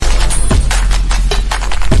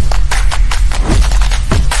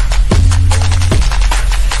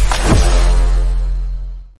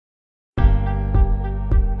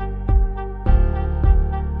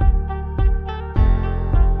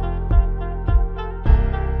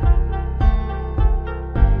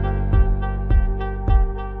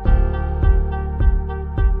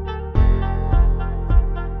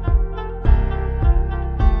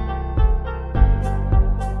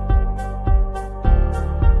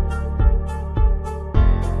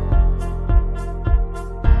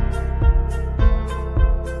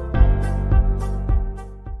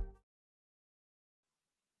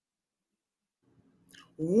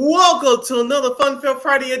welcome to another fun-filled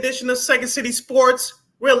Friday edition of Second City Sports.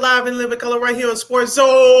 We're live and live in color right here on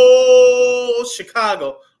SportZone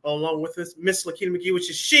Chicago, along with Miss Lakina McGee, which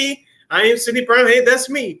is she. I am Sidney Brown. Hey, that's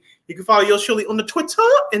me. You can follow yours truly on the Twitter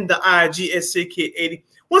and the IG at SidKid80.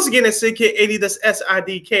 Once again, that's SidKid80. That's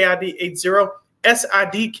SIDKID80.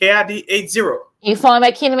 SIDKID80. You follow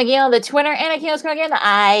my Keenan McGee on the Twitter and Akino's again the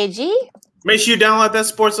IG. Make sure you download that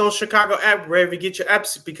SportZone Chicago app wherever you get your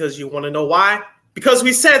apps because you want to know why. Because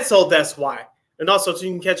we said so, that's why. And also, so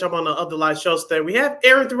you can catch up on the other live shows that we have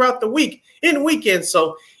airing throughout the week and weekend.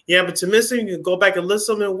 So you happen to miss them, you can go back and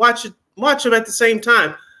listen and watch them at the same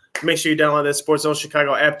time. Make sure you download that SportZone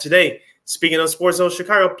Chicago app today. Speaking of SportZone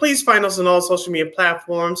Chicago, please find us on all social media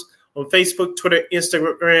platforms on Facebook, Twitter,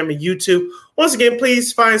 Instagram, and YouTube. Once again,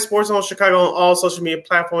 please find SportZone Chicago on all social media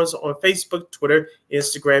platforms on Facebook, Twitter,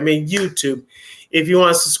 Instagram, and YouTube. If you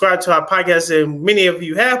want to subscribe to our podcast, and many of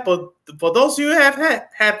you have, but for those of you who have not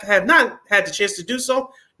had the chance to do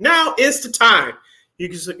so, now is the time. You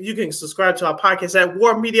can subscribe to our podcast at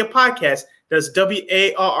War Media Podcast. That's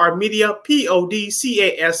WARR Media,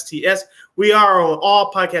 PODCASTS. We are on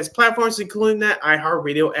all podcast platforms, including that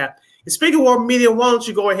iHeartRadio app. And speaking of War Media, why don't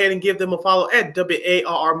you go ahead and give them a follow at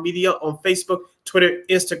WARR Media on Facebook, Twitter,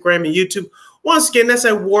 Instagram, and YouTube. Once again, that's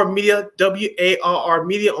at War Media, WARR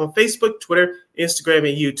Media on Facebook, Twitter, Instagram,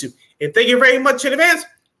 and YouTube. And thank you very much in advance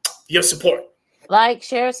for your support. Like,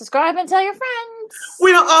 share, subscribe, and tell your friends.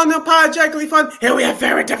 We are unapologetically fun, and we have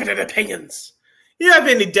very definite opinions. If you have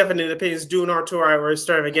any definite opinions due our to our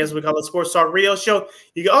extravagance, we call it Sports Talk Radio Show.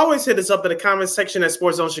 You can always hit us up in the comments section at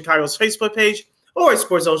SportZone Chicago's Facebook page or at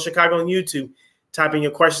SportZone Chicago on YouTube. Type in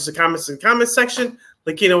your questions and comments in the comments section.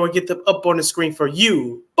 Lakina will get them up on the screen for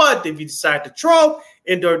you. But if you decide to troll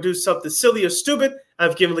and or do something silly or stupid,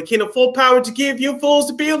 I've given Lakina full power to give you fools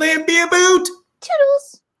to build and be a boot.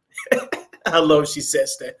 Toodles. I love she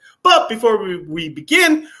says that. But before we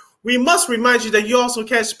begin, we must remind you that you also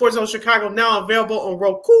catch SportZone Chicago now available on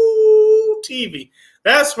Roku TV.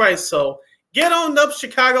 That's right. So get on up,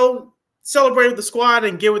 Chicago. Celebrate with the squad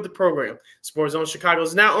and get with the program. SportZone Chicago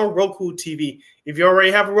is now on Roku TV. If you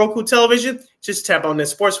already have a Roku television, just tap on that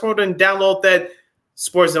sports folder and download that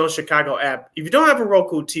SportZone Chicago app. If you don't have a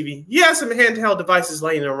Roku TV, you have some handheld devices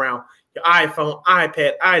laying around. Your iPhone,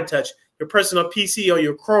 iPad, iTouch, your personal PC, or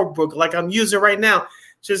your Chromebook like I'm using right now.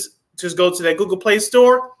 Just go to that Google Play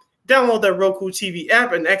Store, download that Roku TV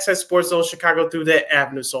app, and access SportZone Chicago through that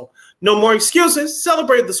avenue. So no more excuses.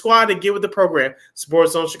 Celebrate the squad and get with the program.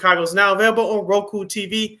 SportZone Chicago is now available on Roku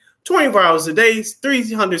TV 24 hours a day,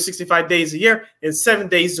 365 days a year, and 7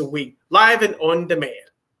 days a week, live and on demand.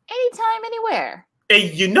 Anytime, anywhere.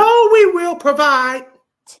 And you know we will provide.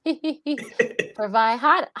 Provide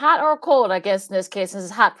hot or cold, I guess, in this case, since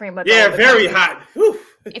it's hot pretty much. Yeah, very hot. Whew.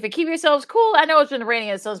 If you keep yourselves cool, I know it's been raining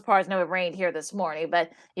in some parts. I know it rained here this morning,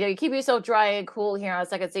 but you keep yourself dry and cool here on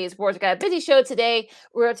Second City Sports. We got a busy show today.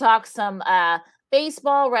 We're gonna talk some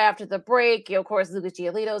baseball right after the break. Of course, Lucas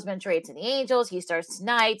Giolito's been traded to the Angels. He starts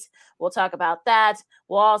tonight. We'll talk about that.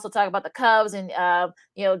 We'll also talk about the Cubs and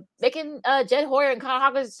making Jed Hoyer and Connor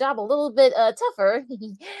Hawkins' job a little bit tougher,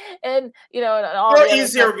 and all or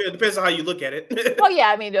easier. It depends on how you look at it. Well, yeah,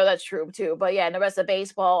 I mean, that's true too. But yeah, and the rest of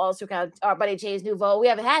baseball also got our buddy James Nouveau. We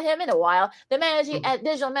haven't had him in a while. The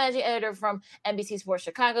digital managing editor from NBC Sports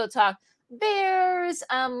Chicago talk Bears.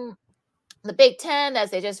 The Big Ten, as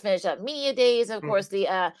they just finished up media days, and of course,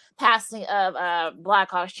 the passing of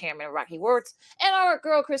Blackhawks chairman Rocky Wirtz, and our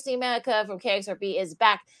girl Christine Manica from KXRB is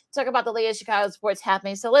back to talk about the latest Chicago sports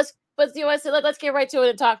happening. So let's get right to it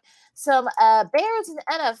and talk some Bears in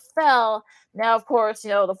the NFL. Now, of course,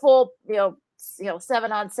 the full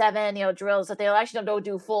 7-on-7 drills that they'll actually don't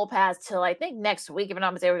do full pads till I think next week, if I'm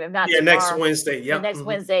not mistaken. Next Wednesday. Yeah, next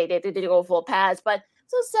Wednesday they go full pads, but.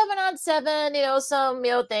 So 7-on-7, some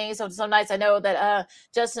things. So some nights I know that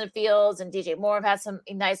Justin Fields and DJ Moore have had some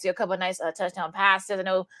nice, a couple of nice touchdown passes. I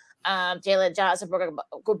know Jalen Johnson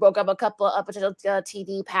broke up a couple of potential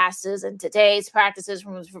TD passes in today's practices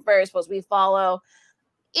from various posts we follow.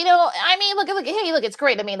 I mean, look, it's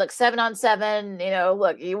great. I mean, look, 7-on-7,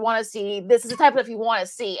 look, you want to see, this is the type of stuff you want to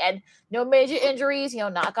see, and no major injuries,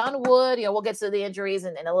 knock on wood, we'll get to the injuries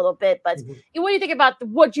in a little bit, but what do you think about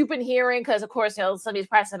what you've been hearing? Because, of course, some of these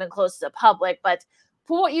practices have been close to the public, but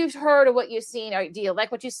for what you've heard or what you've seen, do you like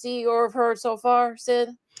what you see or have heard so far,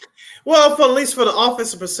 Sid? Well, at least for the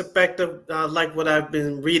offensive perspective, like what I've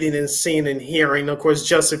been reading and seeing and hearing. Of course,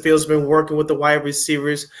 Justin Fields has been working with the wide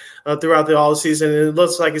receivers throughout the all season, and it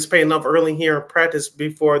looks like it's paying off early here in practice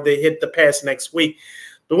before they hit the pass next week.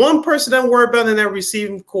 The one person I'm worried about in that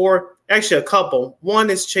receiving core, actually a couple. One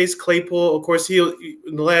is Chase Claypool. Of course, the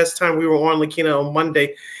last time we were on Lakina on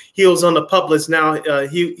Monday, he was on the PUP list. Now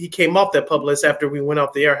he came off that PUP list after we went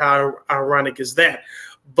off the air. How ironic is that?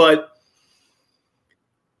 But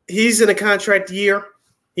he's in a contract year.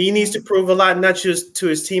 He needs to prove a lot, not just to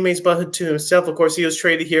his teammates, but to himself. Of course, he was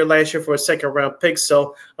traded here last year for a second-round pick.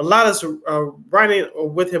 So a lot is riding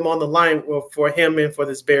with him on the line for him and for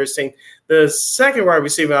this Bears team. The second wide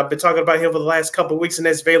receiver, I've been talking about him for the last couple of weeks, and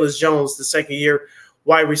that's Velus Jones, the second-year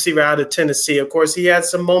wide receiver out of Tennessee. Of course, he had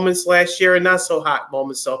some moments last year and not so hot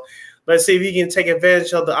moments. So let's see if he can take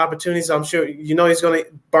advantage of the opportunities. I'm sure, he's going to,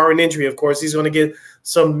 bar an injury, of course, he's going to get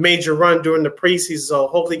some major run during the preseason. So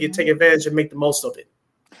hopefully he can take advantage and make the most of it.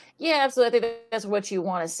 Yeah, absolutely. I think that's what you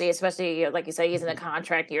want to see, especially like you said, he's in a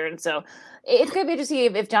contract year, and so it's going to be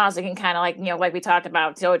interesting if Johnson can kind of like we talked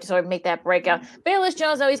about, to sort of make that breakout. Velus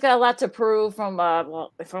Jones, though, he's got a lot to prove from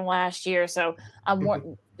last year. So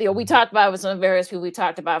we talked about with some various people we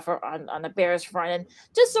talked about on the Bears front, and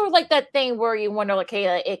just sort of like that thing where you wonder, like,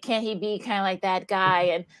 hey, can he be kind of like that guy?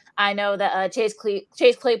 And I know that Chase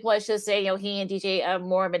Claypool, I should say, he and DJ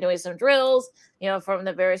Moore have been doing some drills, from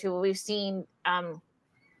the various people we've seen.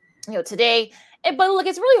 Today. But look,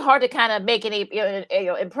 it's really hard to kind of make any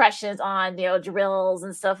impressions on drills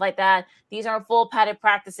and stuff like that. These aren't full padded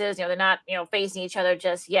practices. They're not facing each other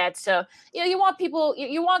just yet. So you want people,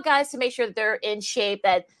 you want guys to make sure that they're in shape,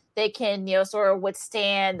 that they can sort of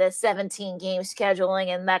withstand the 17 game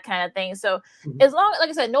scheduling and that kind of thing. So as long, like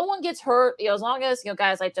I said, no one gets hurt. As long as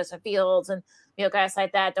guys like Justin Fields and guys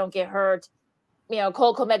like that don't get hurt.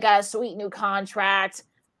 Cole Kmet got a sweet new contract.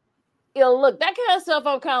 Look, that kind of stuff,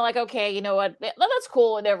 I'm kind of like, okay, you know what, that's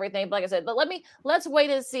cool and everything. But like I said, but let's wait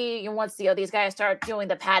and see once these guys start doing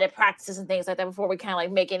the padded practices and things like that before we kind of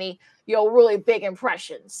like make any, really big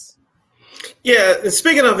impressions. Yeah, and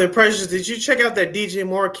speaking of impressions, did you check out that DJ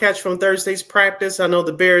Moore catch from Thursday's practice? I know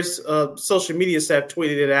the Bears social media staff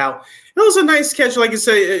tweeted it out. It was a nice catch. Like you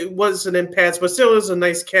say, it wasn't in pads, but still it was a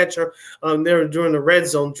nice catch. They were doing the red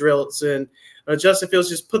zone drills, and Justin Fields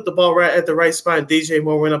just put the ball right at the right spot, and DJ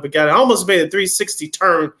Moore went up and got it. Almost made a 360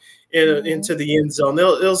 turn into the end zone. It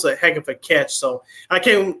was a heck of a catch. So I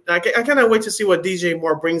cannot wait to see what DJ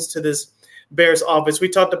Moore brings to this Bears offense. We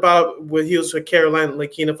talked about when he was with Carolina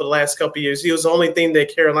Lakina for the last couple of years. He was the only thing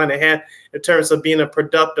that Carolina had in terms of being a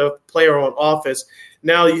productive player on offense.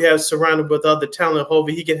 Now you have surrounded with other talent.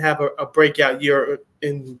 Hopefully he can have a breakout year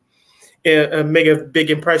and make a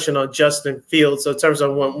big impression on Justin Fields. So in terms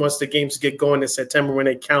of once the games get going in September when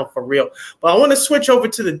they count for real. But I want to switch over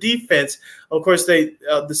to the defense. Of course, the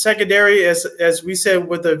secondary, as we said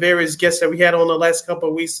with the various guests that we had on the last couple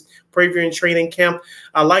of weeks previewing training camp,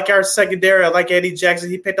 I like our secondary. I like Eddie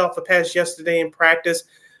Jackson. He picked off a pass yesterday in practice.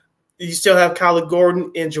 You still have Kyler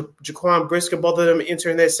Gordon and Jaquan Brisker, both of them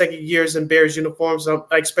entering their second years in Bears uniforms. I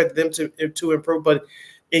expected them to improve. But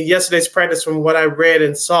in yesterday's practice, from what I read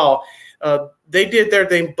and saw, they did their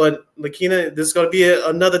thing, but Lakina, this is going to be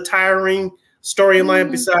another tiring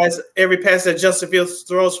storyline besides every pass that Justin Fields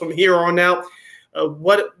throws from here on out.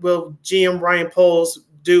 What will GM Ryan Poles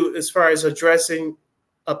do as far as addressing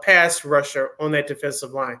a pass rusher on that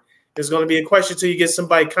defensive line? There's going to be a question until you get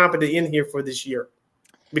somebody competent in here for this year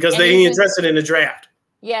because they didn't address it in the draft.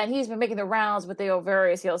 Yeah, and he's been making the rounds with the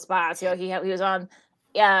various spots. He was on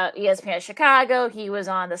ESPN Chicago. He was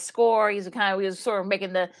on The Score. He was sort of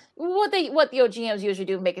making what the GMs usually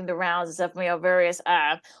do, making the rounds and stuff. Various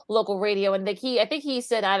local radio. And I think he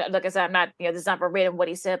said, like I said, I'm not this is not verbatim what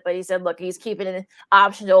he said, but he said, look, he's keeping an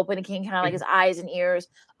options open and keeping kind of like his eyes and ears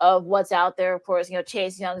of what's out there. Of course,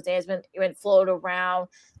 Chase Young's name has been floated around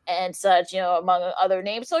and such, among other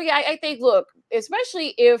names. So yeah, I think, look, especially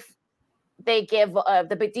if they give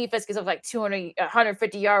the big defense gives up like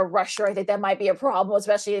 150-yard rusher, I think that might be a problem,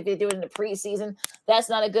 especially if they do it in the preseason. That's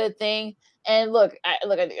not a good thing. And look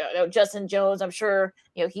at Justin Jones. I'm sure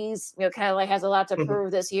he's kind of like has a lot to prove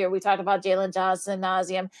this year. We talked about Jalen Johnson,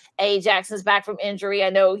 nauseum. A. Jackson's back from injury. I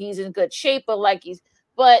know he's in good shape,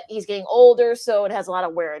 but he's getting older, so it has a lot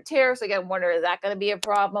of wear and tear. So again, wonder, is that going to be a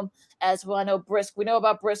problem as well? I know we know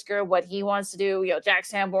about Brisker, what he wants to do. Jack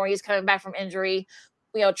Sanborn, he's coming back from injury.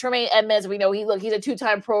 Tremaine Edmonds, we know he's a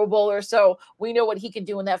two-time Pro Bowler, so we know what he can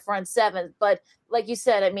do in that front seven. But like you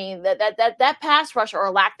said, I mean, that pass rusher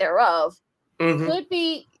or lack thereof could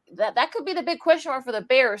be that could be the big question mark for the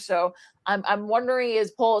Bears. So I'm wondering,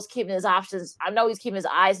 is Poles keeping his options? I know he's keeping his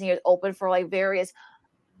eyes and ears open for like various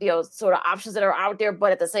sort of options that are out there,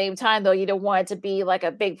 but at the same time, though, you don't want it to be like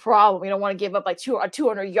a big problem. You don't want to give up like a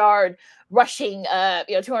 200-yard rushing,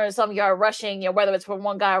 200-some-yard rushing, whether it's from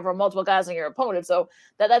one guy or from multiple guys on your opponent. So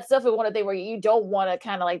that's definitely one of the things where you don't want to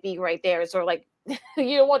kind of like be right there. It's sort of like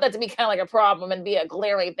you don't want that to be kind of like a problem and be a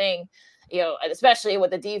glaring thing, especially with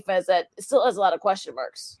the defense that still has a lot of question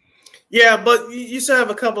marks. Yeah, but you still have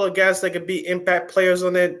a couple of guys that could be impact players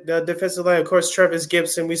on that defensive line. Of course, Travis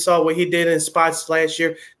Gibson, we saw what he did in spots last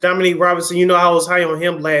year. Dominique Robinson, I was high on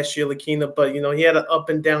him last year, Lakina, but, he had an up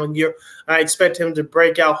and down year. I expect him to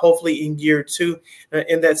break out hopefully in year 2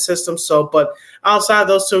 in that system. So, but outside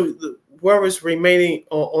those two, whoever's remaining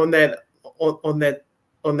on that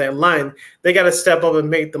line, they got to step up and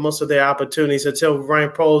make the most of their opportunities until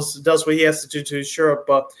Ryan Poles does what he has to do to ensure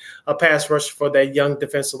up a pass rush for that young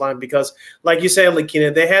defensive line. Because, like you said,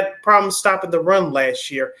 Lakina, they had problems stopping the run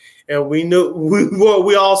last year, and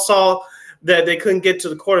we all saw that they couldn't get to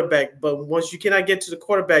the quarterback. But once you cannot get to the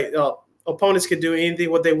quarterback, opponents can do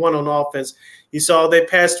anything what they want on offense. You saw they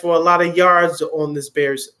passed for a lot of yards on this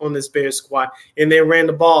Bears squad, and they ran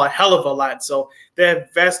the ball a hell of a lot. So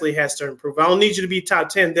that vastly has to improve. I don't need you to be top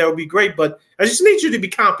 10. That would be great, but I just need you to be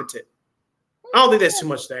competent. I don't think that's too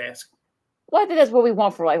much to ask. Well, I think that's what we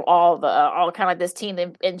want for like all kind of like this team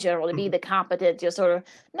in general, to be the competent, just sort of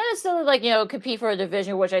not necessarily like, compete for a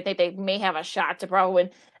division, which I think they may have a shot to probably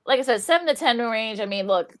win. Like I said, 7 to 10 range. I mean,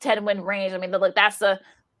 look, 10-win range. I mean, look, that's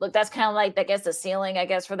kind of like, I guess, the ceiling, I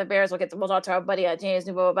guess, for the Bears. We'll talk to our buddy James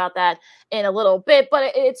Nouveau about that in a little bit.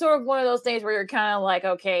 But it's sort of one of those things where you're kind of like,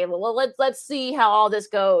 okay, well, let's see how all this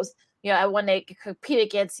goes. When they compete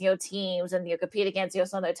against teams and compete against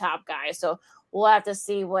some of the top guys. So we'll have to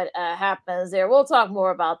see what happens there. We'll talk more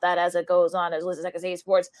about that as it goes on. As Liz Second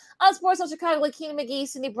Sports on SportZone Chicago, Lakina McGee,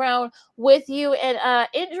 Cindy Brown with you. And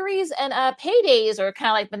injuries and paydays are kind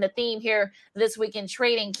of like been the theme here this week in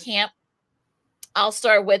training camp. I'll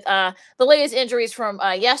start with the latest injuries from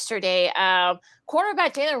yesterday.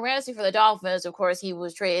 Cornerback Jalen Ramsey for the Dolphins. Of course, he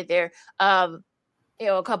was traded there,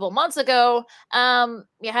 a couple of months ago.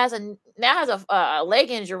 He has a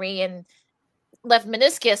leg injury and left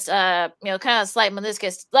meniscus, kind of slight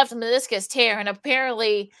left meniscus tear, and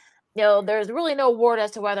apparently, there's really no word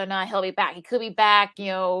as to whether or not he'll be back. He could be back,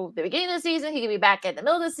 the beginning of the season. He could be back at the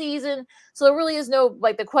middle of the season. So there really is no,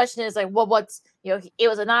 like, the question is like, well, what's, it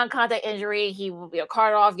was a non-contact injury. He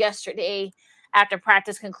carted off yesterday after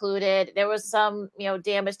practice concluded. There was some,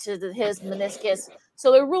 damage to his meniscus.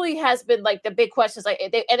 So there really has been like the big questions, like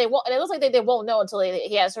it looks like they won't know until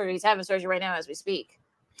he has surgery. He's having surgery right now as we speak.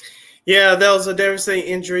 Yeah, that was a devastating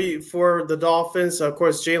injury for the Dolphins. Of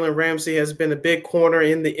course, Jalen Ramsey has been a big corner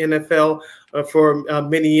in the NFL for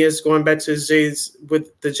many years, going back to his days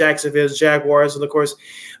with the Jacksonville Jaguars. And, of course,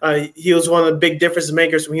 he was one of the big difference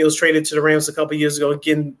makers when he was traded to the Rams a couple of years ago,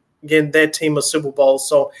 getting that team a Super Bowl.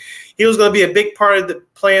 So he was going to be a big part of the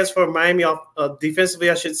plans for Miami defensively,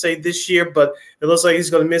 I should say, this year. But it looks like he's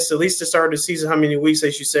going to miss at least the start of the season. How many weeks,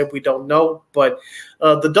 as you said, we don't know. But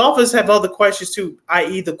the Dolphins have other questions too,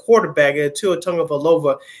 i.e. the quarterback, Tua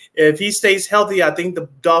Tagovailoa. If he stays healthy, I think the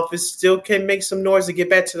Dolphins still can make some noise to get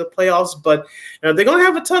back to the playoffs. But they're going to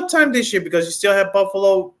have a tough time this year because you still have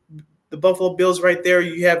the Buffalo Bills right there.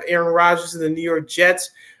 You have Aaron Rodgers and the New York Jets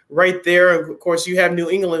right there. Of course, you have New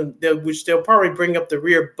England, which they'll probably bring up the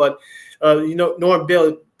rear. But, knowing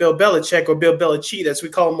Bill Belichick, or Bill Belichick, as we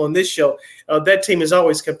call him on this show, that team is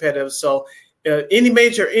always competitive. So any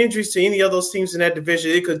major injuries to any of those teams in that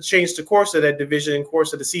division, it could change the course of that division and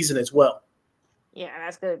course of the season as well. Yeah,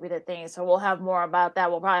 that's going to be the thing. So we'll have more about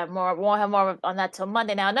that. We'll won't have more on that till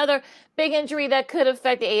Monday. Now, another big injury that could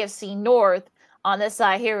affect the AFC North on this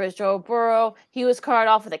side here is Joe Burrow. He was carted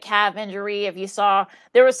off with a calf injury. If you saw,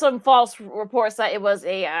 there was some false reports that it was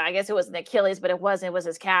I guess it was an Achilles, but it wasn't. It was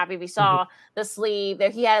his calf. If you saw the sleeve, there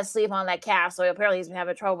he had a sleeve on that calf. So apparently he's been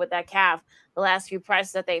having trouble with that calf the last few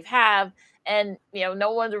practices that they've had. And,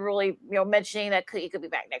 no one's really, mentioning that he could be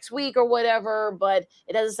back next week or whatever, but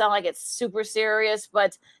it doesn't sound like it's super serious.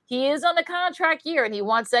 But he is on the contract year and he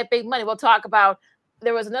wants that big money. We'll talk about,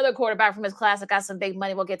 there was another quarterback from his class that got some big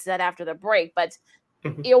money. We'll get to that after the break. But,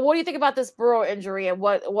 what do you think about this Burrow injury and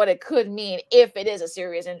what it could mean if it is a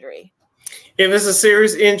serious injury? If it's a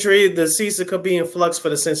serious injury, the season could be in flux for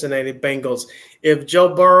the Cincinnati Bengals. If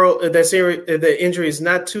Joe Burrow, if the injury is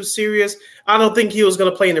not too serious, I don't think he was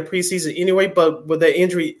going to play in the preseason anyway. But with the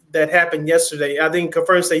injury that happened yesterday, I think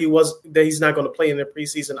confirms that he's not going to play in the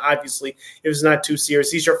preseason. Obviously, if it's not too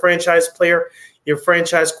serious, he's your franchise player, your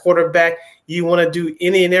franchise quarterback. You want to do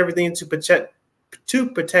any and everything to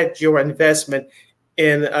protect your investment.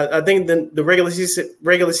 And I think the regular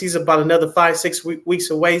season about another 5-6 weeks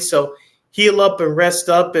away. So heal up and rest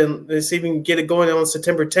up, and let's see if we can get it going on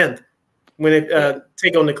September 10th when it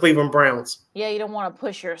take on the Cleveland Browns. Yeah, you don't want to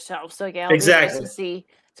push yourself. So yeah, exactly. To see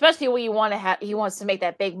especially when you want to have, he wants to make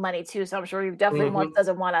that big money too. So I'm sure he definitely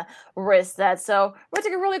doesn't want to risk that. So we're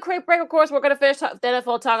taking a really quick break. Of course, we're going to finish the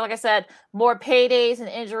NFL talk. Like I said, more paydays and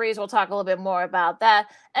injuries. We'll talk a little bit more about that.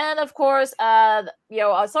 And of course, sort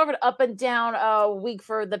of an up and down week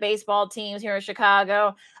for the baseball teams here in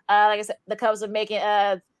Chicago. Like I said, the Cubs are making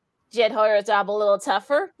Jed Hoyer's job a little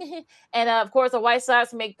tougher. And of course, the White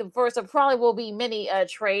Sox make the first of probably will be many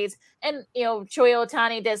trades. And, Choi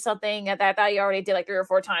Ohtani did something that I thought he already did like 3 or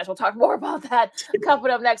 4 times. We'll talk more about that coming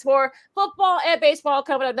up next. More football and baseball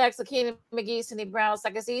coming up next. Keenan McGee, Cindy Brown,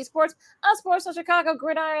 Second City Sports, SportZone Chicago,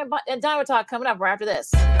 Gridiron, and Diamond Talk coming up right after this.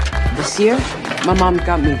 This year, my mom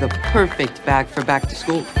got me the perfect bag for back to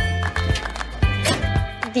school.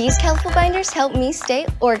 These colorful binders help me stay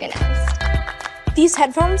organized. These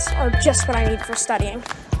headphones are just what I need for studying.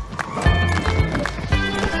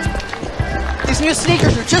 These new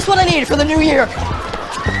sneakers are just what I need for the new year.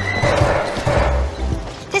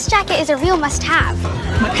 This jacket is a real must-have.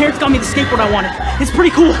 My parents got me the skateboard I wanted. It's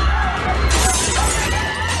pretty cool.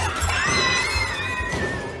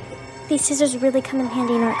 These scissors really come in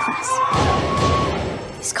handy in art class.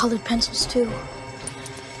 These colored pencils, too.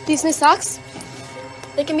 These new socks,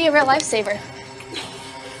 they can be a real lifesaver.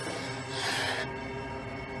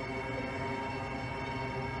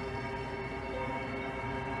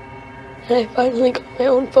 I finally got my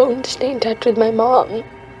own phone to stay in touch with my mom.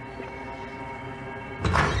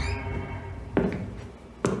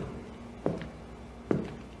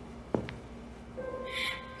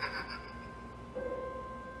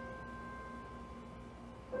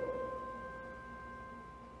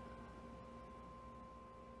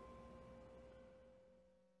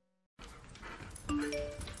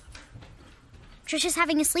 Trisha's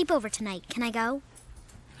having a sleepover tonight. Can I go?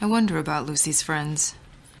 I wonder about Lucy's friends.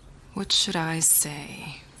 What should I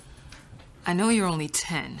say? I know you're only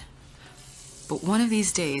 10, but one of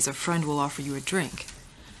these days a friend will offer you a drink.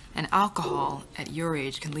 And alcohol at your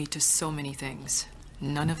age can lead to so many things.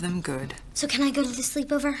 None of them good. So can I go to the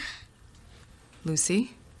sleepover?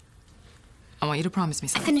 Lucy, I want you to promise me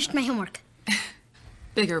I something. finished my homework.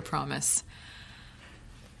 Bigger promise.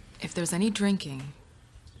 If there's any drinking,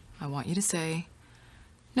 I want you to say,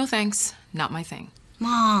 "No thanks, not my thing."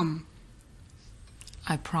 Mom.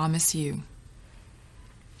 I promise you,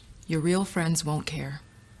 your real friends won't care.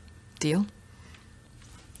 Deal?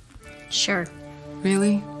 Sure.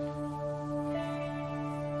 Really?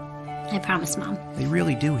 I promise, Mom. They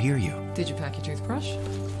really do hear you. Did you pack your toothbrush?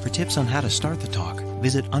 For tips on how to start the talk,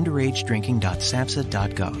 visit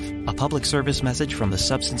underagedrinking.samhsa.gov, a public service message from the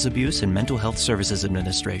Substance Abuse and Mental Health Services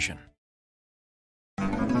Administration.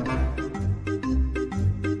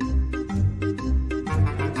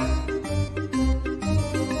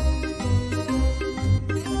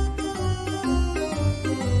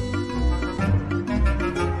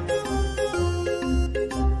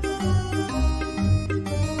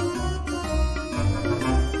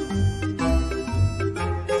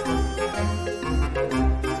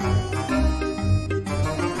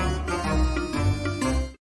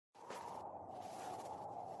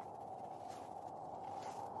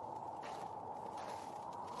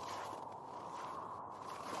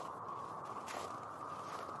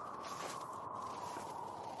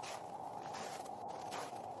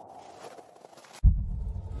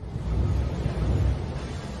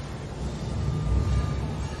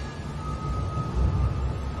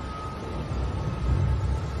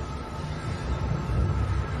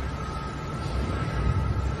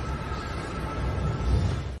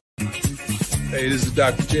 Hey, this is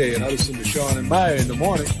Dr. J, and I listen to Sean and Maya in the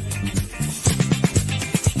morning.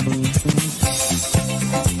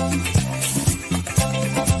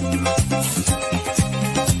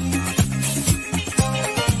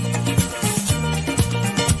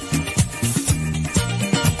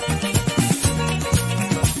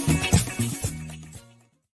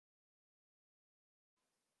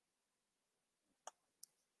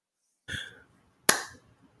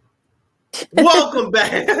 Welcome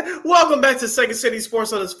back. Welcome back to Second City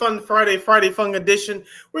Sports on this fun Friday Fun edition.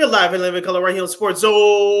 We're live in living color right here on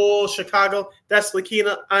SportZone Chicago. That's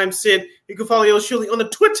Lakina. I'm Sid. You can follow yours truly on the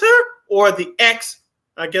Twitter or the X.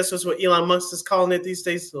 I guess that's what Elon Musk is calling it these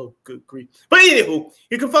days. Oh, good grief. But anywho,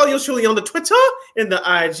 you can follow yours truly on the Twitter and the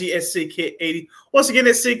IG at SidKid80. Once again,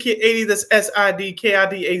 it's SidKid80. That's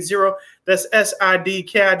SIDKID80. That's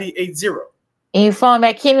SIDKID80. And you follow me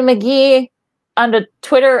at Keenan McGee on the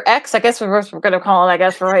Twitter X, I guess we're going to call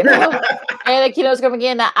it, for right now. And Akino's going to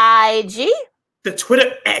begin the IG. The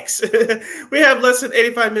Twitter X. We have less than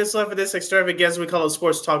 85 minutes left of this extravagance we call a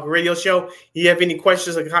Sports Talk radio show. You have any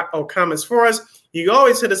questions or comments for us, You can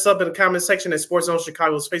always hit us up in the comment section at SportZone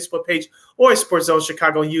Chicago's Facebook page or SportZone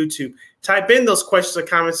Chicago YouTube. Type in those questions or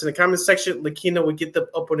comments in the comment section. Lakina will get them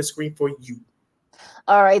up on the screen for you.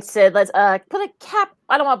 All right, Sid, let's put a cap.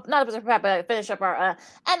 I don't want not to put a cap, but finish up our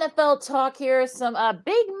NFL talk here. Some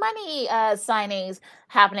big money signings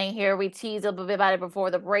happening here. We teased a little bit about it before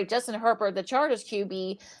the break. Justin Herbert, the Chargers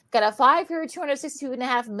QB, got a 5-year,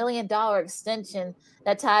 $262.5 million extension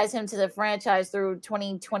that ties him to the franchise through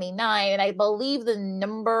 2029. And I believe the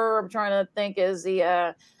number I'm trying to think is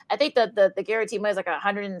the I think the guarantee money is like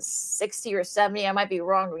 160 or 70. I might be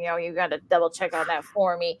wrong. You know, you got to double check on that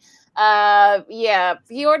for me. Yeah,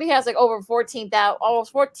 he already has like over 14,000,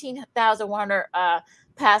 almost 14,100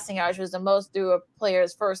 passing yards, which was the most through a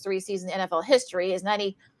player's first 3 seasons in NFL history. His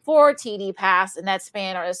 94 TD pass in that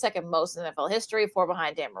span are the second most in NFL history, 4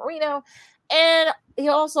 behind Dan Marino. And he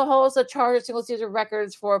also holds the Chargers single season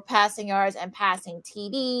records for passing yards and passing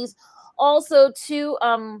TDs. Also, too,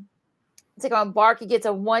 Saquon Barkley gets a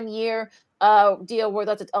 1-year deal worth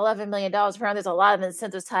up to $11 million. Apparently, there's a lot of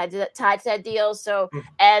incentives tied to that deal. So,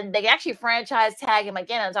 and they actually franchise tag him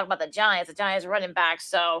again. I'm talking about the Giants running back.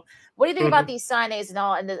 So, what do you think about these signings and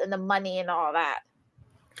all, and the money and all that?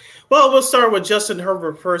 Well, we'll start with Justin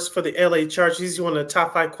Herbert first for the LA Chargers. He's one of the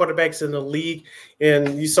top 5 quarterbacks in the league,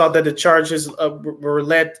 and you saw that the Chargers were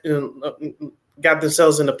led. Got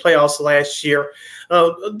themselves in the playoffs last year,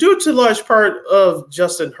 due to large part of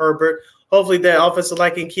Justin Herbert. Hopefully that offensive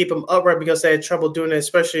line can keep him upright because they had trouble doing it,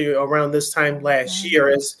 especially around this time last year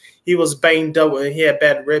as he was banged up and he had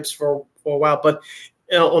bad ribs for a while. But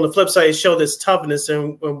on the flip side, it showed his toughness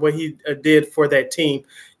and what he did for that team.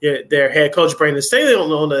 Yeah, their head coach, Brandon Staley,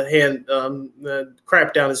 on the hand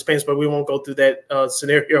crap down his pants, but we won't go through that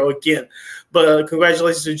scenario again. But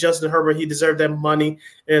congratulations to Justin Herbert. He deserved that money.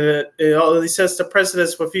 And it sets the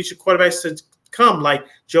precedence for future quarterbacks to come, like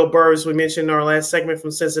Joe Burrow, as we mentioned in our last segment from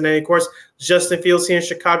Cincinnati. Of course, Justin Fields here in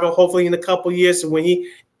Chicago, hopefully in a couple years. And when he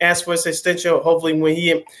asks for his extension, hopefully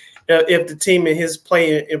when if the team and his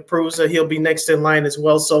play improves, he'll be next in line as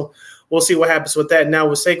well. So we'll see what happens with that. Now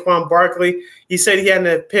with Saquon Barkley, he said he had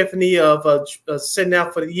an epiphany of sitting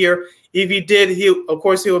out for the year. If he did, of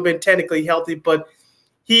course, he would have been technically healthy, but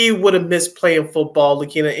he would have missed playing football,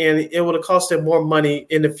 Lakina, and it would have cost him more money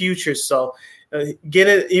in the future. So get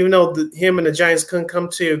it, even though him and the Giants couldn't come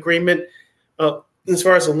to agreement as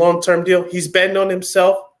far as a long-term deal, he's betting on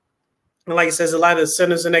himself. And like I said, there's a lot of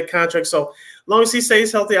incentives in that contract. So as long as he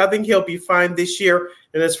stays healthy, I think he'll be fine this year.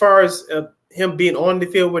 And as far as him being on the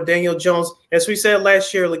field with Daniel Jones, as we said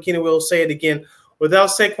last year, Lakina will say it again. Without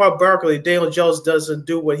Saquon Barkley, Daniel Jones doesn't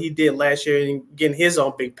do what he did last year and getting his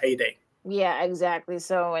own big payday. Yeah, exactly.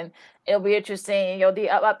 So, and it'll be interesting. You know, the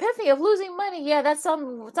epiphany of losing money. Yeah, that's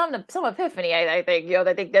some epiphany. I think. You know,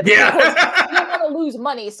 I think that you don't want to lose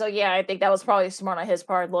money. So, yeah, I think that was probably smart on his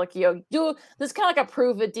part. Look, you know, do this kind of like a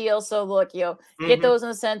prove it deal. So, look, you know, get those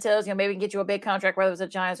incentives. You know, maybe we can get you a big contract, whether it's the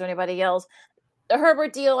Giants or anybody else. The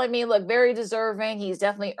Herbert deal, I mean, look, very deserving. He's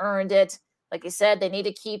definitely earned it. Like you said, they need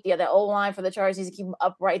to keep the O-line for the Chargers. Needs to keep him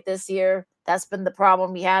upright this year. That's been the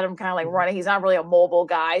problem. We had him kind of like running. He's not really a mobile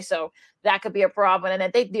guy, so that could be a problem. And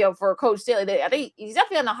I think, you know, for Coach Staley, I think he's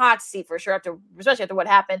definitely on the hot seat for sure, especially after what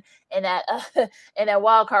happened in that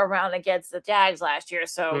wild card round against the Jags last year.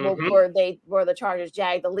 So where the Chargers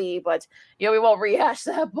jagged the lead, but you know, we won't rehash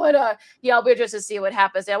that. But yeah, I'll be interested to see what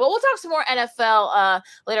happens there. Well, we'll talk some more NFL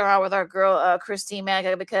later on with our girl Christine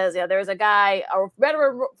Maga, because there's a guy,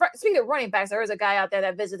 speaking of running backs, there is a guy out there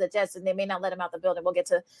that visits the Jets and they may not let him out the building. We'll get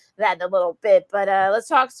to that in a little bit, but let's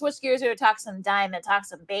switch gears here to talk some diamond, talk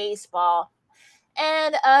some baseball.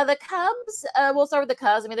 And the Cubs, we'll start with the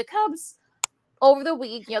Cubs. I mean, the Cubs over the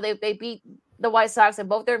week, you know, they beat the White Sox in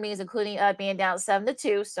both their meetings, including being down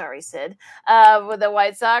 7-2. Sorry, Sid. With the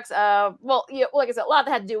White Sox, well, you know, like I said, a lot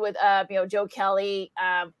that had to do with you know, Joe Kelly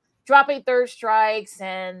dropping third strikes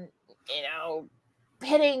and, you know,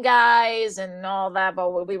 hitting guys and all that,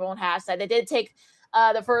 but we won't hash that. They did take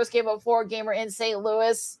the first game of a 4-gamer in St.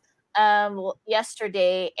 Louis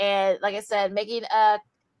yesterday, and like I said, making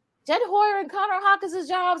Jed Hoyer and Connor Hawkins'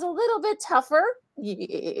 jobs a little bit tougher.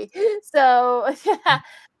 Yeah.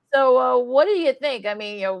 So what do you think? I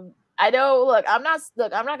mean, you know, I know. Look, I'm not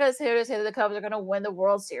going to sit here to say that the Cubs are going to win the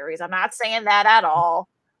World Series. I'm not saying that at all.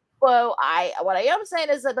 Well, what I am saying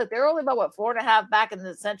is that look, they're only about 4.5 back in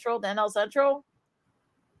the Central, the NL Central.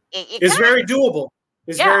 It's very doable.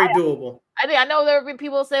 It's very doable. I know there have been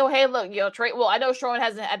people say, well, hey, look, you know, trade. Well, I know Stroman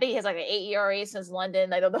hasn't. I think he has like an 8 ERA since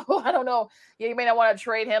London. I don't know. I don't know. You may not want to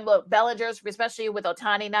trade him. Look, Bellinger's, especially with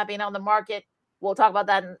Ohtani not being on the market. We'll talk about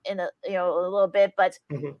that in a little bit. But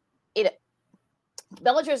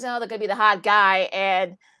Bellinger's now going to be the hot guy,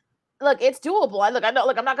 and look, it's doable. I know.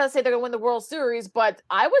 Look, I'm not gonna say they're gonna win the World Series, but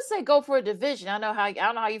I would say go for a division. I don't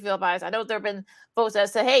know how you feel about it. I know there have been folks that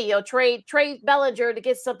say, "Hey, trade Bellinger to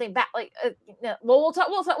get something back." Like, well,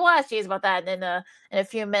 we'll ask James about that in a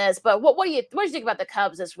few minutes. But what do you think about the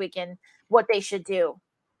Cubs this weekend? What they should do?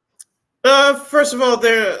 First of all,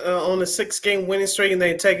 they're on a 6-game winning streak, and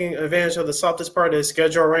they're taking advantage of the softest part of their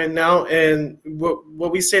schedule right now. And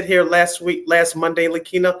what we said here last Monday,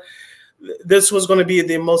 Lakina, this was going to be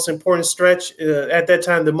the most important stretch at that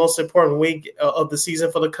time, the most important week of the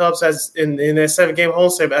season for the Cubs. As in that 7-game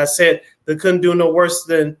homestand, I said they couldn't do no worse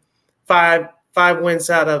than five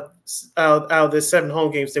wins out of the 7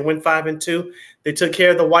 home games. They went 5-2. They took care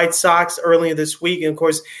of the White Sox earlier this week, and of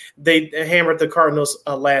course, they hammered the Cardinals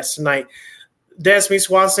last night. Dansby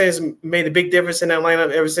Swanson has made a big difference in that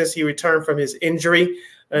lineup ever since he returned from his injury.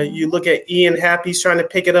 You look at Ian Happ; he's trying to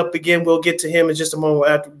pick it up again. We'll get to him in just a moment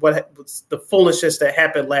after the foolishness that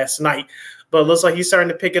happened last night. But it looks like he's starting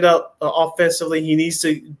to pick it up offensively. He needs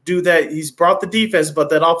to do that. He's brought the defense, but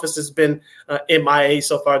that offense has been MIA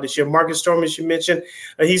so far this year. Marcus Stroman, as you mentioned,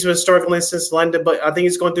 he's been struggling since London, but I think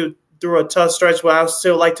he's going through a tough stretch where I would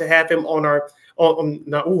still like to have him on our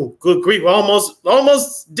good grief,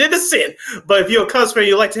 almost did a sin. But if you're a Cubs fan,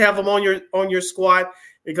 you like to have him on your squad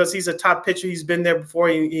because he's a top pitcher. He's been there before.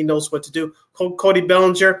 He knows what to do. Cody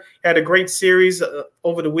Bellinger had a great series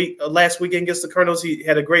over the last weekend against the Cardinals. He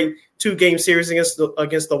had a great 2-game series against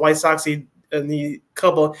the White Sox. He had a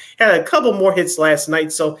couple more hits last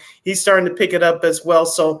night, so he's starting to pick it up as well.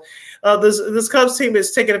 So this Cubs team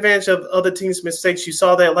is taking advantage of other teams' mistakes. You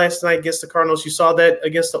saw that last night against the Cardinals. You saw that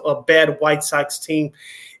against a bad White Sox team.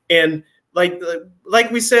 And like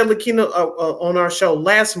we said, Lakina, on our show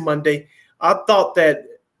last Monday, I thought that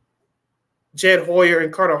Jed Hoyer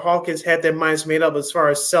and Carter Hawkins had their minds made up as far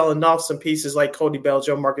as selling off some pieces like Cody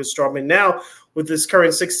Bellinger, Marcus Stroman. Now, with this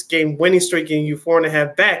current 6-game winning streak and you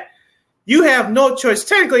 4.5 back, you have no choice.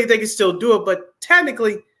 Technically, they can still do it,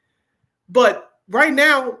 but right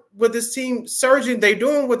now, with this team surging, they're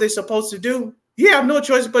doing what they're supposed to do. You have no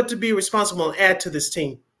choice but to be responsible and add to this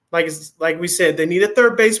team. Like we said, they need a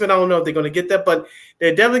third baseman. I don't know if they're going to get that, but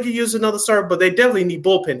they definitely could use another starter, but they definitely need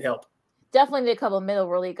bullpen help. Definitely need a couple of middle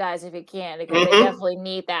relief guys if you can, because they definitely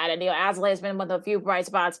need that. And Asley has been one of the few bright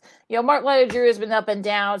spots. Mark Leiter Jr. has been up and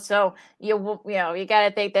down, so you got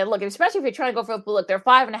to think that. Look, especially if you're trying to go for a look, they're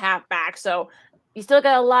 5.5 back, so you still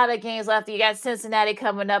got a lot of games left. You got Cincinnati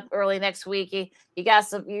coming up early next week. You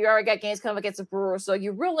already got games coming against the Brewers, so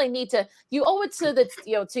you really need to. You owe it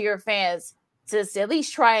to to your fans to at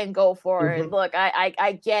least try and go for it. Look,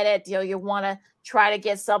 I get it. You want to try to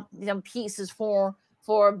get some pieces for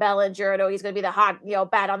Bellinger. I know he's going to be the hot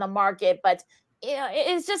bat on the market, but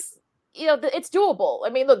it's just it's doable. I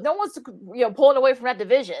mean, look, no one's pulling away from that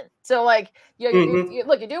division. So like you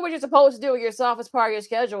look, you do what you're supposed to do with your softest part of your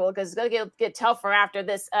schedule, because it's going to get tougher after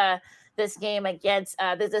this game against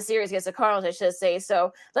this series against the Cardinals, I should say.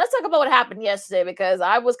 So let's talk about what happened yesterday, because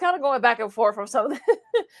I was kind of going back and forth from some of the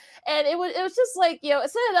and it was just like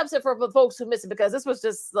it's an upset for folks who missed it, because this was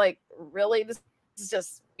just like really this is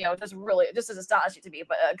just just as astonishing to me.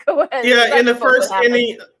 But go ahead. Yeah, in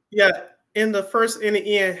the first inning,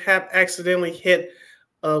 Ian Happ accidentally hit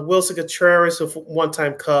Wilson Contreras, a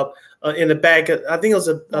one-time Cub, in the back. I think it was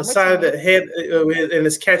a side of the head in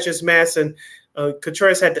his catcher's mask, and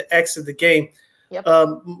Contreras had to exit the game. Yep.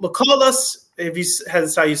 McCullers,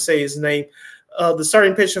 that's how you say his name, the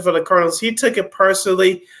starting pitcher for the Cardinals, he took it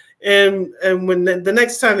personally. And when the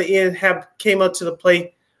next time that Ian Happ came up to the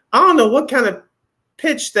plate, I don't know what kind of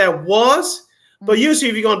pitch that was, but usually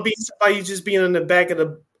if you're going to beat somebody, you just being in the back of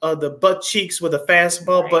the butt cheeks with a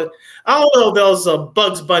fastball. Right. But I don't know if that was a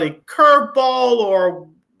Bugs Bunny curveball or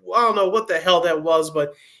I don't know what the hell that was,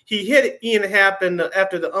 but he hit Ian Happ, and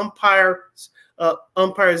after the umpires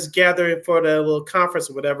gathering for the little conference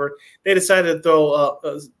or whatever, they decided to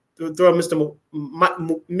throw Mr.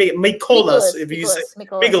 Mikolas, if you say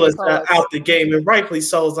Mikolas out the game, and rightfully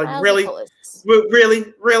so. It's like, really?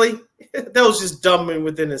 That was just dumb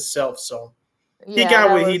within itself. So he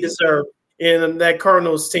got what he deserved, and that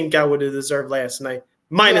Cardinals team got what it deserved last night,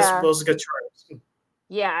 minus Wilson Contreras.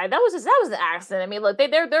 Yeah, that was an accident. I mean, look,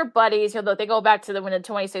 they're buddies. Look, they go back to when in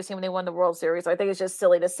 2016 when they won the World Series. So I think it's just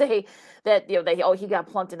silly to say that he got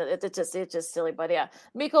plunked into it. It's just silly. But yeah,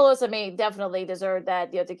 Mikolas, I mean, definitely deserved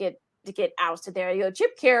that to get to get ousted there. You know,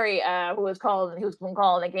 Chip Carey, who was been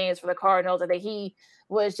calling the games for the Cardinals, I think he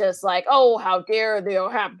was just like, oh, how dare they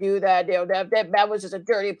have to do that? That was just a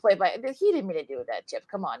dirty play. But he didn't mean to do that, Chip.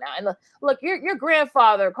 Come on now. And look, your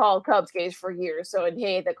grandfather called Cubs games for years, so and he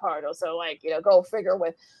hated the Cardinals. So like, go figure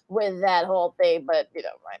with that whole thing. But I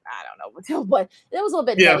don't know. But it was a little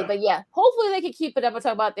bit nutty. But yeah, hopefully they can keep it up and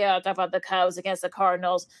talk about the Cubs against the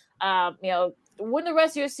Cardinals. Win the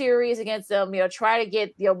rest of your series against them. Try to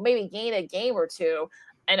get maybe gain a game or two.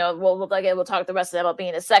 I know we'll talk the rest of MLB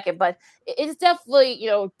in a second, but it's definitely,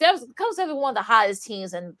 Cubs definitely one of the hottest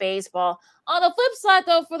teams in baseball. On the flip side,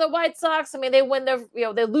 though, for the White Sox, I mean, they win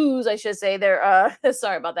they lose, I should say,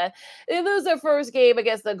 sorry about that. They lose their first game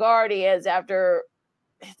against the Guardians at 6-3,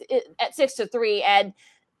 and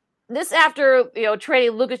this after,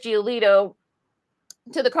 trading Lucas Giolito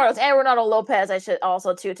to the Cardinals and Ronaldo Lopez, I should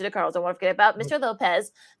also to the Cardinals. I don't want to forget about Mr.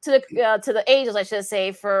 Lopez to the Angels, I should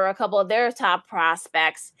say, for a couple of their top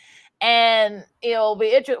prospects. And it'll be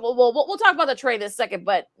interesting. We'll talk about the trade in a second,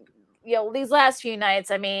 but these last few nights,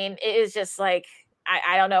 I mean, it is just like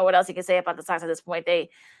I don't know what else you can say about the Sox at this point. They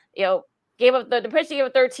gave up the pitcher gave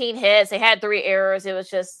up 13 hits. They had 3 errors. It was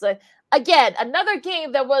just again another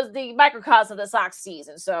game that was the microcosm of the Sox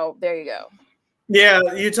season. So there you go. Yeah,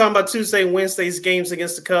 you're talking about Tuesday and Wednesday's games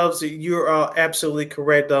against the Cubs. You're absolutely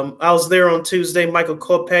correct. I was there on Tuesday. Michael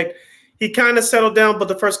Kopech, he kind of settled down, but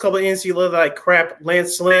the first couple of innings he looked like crap.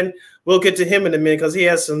 Lance Lynn, we'll get to him in a minute because he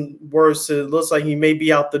has some words. It looks like he may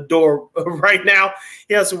be out the door right now.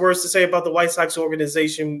 He has some words to say about the White Sox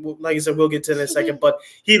organization. Like I said, we'll get to it in a second, but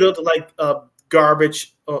he looked like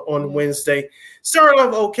garbage on Wednesday. Started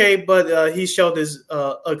off okay, but he showed his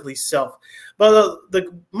ugly self. But the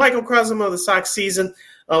microcosm of the Sox season,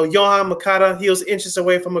 Yohan Makata, he was inches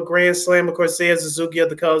away from a grand slam. Of course, Seiya Suzuki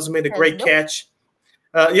of the Cubs made a great catch.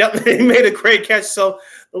 He made a great catch. So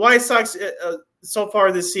the White Sox, so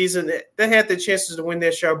far this season, they had the chances to win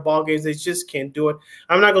their share of ball games. They just can't do it.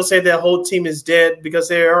 I'm not going to say that whole team is dead because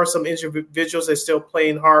there are some individuals that are still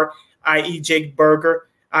playing hard, i.e. Jake Berger,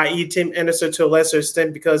 i.e. Tim Anderson to a lesser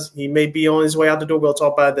extent because he may be on his way out the door. We'll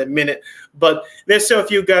talk about that in a minute. But there's still a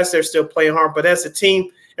few guys that are still playing hard. But as a team,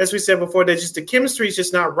 as we said before, the chemistry is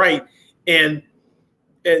just not right. And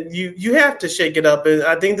you have to shake it up. And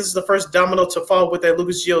I think this is the first domino to fall with that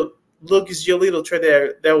Lucas Giolito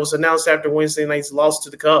trade that was announced after Wednesday night's loss to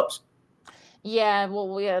the Cubs. Yeah,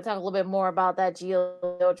 well, we gotta talk a little bit more about that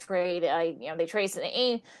Giolito trade. They traded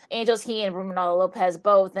the Angels, he and Ronaldo Lopez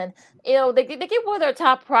both, and they get one of their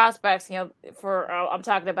top prospects. For I'm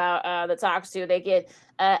talking about the Sox too. They get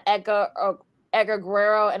Edgar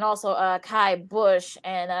Guerrero and also Kai Bush,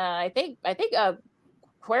 and I think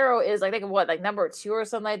Guerrero is like number 2 or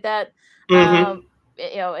something like that. Mm-hmm.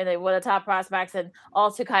 And they one of the top prospects, and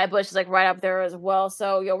also Kai Bush is right up there as well.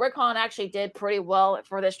 So, Rick Hahn actually did pretty well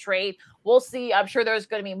for this trade. We'll see. I'm sure there's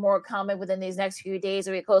going to be more coming within these next few days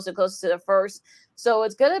as we get closer and closer to the first. So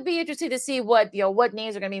it's going to be interesting to see what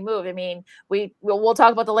names are going to be moved. I mean, we'll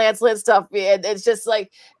talk about the Lance Lynn stuff. And it's just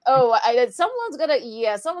like,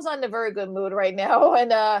 someone's on a very good mood right now.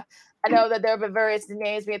 And I know that there have been various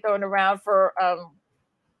names being thrown around for him.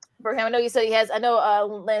 I know you said he has. I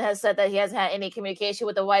know Lynn has said that he hasn't had any communication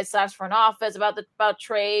with the White Sox front office about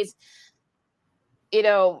trades.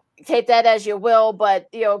 Take that as you will.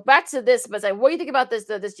 But back to this. But what do you think about this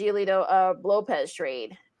Giolito Lopez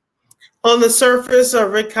trade? On the surface,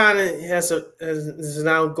 Rick Hahn is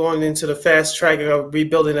now going into the fast track of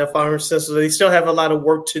rebuilding that farm system. They still have a lot of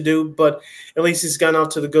work to do, but at least he's gone out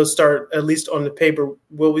to the good start, at least on the paper.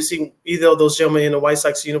 Will we see either of those gentlemen in the White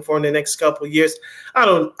Sox uniform in the next couple of years? I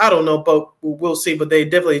don't know, but we'll see. But they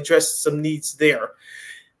definitely addressed some needs there.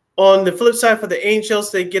 On the flip side, for the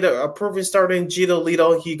Angels, they get a proven starter in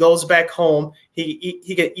Giolito. He goes back home.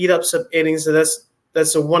 He can eat up some innings, and that's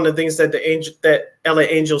one of the things that that LA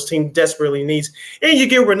Angels team desperately needs. And you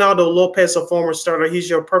get Ronaldo Lopez, a former starter. He's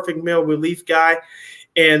your perfect middle relief guy,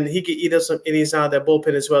 and he can eat up some innings out of that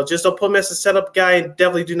bullpen as well. Just don't put him as a setup guy, and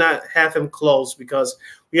definitely do not have him close because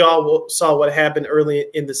we all saw what happened early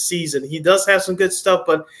in the season. He does have some good stuff,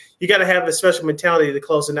 but you got to have a special mentality to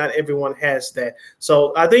close, and not everyone has that.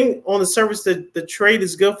 So I think on the surface, the trade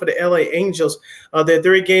is good for the LA Angels. They're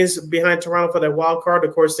 3 games behind Toronto for that wild card.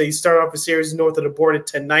 Of course, they start off a series north of the border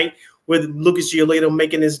tonight with Lucas Giolito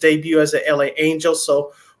making his debut as an LA Angel.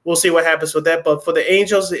 So we'll see what happens with that. But for the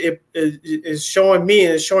Angels, it is showing me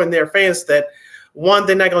and it's showing their fans that, one,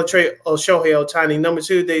 they're not going to trade Shohei Ohtani. Number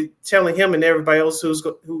 2, they're telling him and everybody else who's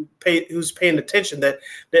paying attention that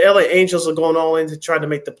the LA Angels are going all in to try to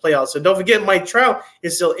make the playoffs. So don't forget, Mike Trout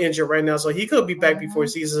is still injured right now, so he could be back before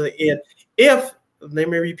season end if they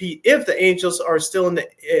may repeat if the Angels are still in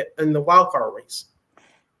the wild card race.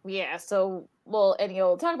 Yeah, so, well, and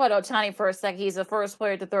talk about Ohtani for a second. He's the first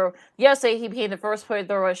player to throw. Yesterday, he became the first player to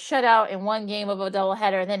throw a shutout in one game of a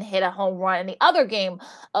doubleheader and then hit a home run in the other game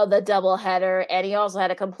of the doubleheader. And he also had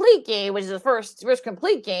a complete game, which is the first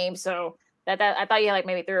complete game. So that I thought you had like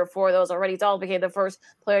maybe 3 or 4 of those already. He's also became the first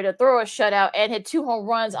player to throw a shutout and hit 2 home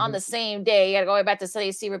runs on the same day. You got to go back to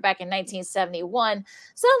Sonny Seaver back in 1971.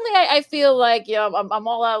 Suddenly, I feel like I'm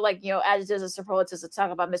all out like adjectives and superlatives to talk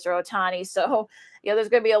about Mr. Ohtani. So. There's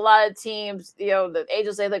going to be a lot of teams, the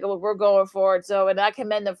Angels say, like, we're going for it. So, and I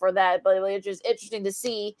commend them for that. But it's just interesting to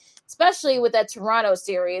see, especially with that Toronto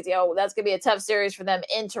series. That's going to be a tough series for them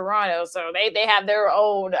in Toronto. So they have their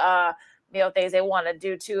own, things they want to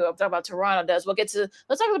do, too. I'm talking about Toronto does. Let's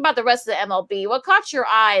talk about the rest of the MLB. What caught your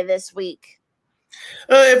eye this week?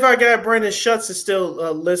 If our guy Brandon Schutz is still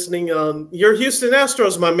listening, your Houston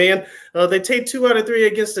Astros, my man, they take 2 out of 3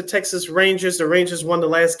 against the Texas Rangers. The Rangers won the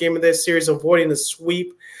last game of their series, avoiding the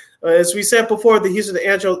sweep. As we said before, the Houston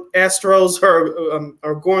Astros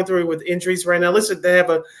are going through with injuries right now. Listen, they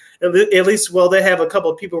have they have a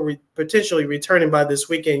couple of people potentially returning by this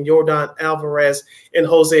weekend, Yordan Alvarez and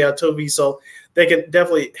Jose Altuve. So they can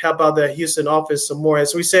definitely help out the Houston offense some more.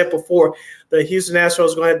 As we said before, the Houston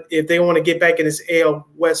Astros if they want to get back in this AL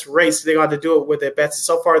West race, they're going to have to do it with their bats.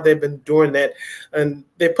 So far, they've been doing that, and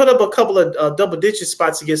they put up a couple of double-digit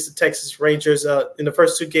spots against the Texas Rangers in the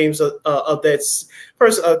first 2 games of that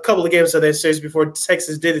first couple of games of that series before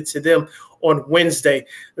Texas did it to them on Wednesday.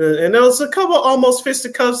 And there was a couple almost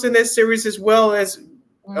fisticuffs in that series as well as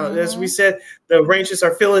we said. The Rangers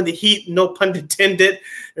are feeling the heat, no pun intended,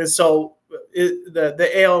 and so.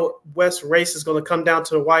 The AL West race is going to come down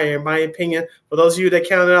to the wire, in my opinion. For those of you that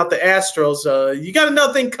counted out the Astros, you got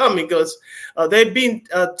another thing coming because they've beaten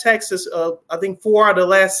Texas, I think, 4 out of the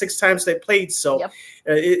last 6 times they played. So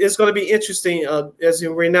it's going to be interesting as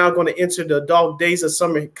we're now going to enter the dog days of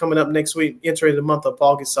summer coming up next week, entering the month of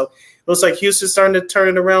August. So it looks like Houston's starting to turn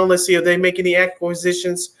it around. Let's see if they make any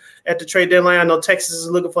acquisitions at the trade deadline. I know Texas is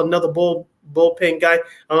looking for another bullpen guy.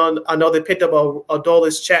 I know they picked up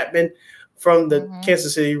Adolis Chapman from the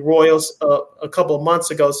Kansas City Royals a couple of months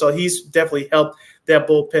ago. So he's definitely helped that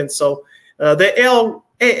bullpen. So the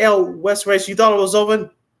AL West race, you thought it was over?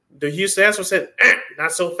 The Houston Astros said,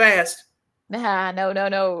 not so fast. Nah, no.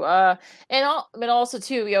 And also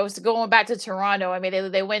too, going back to Toronto. I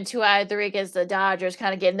mean, they win 2 out of 3 against the Dodgers,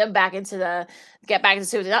 kind of getting them back into the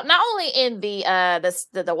series. Not only in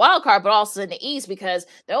the wild card, but also in the East because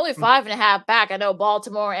they're only 5.5 back. I know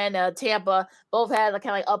Baltimore and Tampa both had kind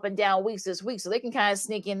of like up and down weeks this week, so they can kind of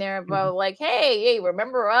sneak in there and go like, hey,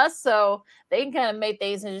 remember us? So they can kind of make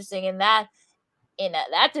things interesting in that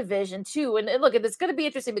division too. And look, it's going to be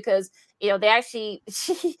interesting because they actually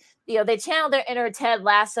they channeled their inner Ted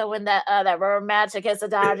Lasso in that rubber match against the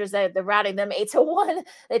Dodgers. They're routing them 8-1.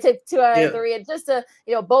 They took 2 out of 3, and just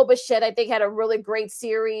Bo Bichette, I think, had a really great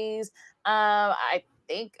series. I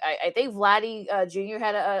think Vladdy Jr.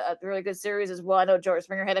 had a really good series as well. I know George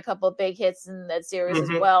Springer had a couple of big hits in that series as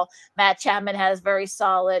well. Matt Chapman has very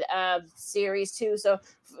solid series too. So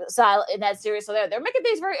solid in that series. So they're making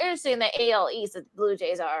things very interesting in the AL East. The Blue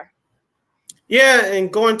Jays are. Yeah,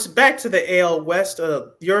 and going back to the AL West,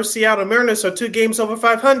 your Seattle Mariners are 2 games over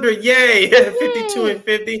 500. Yay!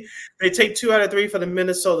 52-50. They take 2 out of 3 for the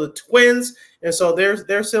Minnesota Twins, and so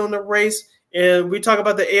they're still in the race. And we talk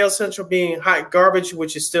about the AL Central being hot garbage,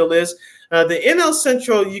 which it still is. The NL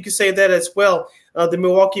Central, you could say that as well. The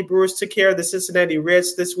Milwaukee Brewers took care of the Cincinnati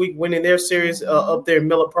Reds this week, winning their series up there in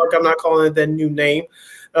Miller Park. I'm not calling it that new name.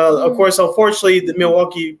 Of course, unfortunately, the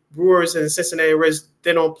Milwaukee Brewers and the Cincinnati Reds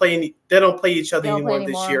they don't play each other anymore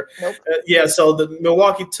this year. Nope. So the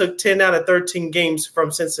Milwaukee took 10 out of 13 games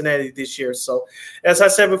from Cincinnati this year. So, as I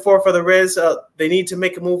said before, for the Reds, they need to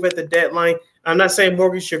make a move at the deadline. I'm not saying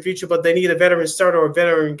mortgage your future, but they need a veteran starter or a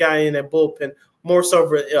veteran guy in that bullpen. More so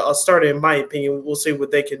for a starter, in my opinion. We'll see what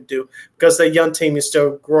they can do because the young team is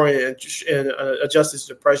still growing and adjusting to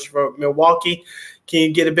the pressure. For Milwaukee, can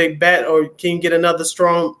you get a big bat or can you get another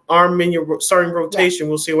strong arm in your starting rotation?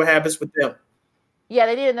 We'll see what happens with them. Yeah,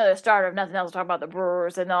 they need another starter. If nothing else, talk about the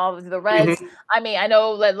Brewers and all the Reds. I mean, I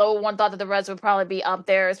know that Low one thought that the Reds would probably be up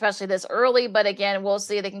there, especially this early. But again, we'll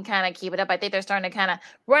see if they can kind of keep it up. I think they're starting to kind of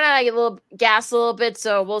run out of a little gas a little bit.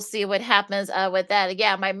 So we'll see what happens with that.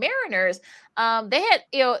 Yeah, my Mariners, they had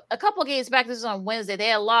a couple of games back. This was on Wednesday. They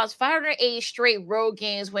had lost 580 straight road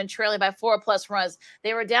games when trailing by 4+ runs.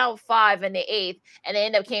 They were down 5 in the 8th,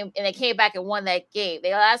 and they came back and won that game.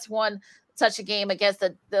 They last won such a game against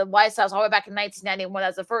the White Sox all the way back in 1991.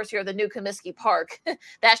 That's the first year of the new Comiskey Park.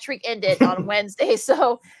 That streak ended on Wednesday.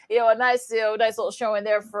 So, a nice little showing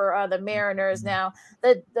there for the Mariners. Now,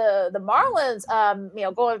 the Marlins,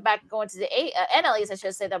 going to the NL East, I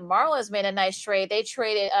should say, the Marlins made a nice trade. They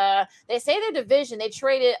traded, they say their division, they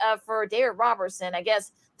traded for David Robertson. I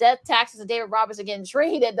guess death taxes and David Robertson getting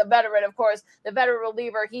traded. The veteran, of course, the veteran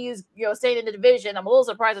reliever, he's staying in the division. I'm a little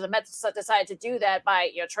surprised that the Mets decided to do that by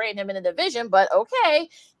trading him in the division, but okay,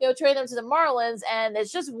 trade him to the Marlins, and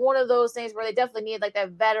it's just one of those things where they definitely need like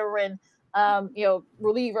that veteran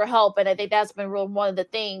reliever help, and I think that's been one of the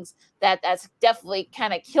things that's definitely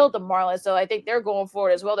kind of killed the Marlins. So I think they're going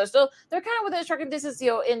forward as well. They're kind of within striking distance,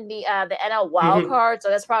 in the NL wild card. So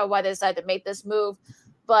that's probably why they decided to make this move.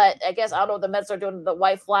 But I guess I don't know if the Mets are doing the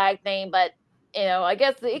white flag thing, but I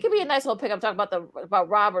guess it could be a nice little pick. I'm talking about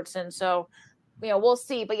Robertson, so we'll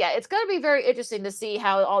see. But yeah, it's going to be very interesting to see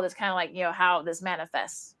how all this kind of like how this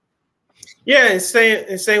manifests. Yeah, and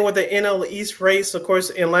staying with the NL East race, of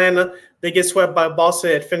course, Atlanta, they get swept by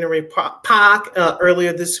Boston at Fenway Park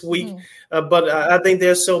earlier this week. But I think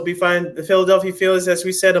they'll still be fine. The Philadelphia Phillies, as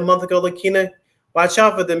we said a month ago, Lakina, watch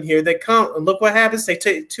out for them here. They come. Look what happens. They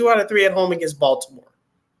take 2 out of 3 at home against Baltimore.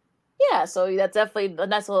 Yeah, so that's definitely a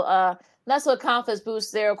nice little confidence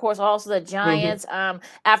boost there. Of course, also the Giants,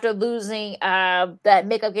 after losing that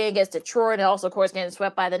makeup game against Detroit, and also, of course, getting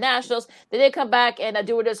swept by the Nationals, they did come back and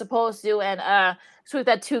do what they're supposed to and sweep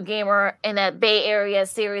that 2-gamer in that Bay Area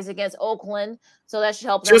series against Oakland. So that should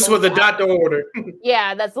help them. Just with the doctor order.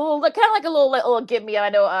 Yeah, that's a little kind of like a little give me. I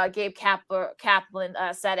know Gabe Kaplan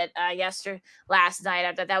said it last night.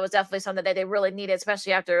 I thought that was definitely something that they really needed,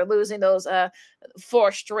 especially after losing those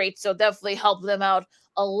 4 straight. So definitely help them out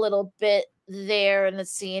a little bit there. And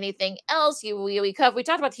let's see, anything else we covered. We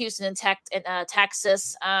talked about Houston and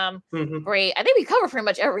Texas. Great. I think we covered pretty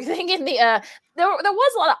much everything in the there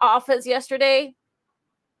was a lot of offense yesterday.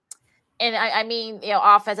 And I mean,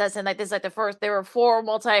 offense as in like this, like there were 4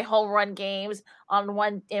 multi-home run games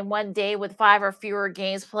in one day with 5 or fewer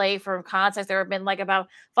games played. For context, there have been like about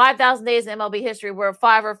 5,000 days in MLB history where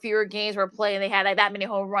 5 or fewer games were played and they had like that many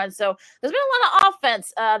home runs. So there's been a lot of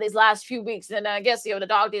offense these last few weeks. And I guess, the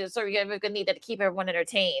dog days are certainly going to need that to keep everyone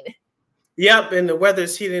entertained. Yep, and the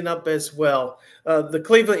weather's heating up as well. The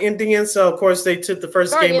Cleveland Indians, of course, they took the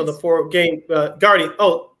first game of the 4-game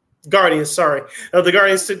Guardians, sorry. The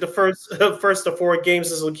Guardians took the first of 4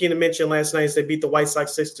 games, as Lakina mentioned last night, as they beat the White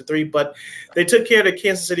Sox 6-3. But they took care of the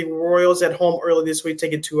Kansas City Royals at home early this week,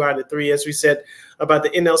 taking 2 out of 3. As we said about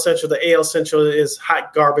the NL Central, the AL Central is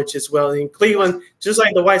hot garbage as well. And Cleveland, just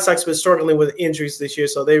like the White Sox, been struggling with injuries this year,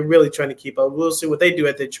 so they're really trying to keep up. We'll see what they do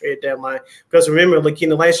at the trade deadline. Because remember,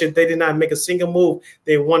 Lakina, last year they did not make a single move.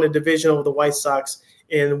 They won the division over the White Sox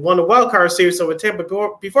and won the wild card series over Tampa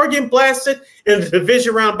before getting blasted in the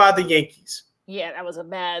division round by the Yankees. Yeah, that was a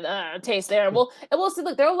bad taste there. And we'll see.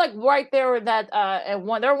 Look, they're like right there in that and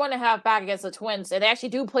they're 1.5 back against the Twins, and they actually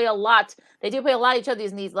do play a lot. They do play a lot of each other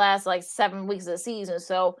in these last like 7 weeks of the season.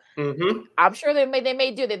 So I'm sure they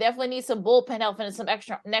may do. They definitely need some bullpen help and some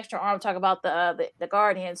extra arm. Talk about the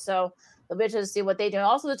Guardians. So they'll be interested to see what they do. And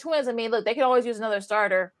also the Twins. I mean, look, they can always use another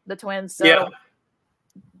starter. The Twins. So. Yeah.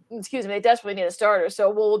 Excuse me, they desperately need a starter. So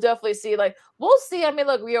we'll definitely see. We'll see. I mean,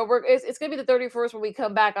 look, it's going to be the 31st when we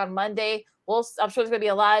come back on Monday. I'm sure there's going to be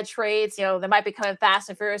a lot of trades. They might be coming fast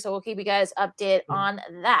and furious. So we'll keep you guys updated on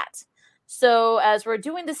that. So as we're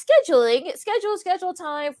doing the schedule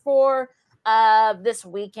time for this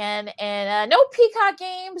weekend, and no Peacock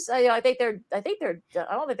games. I think they're. I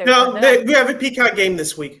don't think they're. No, we have a Peacock game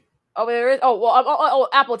this week. Oh, there is. Oh, well,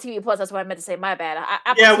 Apple TV Plus. That's what I meant to say. My bad.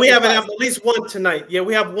 We have at least one tonight. Yeah,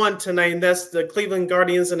 we have one tonight, and that's the Cleveland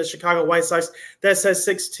Guardians and the Chicago White Sox. That's at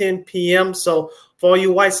 6:10 p.m. So for all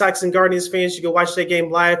you White Sox and Guardians fans, you can watch that game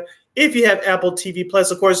live if you have Apple TV Plus.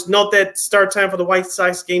 Of course, note that start time for the White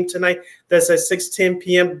Sox game tonight. That's at 6:10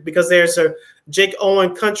 p.m. because there's a Jake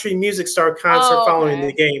Owen country music star concert following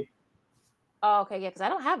the game. Oh, okay, yeah, because I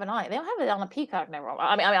don't have it on. They don't have it on the Peacock network.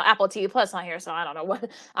 I mean, Apple TV Plus on here, so I don't know what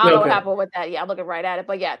what happened with that. Yeah, I'm looking right at it,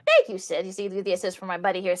 but yeah, thank you, Sid. You see the assist from my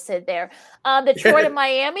buddy here, Sid. There, Detroit and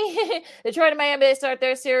Miami. Detroit and Miami, they start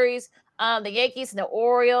their series. The Yankees and the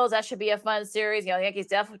Orioles. That should be a fun series. The Yankees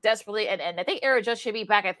desperately, and I think Aaron Judge should be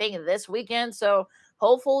back. I think this weekend. So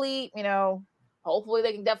hopefully, hopefully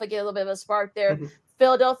they can definitely get a little bit of a spark there.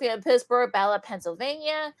 Philadelphia and Pittsburgh, battle of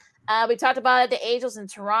Pennsylvania. We talked about it. The Angels in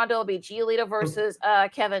Toronto will be Giolito versus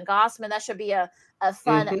Kevin Gossman. That should be a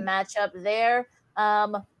fun matchup there.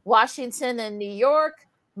 Washington and New York,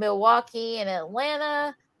 Milwaukee and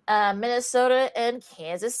Atlanta, Minnesota and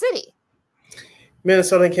Kansas City.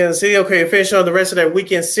 Minnesota and Kansas City. Okay, finish on the rest of that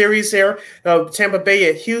weekend series here. Tampa Bay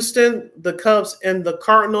at Houston. The Cubs and the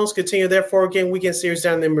Cardinals continue their 4-game weekend series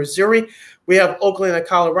down in Missouri. We have Oakland at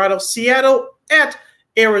Colorado. Seattle at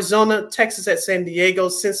Arizona. Texas at San Diego.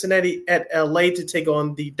 Cincinnati at LA to take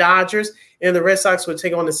on the Dodgers. And the Red Sox will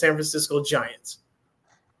take on the San Francisco Giants.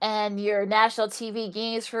 And your national TV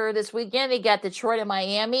games for this weekend, you got Detroit and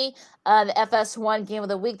Miami. The FS1 game of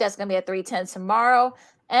the week, that's going to be at 3:10 tomorrow.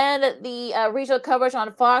 And the regional coverage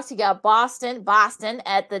on Fox, you got Boston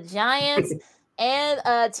at the Giants,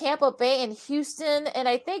 and Tampa Bay and Houston. And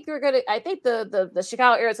I think the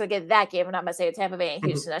Chicago area is going to get that game. I'm not going to say Tampa Bay and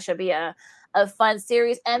Houston. That should be a fun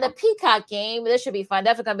series. And the Peacock game, this should be fun.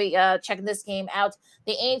 Definitely going to be checking this game out.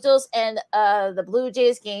 The Angels and the Blue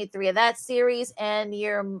Jays, game 3 of that series. And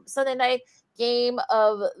your Sunday night game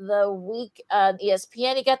of the week on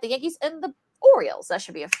ESPN, you got the Yankees and the Orioles. That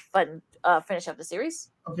should be a fun finish of the series.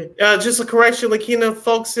 Okay. Just a correction, Lakina,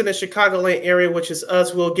 folks in the Chicagoland area, which is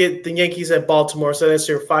us, will get the Yankees at Baltimore. So that's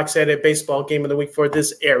your Fox Saturday baseball game of the week for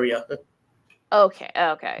this area. Okay.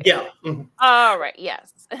 Yeah. Mm-hmm. All right.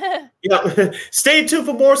 Yes. Yeah. Stay tuned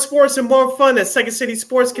for more sports and more fun as Second City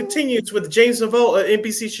Sports continues with James Naveau of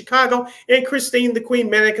NBC Chicago and Christine the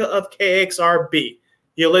Queen Manica of KXRB.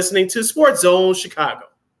 You're listening to SportZone Chicago.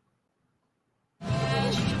 No,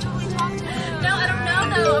 I don't know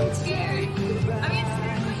though. I'm scared. I mean,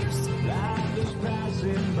 you're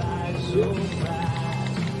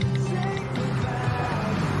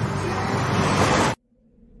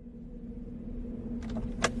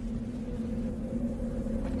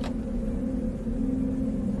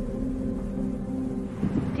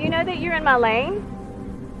Do you know that you're in my lane?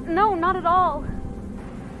 No, not at all.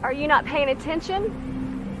 Are you not paying attention?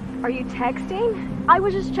 Are you texting? I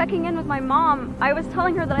was just checking in with my mom. I was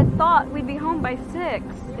telling her that I thought we'd be home by 6.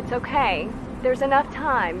 It's okay. There's enough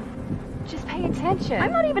time. Just pay attention.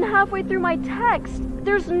 I'm not even halfway through my text.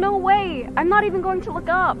 There's no way. I'm not even going to look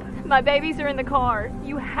up. My babies are in the car.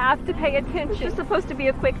 You have to pay attention. It's just supposed to be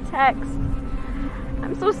a quick text.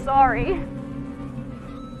 I'm so sorry.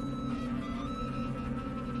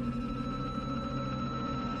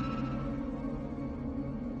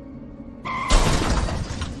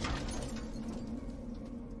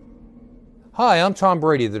 Hi, I'm Tom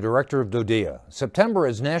Brady, the director of DODEA. September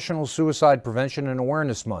is National Suicide Prevention and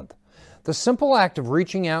Awareness Month. The simple act of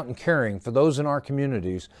reaching out and caring for those in our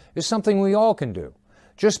communities is something we all can do.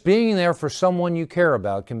 Just being there for someone you care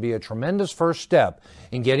about can be a tremendous first step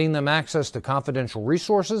in getting them access to confidential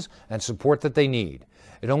resources and support that they need.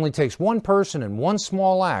 It only takes one person and one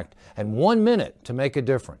small act and 1 minute to make a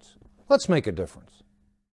difference. Let's make a difference.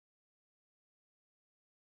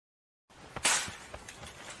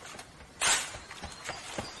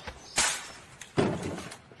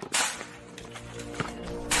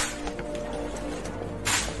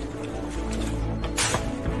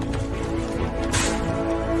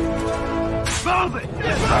 Move it!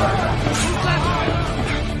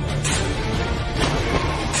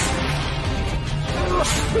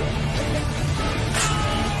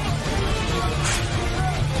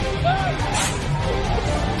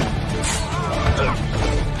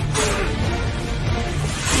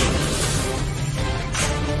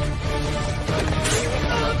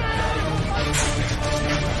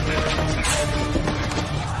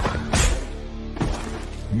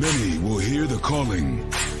 Many will hear the calling.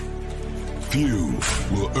 Few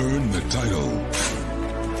will earn the title.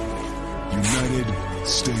 United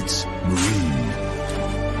States Marine.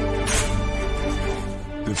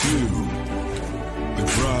 The few, the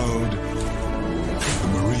proud, the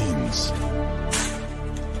Marines.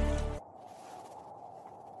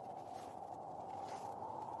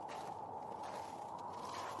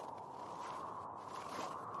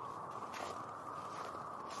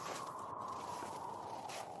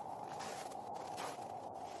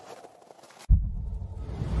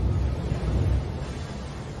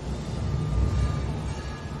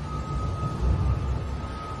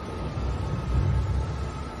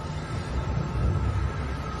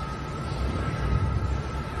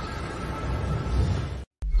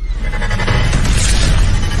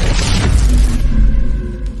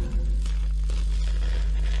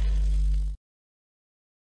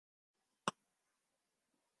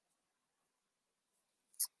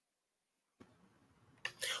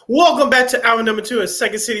 Welcome back to hour number 2 of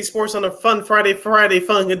Second City Sports on a fun Friday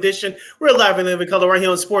fun edition. We're live in living color right here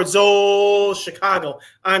on SportZone Chicago.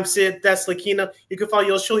 I'm Sid. That's Lakina. You can follow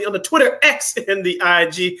yours truly on the Twitter, X, and the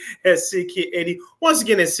IG at SidKid80. Once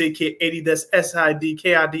again, it's SidKid80. That's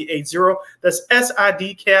SIDKID80. That's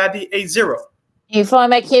SIDKID80. You follow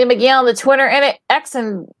me at Keenan McGee on the Twitter and at X,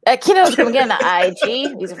 and at Keenan McGee on the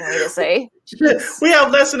IG. Easy for me to say. We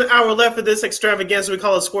have less than an hour left of this extravaganza we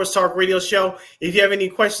call a Sports Talk Radio Show. If you have any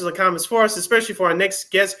questions or comments for us, especially for our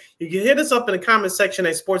next guest, you can hit us up in the comment section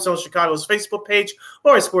at SportZone Chicago's Facebook page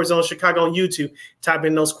or at SportZone Chicago on YouTube. Type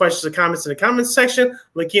in those questions or comments in the comments section.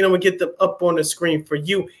 Lakina will get them up on the screen for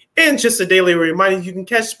you. And just a daily reminder, you can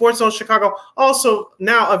catch SportZone Chicago also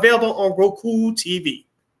now available on Roku TV.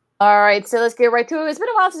 All right, so let's get right to it. It's been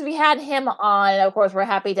a while since we had him on. Of course, we're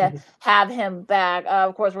happy to have him back.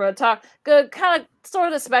 Of course, we're going to talk good, kind of sort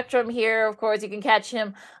of the spectrum here. Of course, you can catch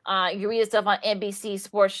him. You can read his stuff on NBC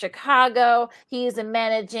Sports Chicago. He is the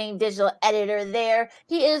managing digital editor there.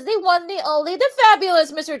 He is the one, the only, the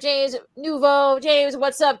fabulous Mr. James Nouveau. James,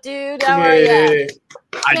 what's up, dude? How are you?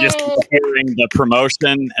 I just keep hearing the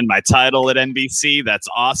promotion and my title at NBC. That's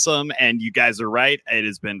awesome. And you guys are right. It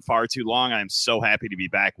has been far too long. I'm so happy to be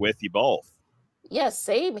back with you both. Yes,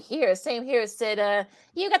 same here. Same here. Sid,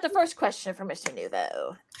 you got the first question for Mr.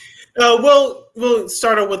 Nouveau. We'll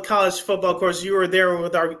start out with college football. Of course, you were there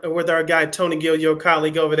with our guy Tony Gill, your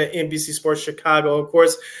colleague over at NBC Sports Chicago. Of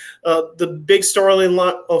course, the big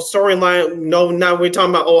storyline. No, now we're talking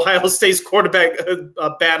about Ohio State's quarterback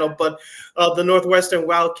battle, but the Northwestern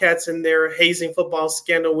Wildcats and their hazing football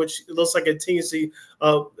scandal, which looks like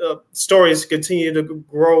stories continue to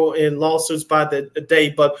grow in lawsuits by the day.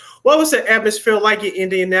 But what was the atmosphere like in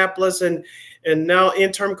Indianapolis, and now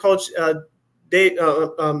interim coach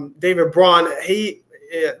David Braun? He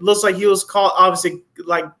looks like he was caught, obviously,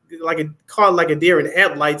 like a deer in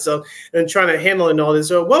headlights, and trying to handle and all this.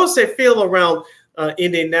 So, what was that feel around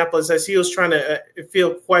Indianapolis as he was trying to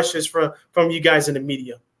field questions from you guys in the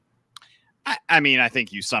media? I mean, I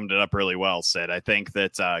think you summed it up really well, Sid. I think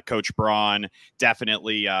that Coach Braun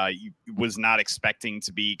definitely was not expecting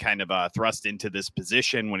to be kind of thrust into this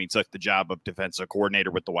position when he took the job of defensive coordinator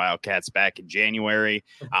with the Wildcats back in January.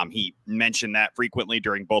 He mentioned that frequently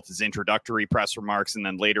during both his introductory press remarks and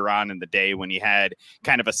then later on in the day when he had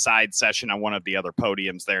kind of a side session on one of the other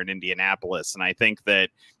podiums there in Indianapolis. And I think that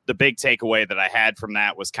the big takeaway that I had from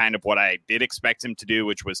that was kind of what I did expect him to do,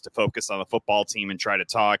 which was to focus on the football team and try to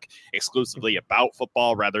talk exclusively about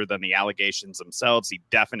football rather than the allegations themselves. He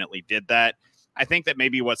definitely did that. I think that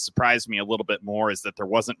maybe what surprised me a little bit more is that there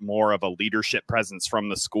wasn't more of a leadership presence from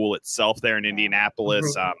the school itself there in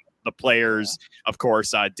Indianapolis. The players, of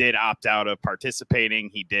course, did opt out of participating.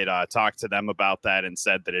 He did talk to them about that and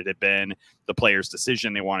said that it had been the players'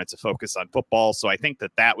 decision. They wanted to focus on football. So I think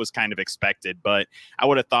that that was kind of expected. But I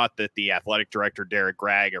would have thought that the athletic director, Derek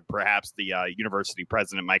Gregg, or perhaps the university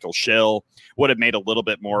president, Michael Schill, would have made a little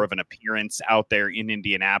bit more of an appearance out there in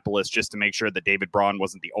Indianapolis just to make sure that David Braun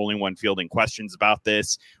wasn't the only one fielding questions about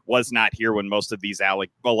this, was not here when most of these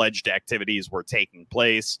alleged activities were taking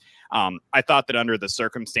place. I thought that under the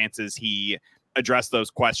circumstances, he addressed those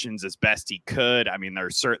questions as best he could. I mean,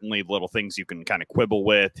 there's certainly little things you can kind of quibble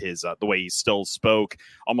with. His the way he still spoke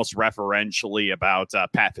almost referentially about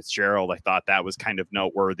Pat Fitzgerald. I thought that was kind of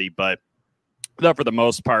noteworthy, but for the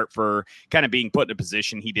most part, for kind of being put in a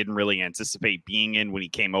position he didn't really anticipate being in when he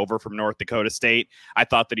came over from North Dakota State, I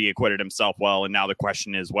thought that he acquitted himself well. And now the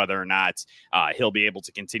question is whether or not he'll be able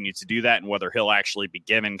to continue to do that and whether he'll actually be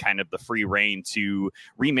given kind of the free rein to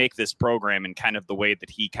remake this program in kind of the way that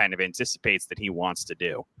he kind of anticipates that he wants to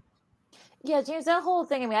do. Yeah, James, that whole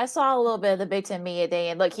thing, I mean, I saw a little bit of the Big Ten Media Day,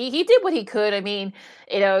 and look, he did what he could. I mean,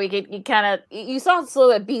 you saw a little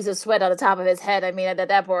bit beads of sweat on the top of his head. I mean,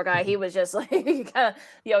 that poor guy, he was just like, he kind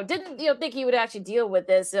of, didn't think he would actually deal with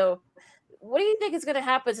this. So what do you think is going to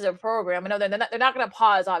happen to the program? I know they're not going to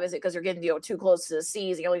pause, obviously, because they're getting, too close to the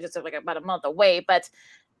season. You're only just like about a month away, but,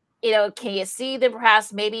 can you see them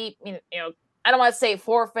perhaps maybe, I don't want to say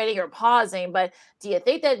forfeiting or pausing, but do you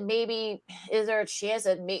think that maybe, is there a chance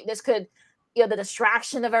that this could, the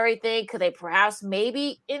distraction of everything, could they perhaps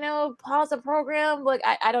maybe, pause the program? Like,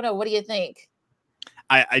 I don't know. What do you think?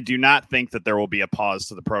 I do not think that there will be a pause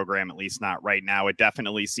to the program, at least not right now. It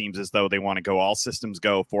definitely seems as though they want to go all systems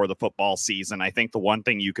go for the football season. I think the one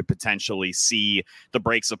thing you could potentially see the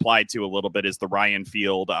brakes applied to a little bit is the Ryan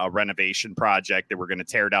Field renovation project. They were going to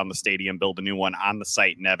tear down the stadium, build a new one on the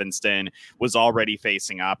site in Evanston, was already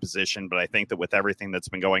facing opposition. But I think that with everything that's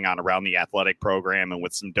been going on around the athletic program and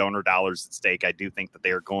with some donor dollars at stake, I do think that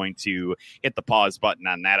they are going to hit the pause button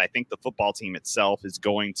on that. I think the football team itself is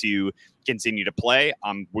going to continue to play.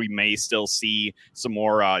 We may still see some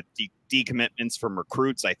more decommitments from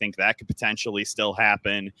recruits. I think that could potentially still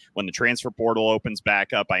happen when the transfer portal opens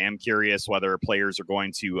back up. I am curious whether players are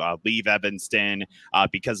going to leave Evanston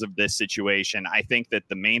because of this situation. I think that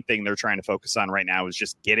the main thing they're trying to focus on right now is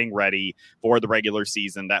just getting ready for the regular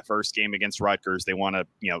season. That first game against Rutgers, they want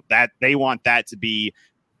that to be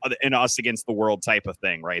an us against the world type of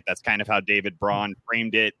thing, right? That's kind of how David Braun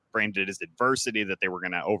framed it as adversity that they were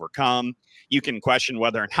going to overcome. You can question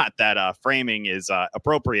whether or not that framing is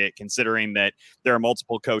appropriate, considering that there are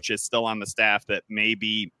multiple coaches still on the staff that may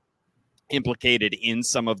be implicated in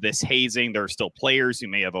some of this hazing. There are still players who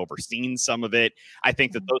may have overseen some of it. I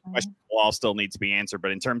think that those questions will all still need to be answered.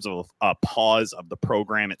 But in terms of a pause of the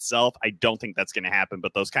program itself, I don't think that's going to happen.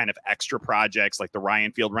 But those kind of extra projects like the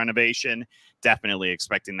Ryan Field renovation, definitely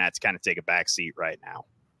expecting that to kind of take a back seat right now.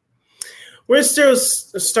 We're still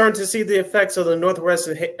starting to see the effects of the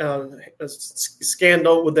Northwestern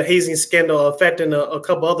scandal, with the hazing scandal affecting a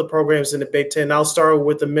couple other programs in the Big Ten. I'll start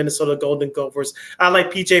with the Minnesota Golden Gophers. I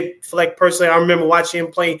like PJ Fleck personally. I remember watching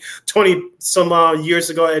him play 20-some years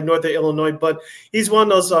ago at Northern Illinois, but he's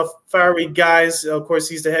one of those fiery guys. Of course,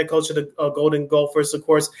 he's the head coach of the Golden Gophers. Of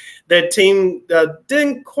course, that team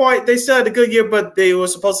didn't quite – they still had a good year, but they were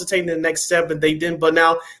supposed to take the next step, and they didn't. But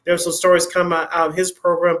now there's some stories coming out of his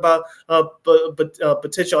program about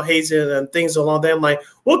potential hazing and things along that line.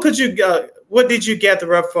 What did you get the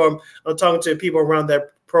rep from talking to people around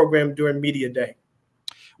that program during media day?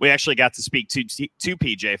 We actually got to speak to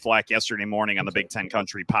PJ Fleck yesterday morning on the Big Ten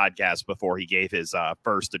Country podcast before he gave his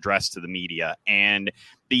first address to the media. And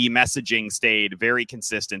the messaging stayed very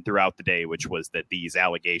consistent throughout the day, which was that these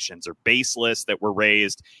allegations are baseless that were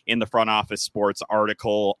raised in the Front Office Sports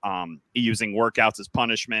article, using workouts as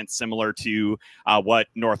punishment, similar to what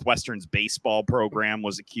Northwestern's baseball program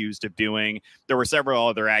was accused of doing. There were several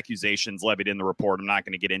other accusations levied in the report. I'm not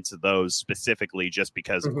going to get into those specifically just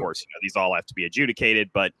because, of course, these all have to be adjudicated,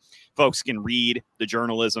 but folks can read the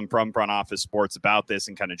journalism from Front Office Sports about this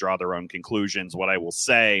and kind of draw their own conclusions. What I will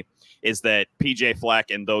say is that PJ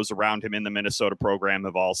Fleck and those around him in the Minnesota program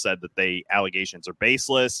have all said that the allegations are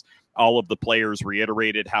baseless. All of the players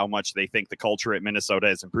reiterated how much they think the culture at Minnesota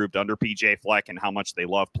has improved under PJ Fleck and how much they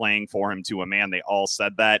love playing for him to a man. They all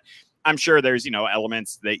said that. I'm sure there's,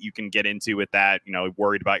 elements that you can get into with that,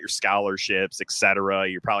 worried about your scholarships, et cetera.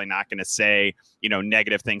 You're probably not going to say,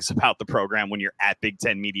 negative things about the program when you're at Big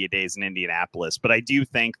Ten Media Days in Indianapolis. But I do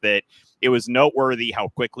think that it was noteworthy how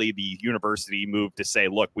quickly the university moved to say,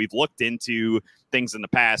 look, we've looked into things in the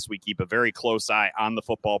past. We keep a very close eye on the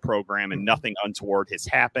football program and nothing untoward has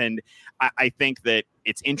happened. I think that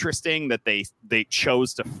it's interesting that they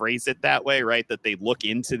chose to phrase it that way, right? That they look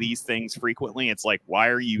into these things frequently. It's like, why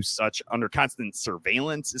are you such under constant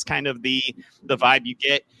surveillance is kind of the vibe you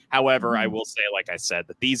get. However, I will say, like I said,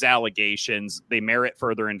 that these allegations, they merit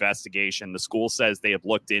further investigation. The school says they have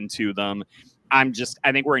looked into them. I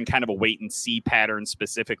think we're in kind of a wait and see pattern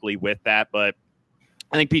specifically with that, but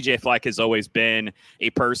I think PJ Fleck has always been a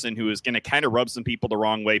person who is going to kind of rub some people the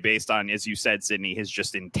wrong way based on, as you said, Sydney, his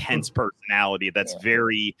just intense personality. That's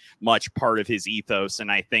very much part of his ethos.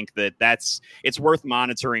 And I think that it's worth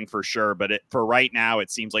monitoring for sure. But for right now,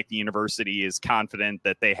 it seems like the university is confident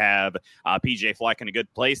that they have PJ Fleck in a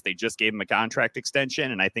good place. They just gave him a contract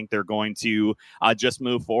extension. And I think they're going to just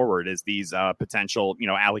move forward as these potential,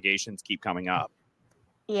 allegations keep coming up.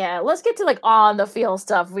 Yeah, let's get to on the field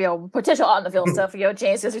stuff, potential on the field stuff,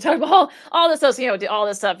 James, because we talked about all this stuff, all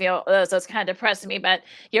this stuff, so it's kind of depressing me. But,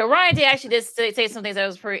 Ryan Day actually did say some things that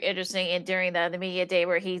was pretty interesting during the media day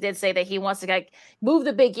where he did say that he wants to move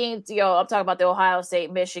the big game, I'm talking about the Ohio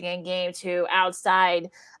State-Michigan game to outside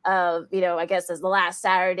of, I guess as the last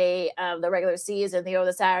Saturday of the regular season,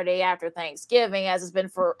 the Saturday after Thanksgiving, as it's been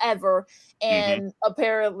forever. And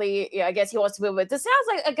apparently, I guess he wants to move it. This sounds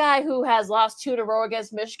like a guy who has lost 2 in a row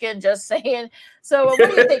against Michigan, just saying. So what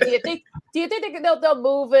do you think? Do you think they'll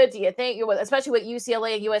move it? Do you think, especially with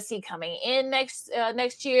UCLA and USC coming in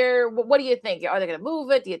next year, what do you think? Are they going to move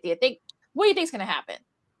it? What do you think is going to happen?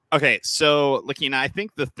 Okay, so I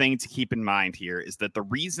think the thing to keep in mind here is that the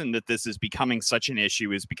reason that this is becoming such an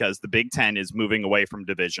issue is because the Big Ten is moving away from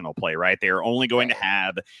divisional play, right? They are only going to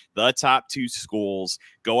have the top 2 schools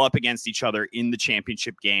go up against each other in the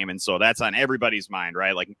championship game. And so that's on everybody's mind,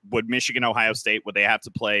 right? Like, would Michigan, Ohio State, would they have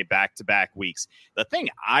to play back-to-back weeks? The thing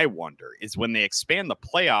I wonder is when they expand the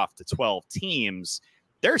playoff to 12 teams,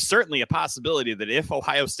 there's certainly a possibility that if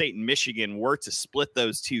Ohio State and Michigan were to split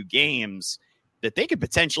those 2 games, that they could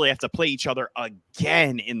potentially have to play each other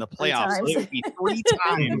again in the playoffs. So it would be 3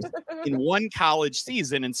 times in one college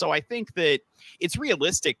season. And so I think that it's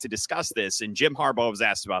realistic to discuss this. And Jim Harbaugh was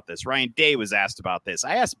asked about this. Ryan Day was asked about this.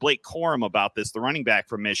 I asked Blake Corum about this, the running back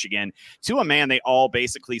from Michigan. To a man, they all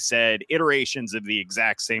basically said iterations of the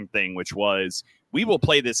exact same thing, which was, we will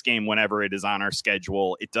play this game whenever it is on our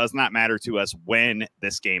schedule. It does not matter to us when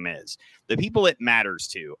this game is. The people it matters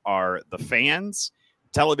to are the fans,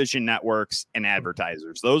 television networks, and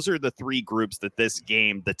advertisers. Those are the 3 groups that this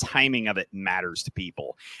game, the timing of it, matters to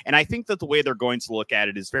people. And I think that the way they're going to look at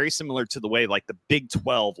it is very similar to the way like the Big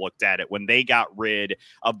 12 looked at it when they got rid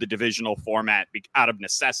of the divisional format out of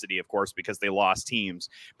necessity, of course, because they lost teams.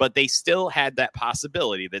 But they still had that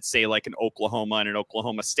possibility that, say, like an Oklahoma and an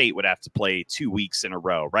Oklahoma State would have to play 2 weeks in a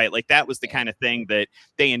row, right? Like that was the kind of thing that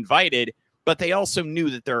they invited. But they also knew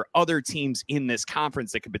that there are other teams in this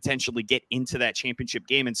conference that could potentially get into that championship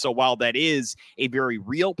game. And so while that is a very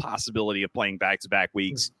real possibility of playing back-to-back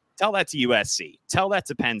weeks, tell that to USC, tell that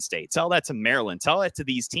to Penn State, tell that to Maryland, tell that to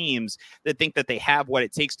these teams that think that they have what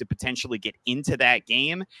it takes to potentially get into that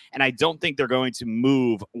game. And I don't think they're going to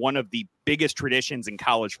move one of the biggest traditions in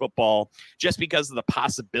college football just because of the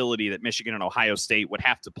possibility that Michigan and Ohio State would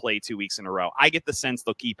have to play 2 weeks in a row. I get the sense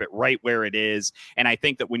they'll keep it right where it is. And I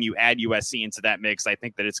think that when you add USC into that mix, I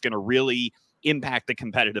think that it's going to really impact the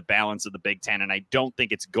competitive balance of the Big Ten. And I don't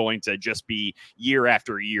think it's going to just be year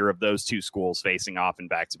after year of those 2 schools facing off in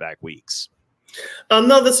back-to-back weeks.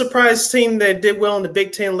 Another surprise team that did well in the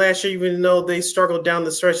Big Ten last year, even though they struggled down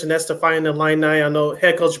the stretch, and that's the Fighting Illini. I know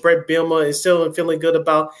head coach Brett Bielema is still feeling good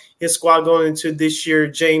about his squad going into this year.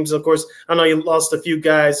 James, of course, I know you lost a few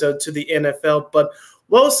guys to the NFL, but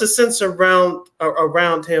what was the sense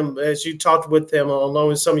around him as you talked with him, along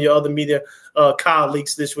with some of your other media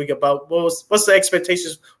colleagues this week, about what's the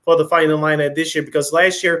expectations for the Fighting Illini this year? Because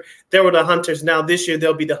last year they were the hunters. Now this year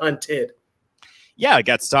they'll be the hunted. Yeah, I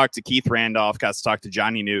got to talk to Keith Randolph, got to talk to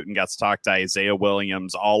Johnny Newton, got to talk to Isaiah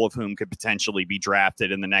Williams, all of whom could potentially be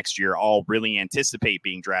drafted in the next year, all really anticipate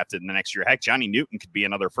being drafted in the next year. Heck, Johnny Newton could be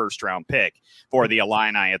another first-round pick for the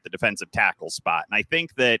Illini at the defensive tackle spot. And I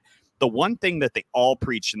think that the one thing that they all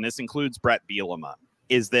preach, and this includes Brett Bielema,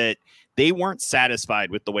 is that they weren't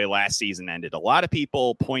satisfied with the way last season ended. A lot of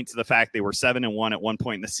people point to the fact they were 7-1 at one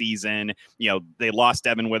point in the season. You know, they lost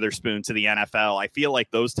Devin Witherspoon to the NFL. I feel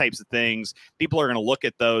like those types of things, people are going to look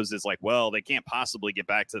at those as like, well, they can't possibly get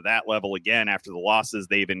back to that level again after the losses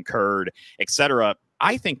they've incurred, etc.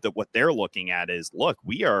 I think that what they're looking at is, look,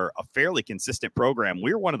 we are a fairly consistent program.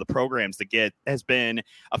 We're one of the programs that has been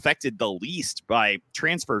affected the least by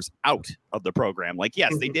transfers out of the program. Like,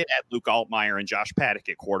 yes, they did add Luke Altmaier and Josh Paddock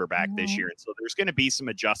at quarterback this year. And so there's going to be some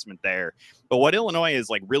adjustment there. But what Illinois is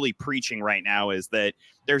like really preaching right now is that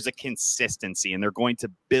there's a consistency and they're going to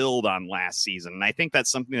build on last season. And I think that's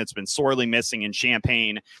something that's been sorely missing in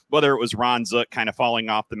Champaign, whether it was Ron Zook kind of falling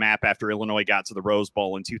off the map after Illinois got to the Rose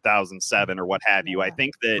Bowl in 2007 or what have you. I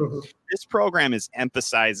think that this program is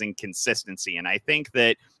emphasizing consistency. And I think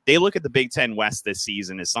that they look at the Big Ten West this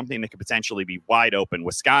season as something that could potentially be wide open.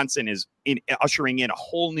 Wisconsin is ushering in a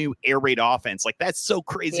whole new air raid offense. Like, that's so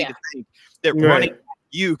crazy to think that running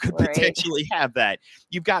you could potentially have that.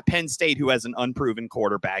 You've got Penn State, who has an unproven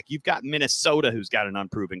quarterback. You've got Minnesota, who's got an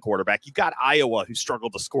unproven quarterback. You've got Iowa, who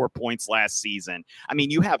struggled to score points last season. I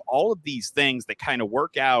mean, you have all of these things that kind of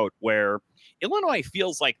work out where Illinois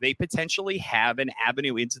feels like they potentially have an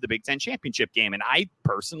avenue into the Big Ten championship game. And I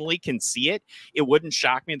personally can see it. It wouldn't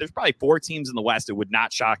shock me. There's probably 4 teams in the West. It would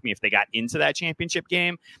not shock me if they got into that championship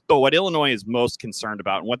game. But what Illinois is most concerned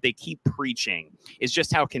about and what they keep preaching is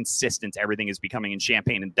just how consistent everything is becoming in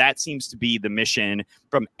Champaign. And that seems to be the mission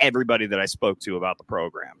from everybody that I spoke to about the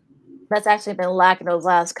program. That's actually been lacking those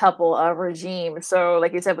last couple of regimes. So,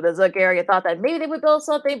 like you said, with the Zook era, you thought that maybe they would build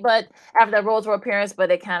something, but after that Rose Bowl appearance, but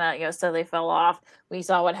they kind of, steadily fell off. We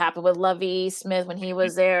saw what happened with Lovie Smith when he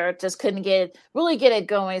was there, just couldn't really get it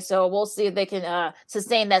going. So we'll see if they can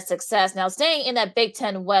sustain that success. Now, staying in that Big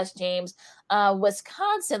Ten West, James,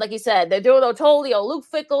 Wisconsin, like you said, they're doing totally. Luke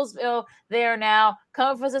Fickell's there now,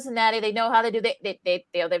 coming from Cincinnati. They know how to do.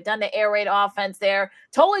 They've done the air raid offense there.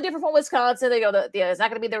 Totally different from Wisconsin. It's not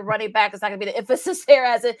going to be the running back. It's not going to be the emphasis there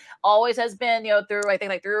as it always has been. Through I think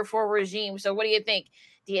like 3 or 4 regimes. So what do you think?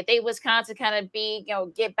 Do you think Wisconsin kind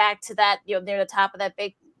of get back to that near the top of that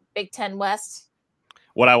Big Ten West?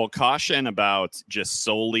 What I will caution about just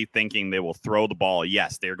solely thinking they will throw the ball,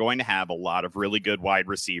 yes, they're going to have a lot of really good wide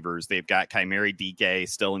receivers. They've got Chimere Dike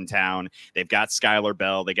still in town. They've got Skylar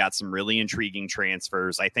Bell. They got some really intriguing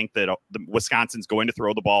transfers. I think that Wisconsin's going to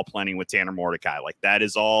throw the ball plenty with Tanner Mordecai. Like, that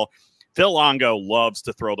is all Phil Longo loves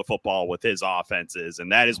to throw the football with his offenses,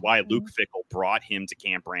 and that is why Luke Fickell brought him to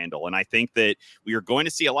Camp Randall. And I think that we are going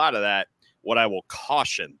to see a lot of that. What I will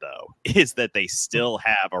caution, though, is that they still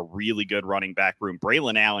have a really good running back room.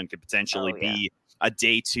 Braylon Allen could potentially be a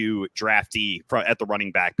day 2 draftee at the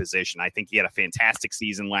running back position. I think he had a fantastic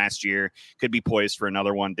season last year, could be poised for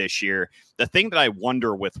another one this year. The thing that I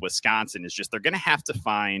wonder with Wisconsin is just they're going to have to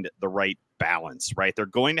find the right balance, right? They're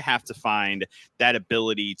going to have to find that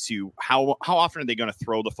ability to how often are they going to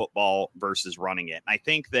throw the football versus running it? And I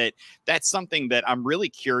think that that's something that I'm really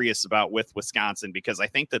curious about with Wisconsin, because I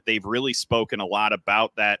think that they've really spoken a lot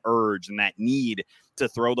about that urge and that need to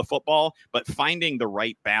throw the football, but finding the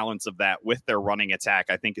right balance of that with their running attack,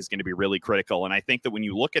 I think is going to be really critical. And I think that when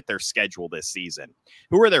you look at their schedule this season,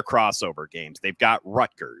 who are their crossover games? They've got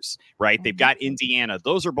Rutgers, right? They've got Indiana.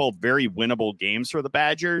 Those are both very winnable games for the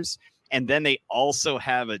Badgers. And then they also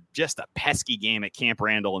have just a pesky game at Camp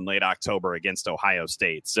Randall in late October against Ohio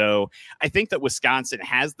State. So I think that Wisconsin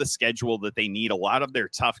has the schedule that they need. A lot of their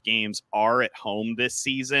tough games are at home this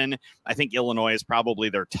season. I think Illinois is probably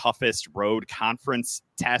their toughest road conference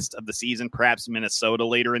test of the season, perhaps Minnesota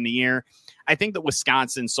later in the year. I think that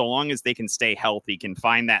Wisconsin, so long as they can stay healthy, can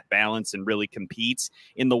find that balance and really compete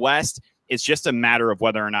in the West. It's just a matter of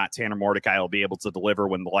whether or not Tanner Mordecai will be able to deliver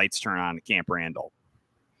when the lights turn on at Camp Randall.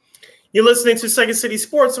 You're listening to Second City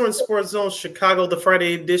Sports on SportZone Chicago, the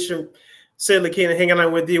Friday edition. Sid Lakina hanging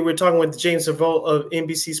out with you. We're talking with James Savot of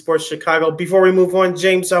NBC Sports Chicago. Before we move on,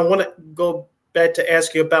 James, I want to go back to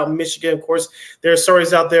ask you about Michigan. Of course, there are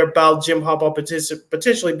stories out there about Jim Harbaugh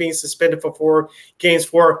potentially being suspended for 4 games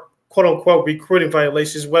for quote-unquote recruiting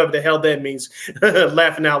violations, whatever the hell that means,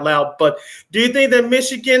 laughing out loud. But do you think that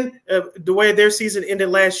Michigan, the way their season ended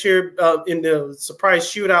last year in the surprise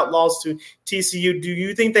shootout loss to TCU, do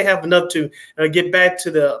you think they have enough to get back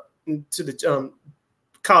to the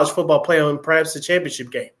college football playoff and perhaps the championship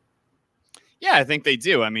game? Yeah, I think they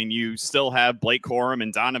do. I mean, you still have Blake Corum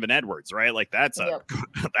and Donovan Edwards, right? Like that's a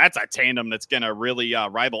tandem that's going to really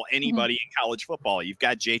rival anybody in college football. You've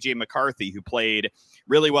got J.J. McCarthy, who played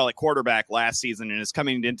really well at quarterback last season and is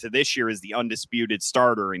coming into this year as the undisputed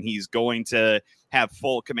starter, and he's going to have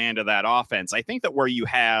full command of that offense. I think that where you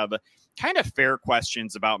have kind of fair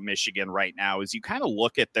questions about Michigan right now is you kind of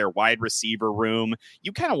look at their wide receiver room.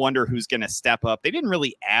 You kind of wonder who's going to step up. They didn't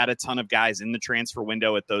really add a ton of guys in the transfer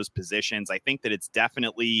window at those positions. I think that it's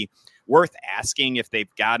definitely worth asking if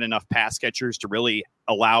they've got enough pass catchers to really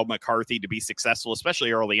allow McCarthy to be successful,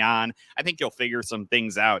 especially early on. I think you'll figure some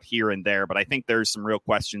things out here and there, but I think there's some real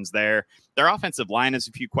questions there. Their offensive line has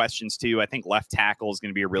a few questions too. I think left tackle is going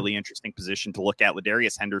to be a really interesting position to look at.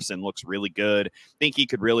 Ladarius Henderson looks really good. I think he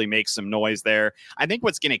could really make some noise there. I think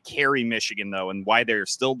what's going to carry Michigan, though, and why they're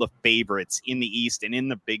still the favorites in the East and in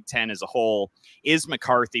the Big Ten as a whole is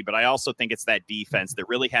McCarthy, but I also think it's that defense that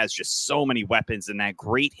really has just so many weapons and that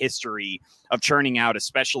great history of churning out,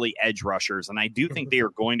 especially edge rushers. And I do think they are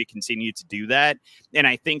going to continue to do that. And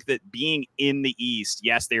I think that being in the East,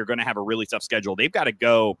 yes, they are going to have a really tough schedule. They've got to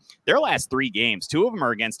go their last 3 games. 2 of them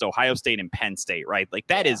are against Ohio State and Penn State, right? Like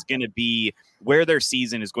that is going to be where their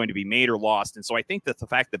season is going to be made or lost. And so I think that the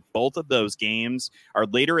fact that both of those games are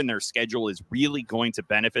later in their schedule is really going to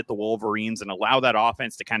benefit the Wolverines and allow that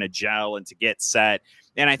offense to kind of gel and to get set.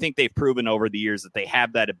 And I think they've proven over the years that they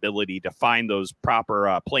have that ability to find those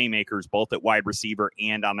proper playmakers, both at wide receiver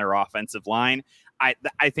and on their offensive line.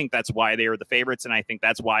 I think that's why they are the favorites, and I think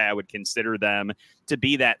that's why I would consider them to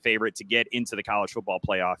be that favorite to get into the college football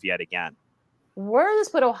playoff yet again. Where does this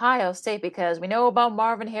put Ohio State? Because we know about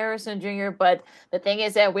Marvin Harrison Jr., but the thing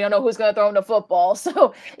is that we don't know who's going to throw him the football.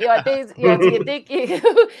 So, I think, it's going to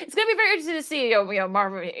be very interesting to see,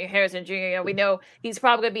 Marvin Harrison Jr. We know he's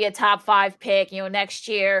probably going to be a top 5 pick, next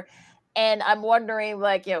year. And I'm wondering,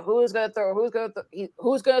 who's going to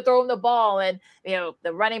throw him the ball? And,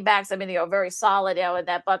 the running backs, very solid, with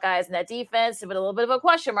that Buckeyes and that defense, but a little bit of a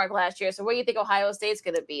question mark last year. So where do you think Ohio State's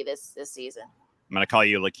going to be this season? I'm going to call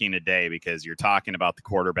you Lakina Day because you're talking about the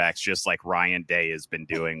quarterbacks just like Ryan Day has been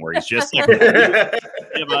doing, where he's just like, give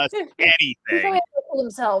us anything. He probably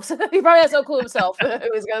has no clue himself who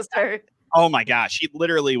he's going to start. Oh my gosh. He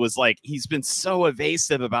literally was like, he's been so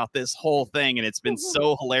evasive about this whole thing, and it's been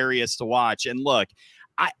so hilarious to watch. And look,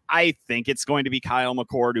 I think it's going to be Kyle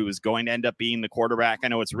McCord who is going to end up being the quarterback. I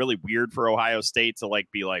know it's really weird for Ohio State to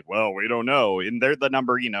be like, well, we don't know. And they're the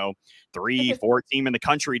number, 3, 4 team in the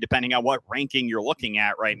country, depending on what ranking you're looking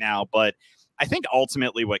at right now. But I think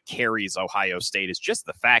ultimately what carries Ohio State is just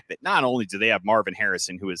the fact that not only do they have Marvin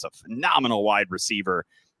Harrison, who is a phenomenal wide receiver,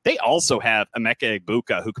 They also have Emeka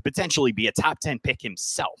Egbuka, who could potentially be a top 10 pick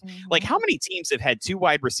himself. Like, how many teams have had 2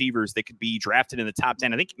 wide receivers that could be drafted in the top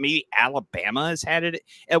 10? I think maybe Alabama has had it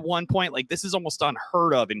at one point. Like, this is almost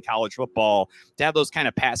unheard of in college football to have those kind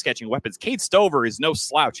of pass catching weapons. Cade Stover is no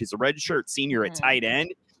slouch. He's a redshirt senior at tight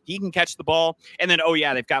end. He can catch the ball. And then,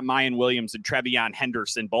 they've got Mayan Williams and Trevion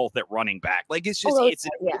Henderson both at running back. Like, it's just, it's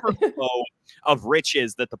an overflow of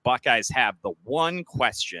riches that the Buckeyes have. The one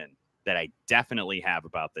question that I definitely have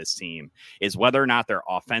about this team is whether or not their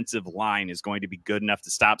offensive line is going to be good enough to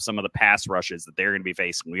stop some of the pass rushes that they're going to be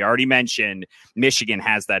facing. We already mentioned Michigan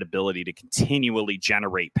has that ability to continually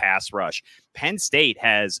generate pass rush. Penn State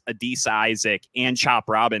has Adisa Isaac and Chop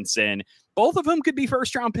Robinson. Both of them could be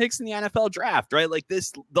first-round picks in the NFL draft, right? Like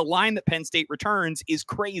the line that Penn State returns is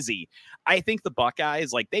crazy. I think the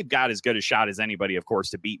Buckeyes, they've got as good a shot as anybody, of course,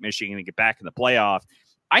 to beat Michigan and get back in the playoff.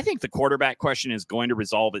 I think the quarterback question is going to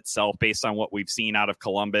resolve itself based on what we've seen out of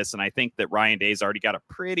Columbus, and I think that Ryan Day's already got a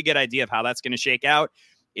pretty good idea of how that's going to shake out.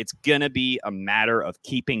 It's going to be a matter of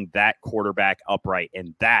keeping that quarterback upright,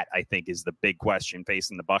 and that, I think, is the big question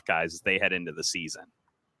facing the Buckeyes as they head into the season.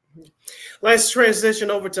 Let's transition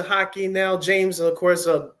over to hockey now. James, of course,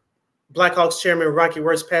 Blackhawks chairman Rocky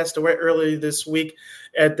Wirtz passed away earlier this week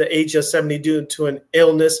at the age of 70 due to an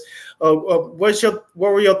illness. What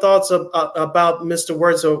were your thoughts about Mr.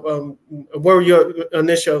 Wirtz? What were your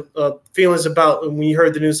initial feelings about when you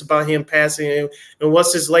heard the news about him passing, and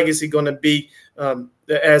what's his legacy going to be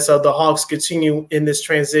as the Hawks continue in this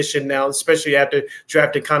transition now, especially after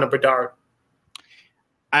drafting Connor Bedard?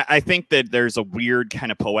 I think that there's a weird kind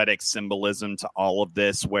of poetic symbolism to all of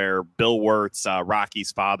this where Bill Wirtz,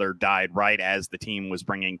 Rocky's father, died right as the team was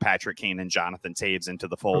bringing Patrick Kane and Jonathan Taves into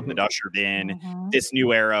the fold, and it ushered in this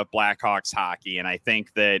new era of Blackhawks hockey. And I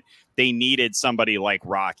think that they needed somebody like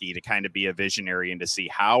Rocky to kind of be a visionary and to see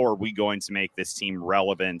how are we going to make this team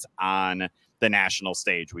relevant on the national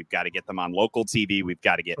stage. We've got to get them on local TV. We've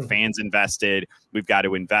got to get fans invested. We've got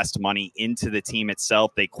to invest money into the team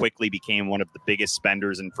itself. They quickly became one of the biggest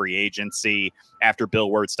spenders in free agency after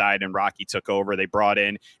Bill Wirtz died and Rocky took over. They brought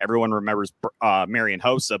in, everyone remembers Marian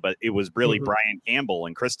Hossa, but it was really Brian Campbell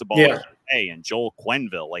and Cristobal and Joel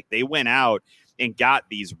Quenneville. Like, they went out and got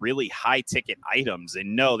these really high ticket items.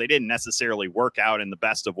 And no, they didn't necessarily work out in the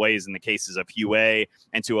best of ways in the cases of Hugh A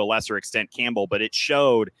and to a lesser extent Campbell, but it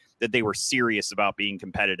showed that they were serious about being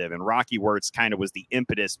competitive. And Rocky Wirtz kind of was the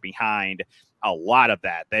impetus behind a lot of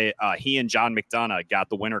that. He and John McDonough got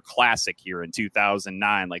the Winter Classic here in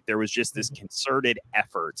 2009. Like, there was just this concerted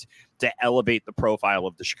effort to elevate the profile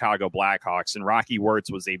of the Chicago Blackhawks. And Rocky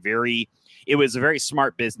Wirtz was a very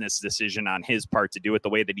smart business decision on his part to do it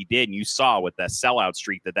the way that he did. And you saw with the sellout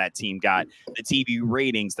streak that team got, the TV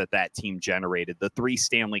ratings that team generated, the 3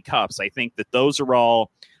 Stanley Cups. I think that those are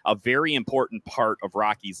all a very important part of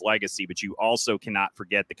Rocky's legacy, but you also cannot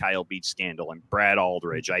forget the Kyle Beach scandal and Brad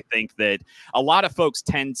Aldridge. I think that a lot of folks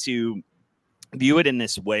tend to view it in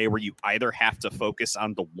this way where you either have to focus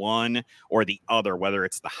on the one or the other, whether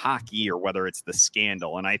it's the hockey or whether it's the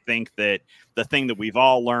scandal. And I think that the thing that we've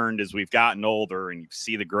all learned as we've gotten older, and you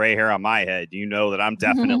see the gray hair on my head, you know that I'm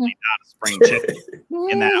definitely not a spring chicken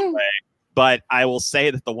in that way. But I will say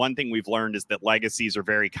that the one thing we've learned is that legacies are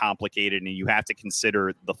very complicated, and you have to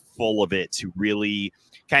consider the full of it to really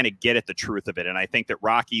kind of get at the truth of it. And I think that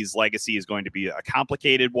Rocky's legacy is going to be a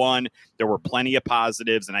complicated one. There were plenty of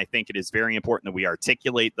positives, and I think it is very important that we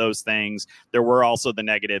articulate those things. There were also the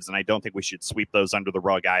negatives, and I don't think we should sweep those under the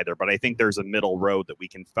rug either. But I think there's a middle road that we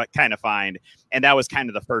can kind of find. And that was kind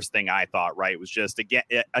of the first thing I thought, right? It was just, again,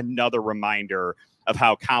 another reminder of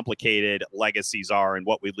how complicated legacies are and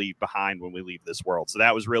what we leave behind when we leave this world. So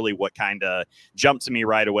that was really what kind of jumped to me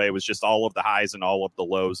right away, was just all of the highs and all of the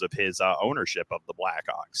lows of his ownership of the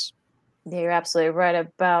Blackhawks. Yeah, you're absolutely right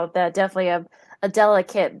about that. Definitely a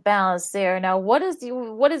delicate balance there. Now, what does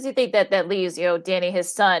you think that leaves, Danny,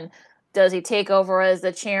 his son? Does he take over as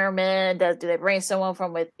the chairman? Do they bring someone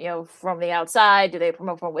from the outside? Do they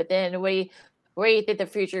promote from within? Where do you think the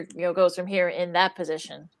future goes from here in that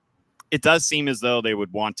position? It does seem as though they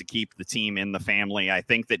would want to keep the team in the family. I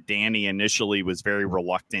think that Danny initially was very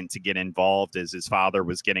reluctant to get involved as his father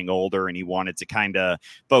was getting older, and he wanted to kind of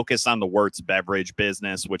focus on the Wirtz beverage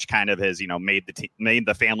business, which kind of has, made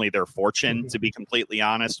the family their fortune, to be completely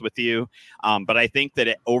honest with you. But I think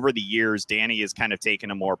that over the years, Danny has kind of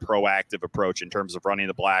taken a more proactive approach in terms of running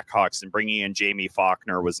the Blackhawks, and bringing in Jamie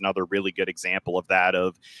Faulkner was another really good example of that,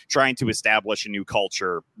 of trying to establish a new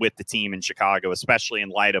culture with the team in Chicago, especially in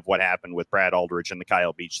light of what happened happened with Brad Aldridge and the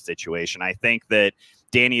Kyle Beach situation. I think that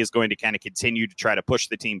Danny is going to kind of continue to try to push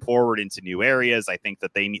the team forward into new areas. I think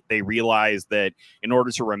that they realize that in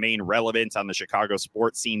order to remain relevant on the Chicago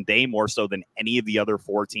sports scene, they more so than any of the other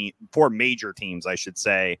four major teams, I should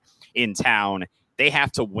say, in town, they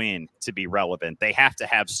have to win to be relevant. They have to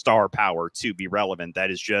have star power to be relevant.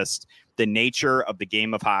 That is just the nature of the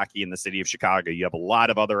game of hockey in the city of Chicago. You have a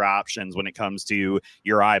lot of other options when it comes to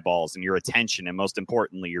your eyeballs and your attention, and most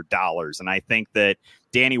importantly, your dollars. And I think that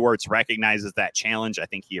Danny Wirtz recognizes that challenge. I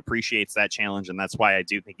think he appreciates that challenge, and that's why I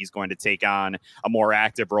do think he's going to take on a more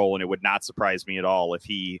active role, and it would not surprise me at all if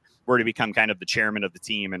he were to become kind of the chairman of the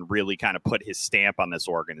team and really kind of put his stamp on this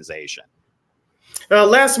organization.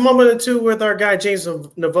 Last moment or two with our guy James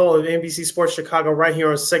Naveau of NBC Sports Chicago right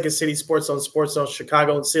here on Second City Sports on SportZone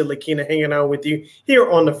Chicago, and Sid Lakina hanging out with you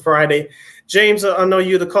here on the Friday. James, I know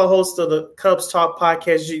you're the co-host of the Cubs Talk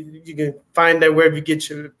podcast. You can find that wherever you get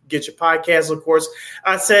your podcast. Of course,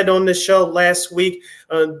 I said on this show last week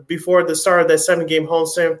before the start of that 7-game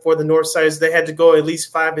homestand for the Northsiders, they had to go at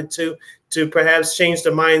least 5-2 to perhaps change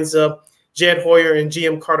the minds of Jed Hoyer and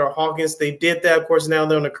GM Carter Hawkins. They did that. Of course, now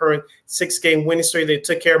they're on the current 6-game winning streak. They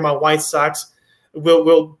took care of my White Sox.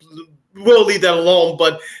 We'll leave that alone,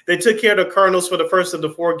 but they took care of the Cardinals for the first of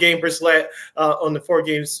the 4 gamers on the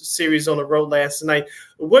 4-game series on the road last night.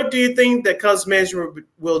 What do you think that Cubs management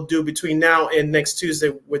will do between now and next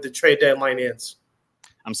Tuesday with the trade deadline ends?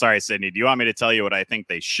 I'm sorry, Sydney. Do you want me to tell you what I think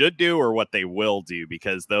they should do or what they will do?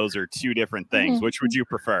 Because those are two different things. Mm-hmm. Which would you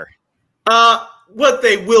prefer? What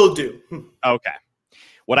they will do. Okay.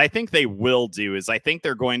 What I think they will do is I think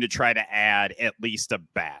they're going to try to add at least a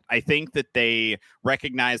bat. I think that they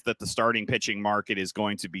recognize that the starting pitching market is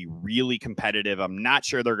going to be really competitive. I'm not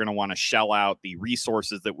sure they're going to want to shell out the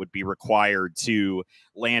resources that would be required to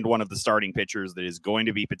land one of the starting pitchers that is going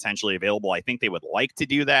to be potentially available. I think they would like to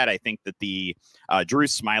do that. I think that the Drew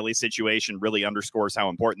Smyly situation really underscores how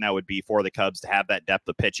important that would be for the Cubs to have that depth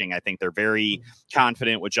of pitching. I think they're very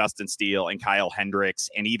confident with Justin Steele and Kyle Hendricks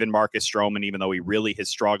and even Marcus Stroman, even though he really has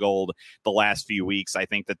struggled the last few weeks. I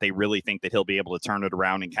think that they really think that he'll be able to turn it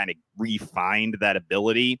around and kind of refine that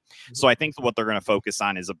ability. So I think what they're going to focus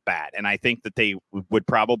on is a bat. And I think that they would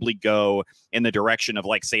probably go in the direction of,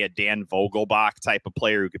 like, say, a Dan Vogelbach type of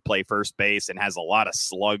player who could play first base and has a lot of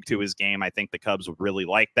slug to his game. I think the Cubs would really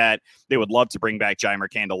like that. They would love to bring back Jeimer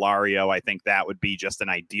Candelario. I think that would be just an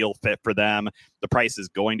ideal fit for them. The price is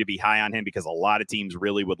going to be high on him because a lot of teams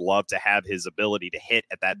really would love to have his ability to hit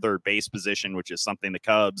at that third base position, which is something the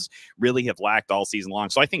Cubs really have lacked all season long.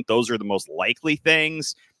 So I think those are the most likely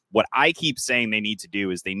things. What I keep saying they need to do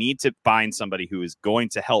is they need to find somebody who is going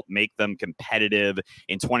to help make them competitive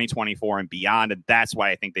in 2024 and beyond. And that's why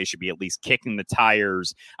I think they should be at least kicking the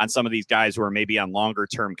tires on some of these guys who are maybe on longer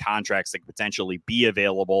term contracts that could potentially be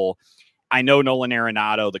available. I know Nolan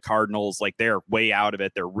Arenado, the Cardinals, like, they're way out of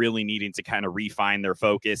it. They're really needing to kind of refine their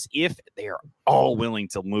focus. If they're all willing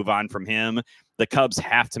to move on from him, the Cubs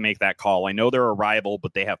have to make that call. I know they're a rival,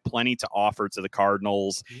 but they have plenty to offer to the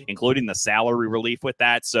Cardinals, including the salary relief with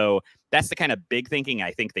that. So that's the kind of big thinking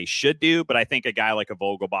I think they should do. But I think a guy like a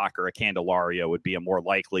Vogelbach or a Candelario would be a more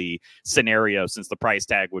likely scenario, since the price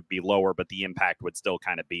tag would be lower, but the impact would still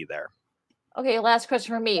kind of be there. Okay, last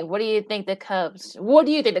question for me. What do you think the Cubs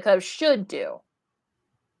should do?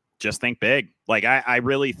 Just think big. Like, I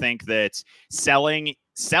really think that selling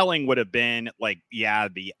would have been, like,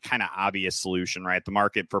 the kind of obvious solution, right? The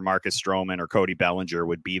market for Marcus Stroman or Cody Bellinger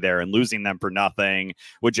would be there, and losing them for nothing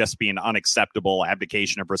would just be an unacceptable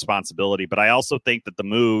abdication of responsibility. But I also think that the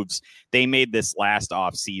moves they made this last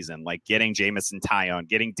offseason, like getting Jamison Tyone,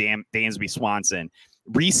 getting Dansby Swanson,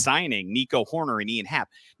 re-signing Nico Horner and Ian Happ,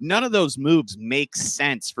 none of those moves make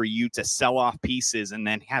sense for you to sell off pieces and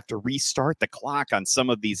then have to restart the clock on some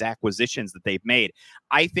of these acquisitions that they've made.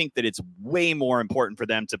 I think that it's way more important for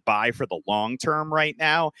them to buy for the long term right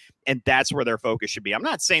now, and that's where their focus should be. I'm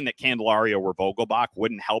not saying that Candelario or Vogelbach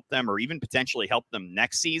wouldn't help them or even potentially help them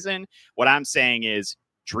next season. What I'm saying is,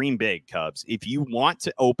 dream big, Cubs. If you want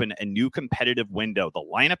to open a new competitive window, the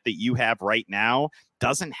lineup that you have right now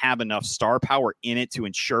doesn't have enough star power in it to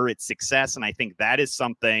ensure its success. And I think that is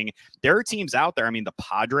something, there are teams out there. I mean, the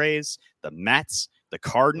Padres, the Mets, the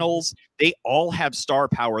Cardinals, they all have star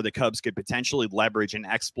power the Cubs could potentially leverage and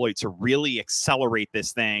exploit to really accelerate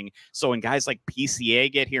this thing. So when guys like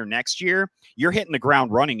PCA get here next year, you're hitting the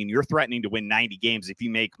ground running and you're threatening to win 90 games if you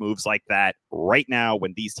make moves like that right now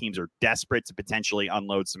when these teams are desperate to potentially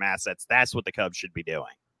unload some assets. That's what the Cubs should be doing.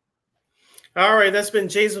 All right, that's been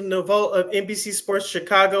Jason Naveau of NBC Sports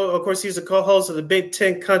Chicago. Of course, he's a co-host of the Big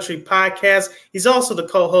Ten Country podcast. He's also the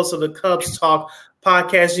co-host of the Cubs Talk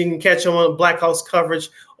podcast. You can catch him on Blackhawks coverage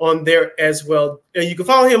on there as well. And you can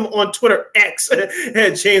follow him on Twitter X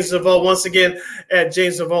at James DeVoe. Once again, at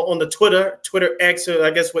James DeVoe on the Twitter X.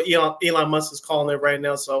 I guess what Elon Musk is calling it right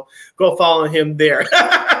now. So go follow him there.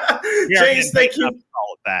 James, thank you.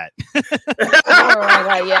 All of that. All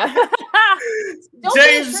right, yeah. Don't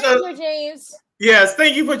James, be a stranger, James. Yes,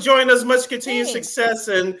 thank you for joining us. Much continued success,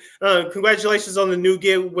 and congratulations on the new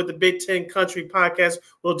gig with the Big Ten Country podcast.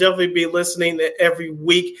 We'll definitely be listening every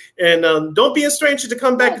week. And don't be a stranger to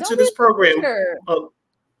come back into this program.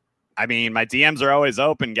 I mean, my DMs are always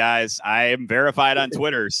open, guys. I am verified on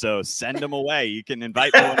Twitter, so send them away. You can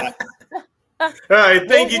invite me. All right,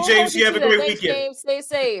 thank you, James. You have a great weekend. James. Stay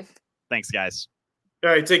safe. Thanks, guys. All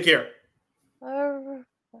right, take care. All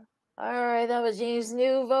right, that was James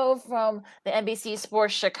Nouveau from the NBC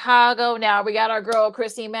Sports Chicago. Now we got our girl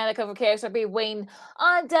Christine Manica from KXRB waiting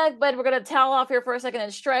on deck, but we're gonna towel off here for a second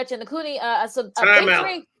and stretch, and including a big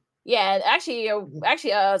trade. Yeah, actually,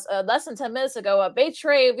 less than 10 minutes ago, a big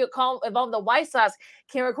trade involving the White Sox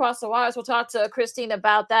came across the wires. We'll talk to Christine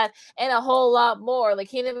about that and a whole lot more. Like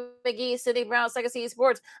Keenan McGee, Sidney Brown, Second City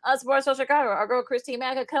Sports, SportZone Chicago. Our girl Christine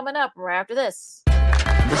Manica coming up right after this.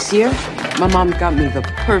 This year, my mom got me the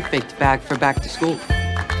perfect bag for back to school.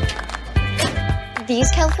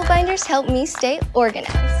 These colorful binders help me stay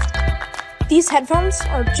organized. These headphones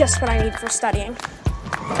are just what I need for studying.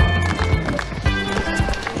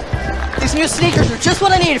 These new sneakers are just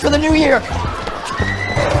what I need for the new year.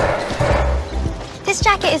 This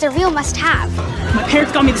jacket is a real must-have. My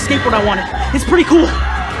parents got me the skateboard I wanted. It's pretty cool.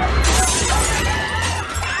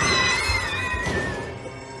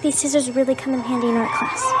 These scissors really come in handy in art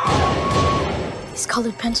class. These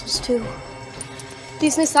colored pencils, too.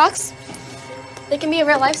 These new socks, they can be a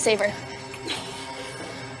real lifesaver.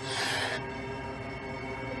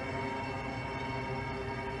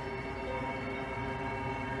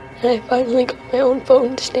 I finally got my own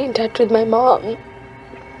phone to stay in touch with my mom.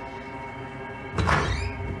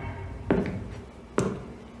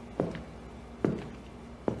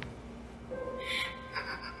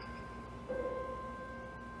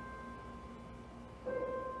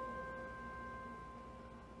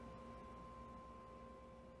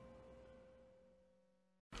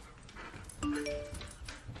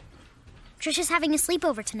 Trisha's having a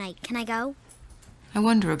sleepover tonight. Can I go? I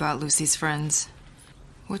wonder about Lucy's friends.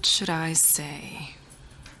 What should I say?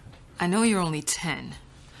 I know you're only 10,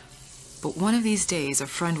 but one of these days a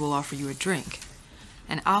friend will offer you a drink.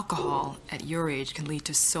 And alcohol at your age can lead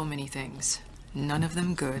to so many things. None of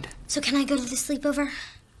them good. So can I go to the sleepover?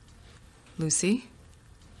 Lucy,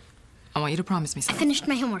 I want you to promise me I something. finished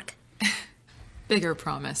my homework. Bigger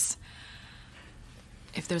promise.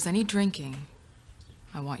 If there's any drinking,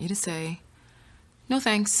 I want you to say, "No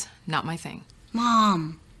thanks, not my thing."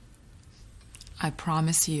 Mom. I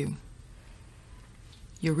promise you,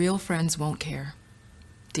 your real friends won't care.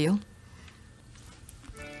 Deal?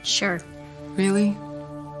 Sure. Really?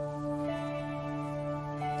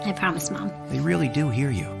 I promise, Mom. They really do hear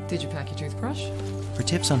you. Did you pack your toothbrush? For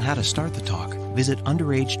tips on how to start the talk, visit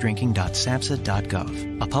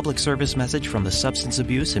underagedrinking.samhsa.gov. A public service message from the Substance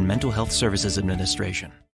Abuse and Mental Health Services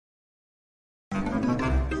Administration.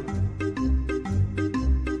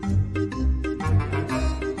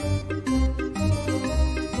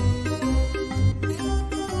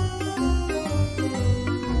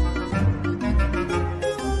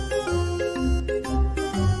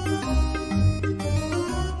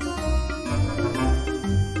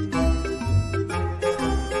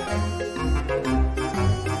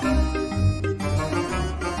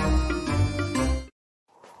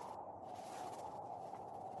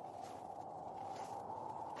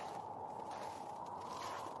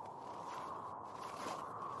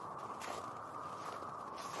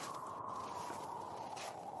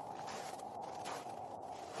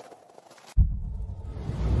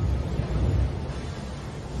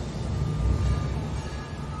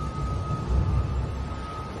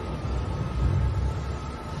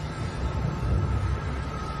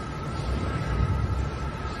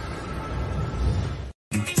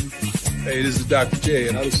 Hey, this is Dr. J,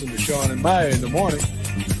 and I listen to Sean and Maya in the morning.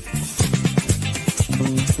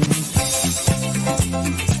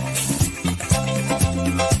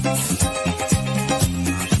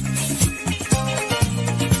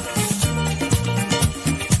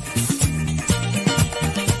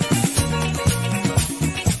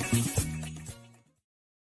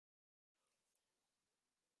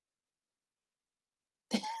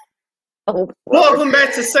 Welcome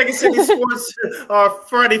back to Second City Sports, our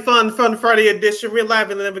Friday Fun Friday edition. We're live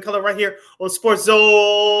in living color right here on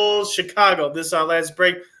SportZone Chicago. This is our last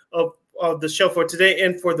break of the show for today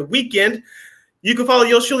and for the weekend. You can follow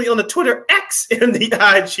Yoshili on the Twitter X and the IG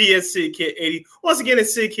at SidKid80. Once again,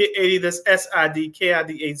 it's SidKid80. That's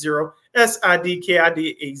SIDKID80.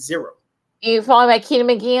 SIDKID80. You can follow my Keenan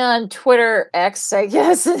McGee on Twitter X, I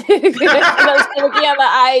guess. McGee on the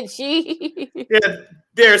IG. Yeah,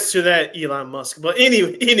 there's to that Elon Musk. But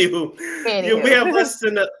anywho. We have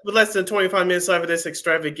less than 25 minutes left of this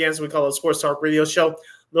extravaganza we call a Sports Talk Radio Show.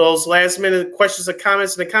 Those last minute questions or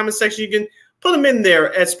comments in the comment section, you can put them in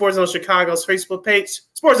there at SportZone Chicago's Facebook page,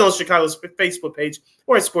 SportZone Chicago's Facebook page,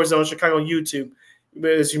 or at SportZone Chicago on YouTube.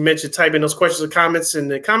 As you mentioned, type in those questions or comments in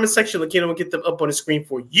the comment section. Lakina will get them up on the screen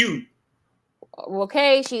for you.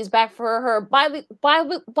 Okay, she's back for her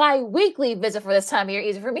bi-weekly visit for this time of year.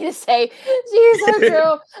 Easy for me to say. She's our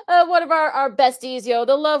girl, one of our besties,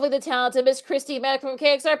 the lovely, the talented Miss Christine Mack from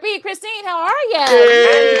KXRP. Christine, how are you?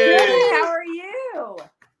 Hey. Good. How are you?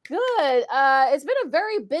 Good. It's been a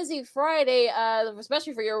very busy Friday,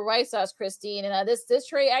 especially for your White Sox, Christine. And this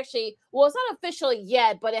trade actually, well, it's not official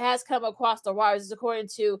yet, but it has come across the wires. It's according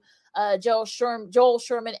to Joel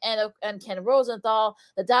Sherman and Ken Rosenthal.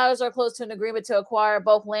 The Dodgers are close to an agreement to acquire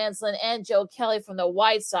both Lance Lynn and Joe Kelly from the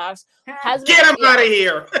White Sox. Get him out of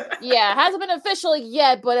here. Yeah, hasn't been official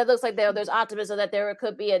yet, but it looks like there's optimism that there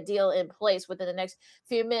could be a deal in place within the next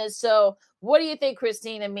few minutes. So what do you think,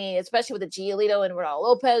 Christine and me, especially with the Giolito and Ronaldo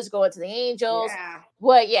Lopez going to the Angels? Yeah.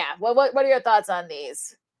 What are your thoughts on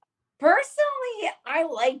these? Personally, I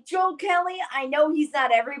like Joe Kelly. I know he's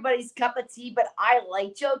not everybody's cup of tea, but I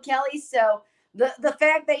like Joe Kelly. So the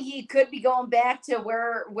fact that he could be going back to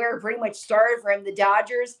where it pretty much started for him, the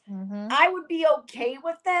Dodgers, I would be okay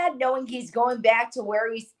with that, knowing he's going back to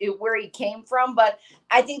where he came from. But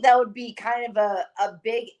I think that would be kind of a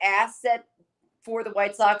big asset for the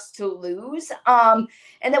White Sox to lose. And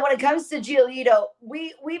then when it comes to Giolito,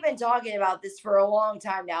 we've been talking about this for a long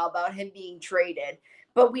time now about him being traded,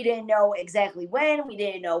 but we didn't know exactly when. We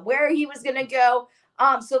didn't know where he was going to go.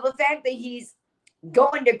 So the fact that he's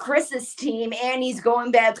going to Chris's team and he's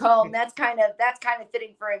going back home, that's kind of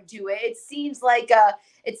fitting for him too. It seems like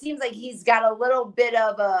he's got a little bit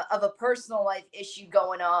of a personal life issue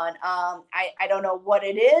going on. I don't know what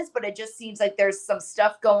it is, but it just seems like there's some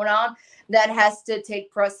stuff going on that has to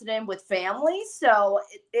take precedent with family. So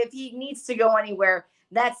if he needs to go anywhere,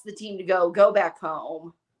 that's the team to go back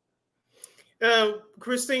home.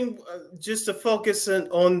 Christine, just to focus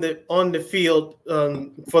on the field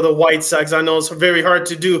for the White Sox. I know it's very hard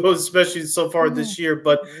to do, especially so far this year.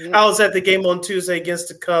 But I was at the game on Tuesday against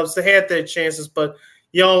the Cubs. They had their chances, but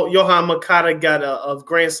Yohan Moncada got a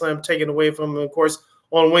grand slam taken away from him. Of course,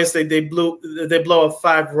 on Wednesday they blow a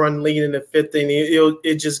 5-run lead in the fifth inning.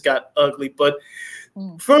 It just got ugly. But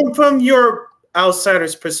from your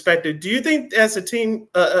outsider's perspective, do you think as a team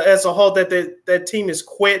as a whole that team is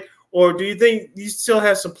quit? Or do you think you still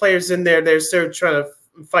have some players in there that are still trying to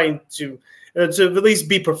fight to at least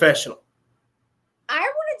be professional? I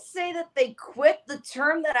wouldn't say that they quit. The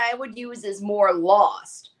term that I would use is more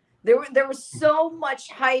lost. There was so much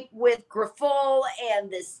hype with Grifol and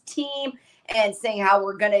this team and saying how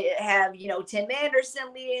we're going to have, Tim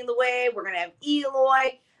Anderson leading the way. We're going to have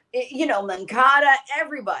Eloy, Moncada,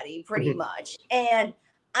 everybody pretty much. And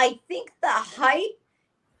I think the hype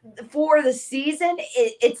for the season,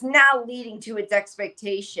 it's now leading to its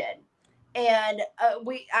expectation. And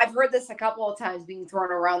I've heard this a couple of times being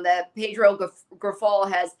thrown around that Pedro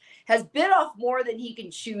Grifol has bit off more than he can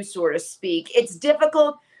chew, so to speak. It's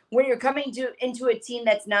difficult when you're coming into a team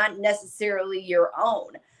that's not necessarily your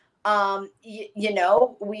own.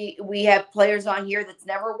 We have players on here that's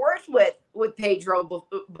never worked with Pedro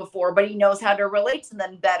before, but he knows how to relate to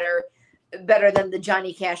them better than the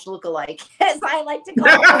Johnny Cash lookalike, as I like to call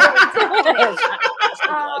him.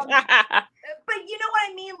 But you know what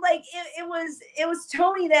I mean? Like it was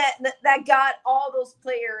Tony that got all those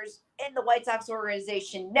players in the White Sox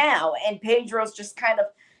organization now, and Pedro's just kind of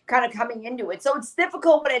coming into it. So it's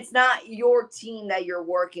difficult when it's not your team that you're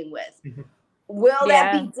working with. Will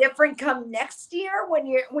that be different come next year when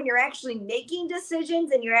you're actually making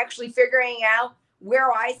decisions and you're actually figuring out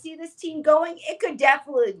where I see this team going? It could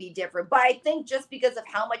definitely be different. But I think just because of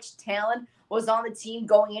how much talent was on the team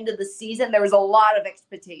going into the season, there was a lot of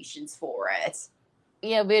expectations for it.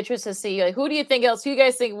 Yeah, it'll be interesting to see. Like, who do you guys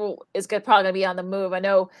think is probably going to be on the move? I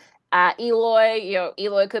know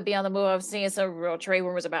Eloy could be on the move. I've seen some real trade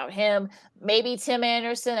rumors about him. Maybe Tim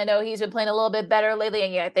Anderson. I know he's been playing a little bit better lately,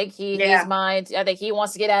 and I think he's mind. I think he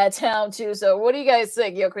wants to get out of town too. So, what do you guys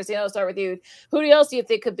think? Christine, I'll start with you. Who else do you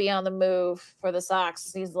think could be on the move for the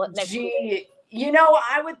Sox? Next week?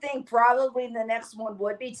 I would think probably the next one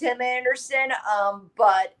would be Tim Anderson.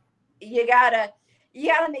 But you gotta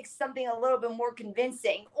make something a little bit more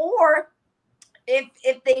convincing, or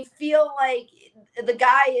if they feel like the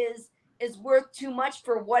guy is worth too much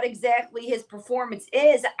for what exactly his performance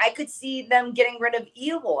is, I could see them getting rid of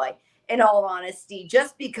Eloy, in all honesty,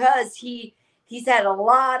 just because he's had a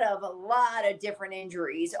lot of different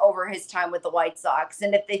injuries over his time with the White Sox.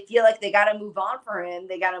 And if they feel like they got to move on for him,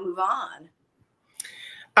 they got to move on.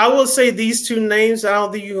 I will say these two names, I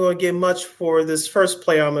don't think you're going to get much for this first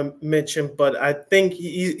player I'm going to mention, but I think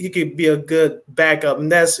he could be a good backup,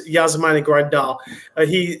 and that's Yasmani Grandal.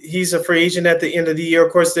 He's a free agent at the end of the year.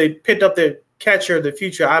 Of course, they picked up their catcher of the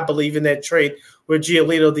future, I believe, in that trade with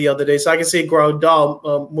Giolito the other day. So I can see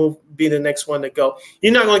Grandal be the next one to go.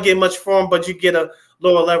 You're not going to get much for him, but you get a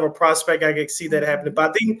lower level prospect. I can see that happening.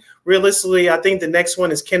 But I think realistically, I think the next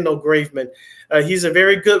one is Kendall Graveman. He's a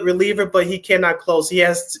very good reliever, but he cannot close. He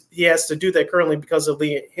has to do that currently because of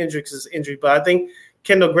Lee Hendricks' injury. But I think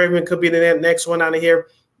Kendall Graveman could be the next one out of here.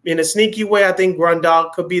 In a sneaky way, I think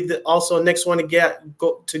Grandal could be also the next one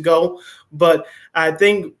to go. But I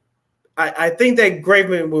think that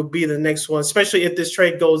Graveman will be the next one, especially if this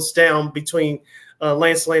trade goes down between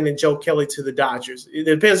Lance Lynn and Joe Kelly to the Dodgers. It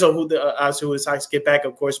depends on who the Sox get back,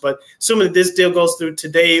 of course. But assuming that this deal goes through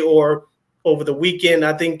today or over the weekend,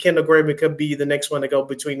 I think Kendall Graveman could be the next one to go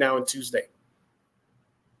between now and Tuesday.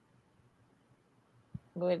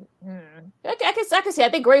 I can see. I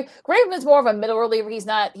think Graveman's more of a middle reliever. He's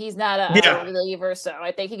not a reliever. So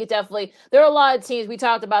I think he could definitely. There are a lot of teams. We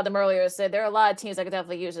talked about them earlier. Said there are a lot of teams that could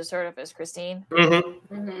definitely use his service. Christine.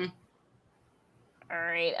 Mm-hmm. Mm-hmm. All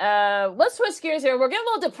right. Let's switch gears here. We're getting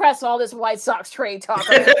a little depressed with all this White Sox trade talk.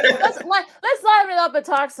 Let's liven it up and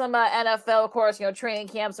talk some NFL. Of course, training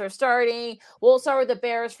camps are starting. We'll start with the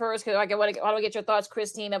Bears first because I want to get your thoughts,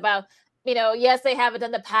 Christine, about. Yes, they haven't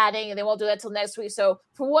done the padding, and they won't do that till next week. So,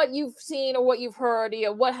 for what you've seen or what you've heard,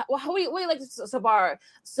 what do you like so far?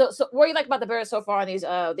 So, what do you like about the Bears so far on these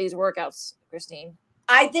workouts, Christine?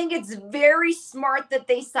 I think it's very smart that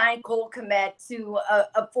they signed Cole Kmet to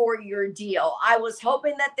a 4-year deal. I was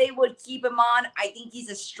hoping that they would keep him on. I think he's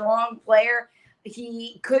a strong player.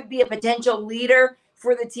 He could be a potential leader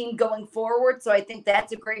for the team going forward. So I think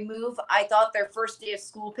that's a great move. I thought their first day of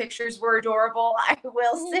school pictures were adorable. I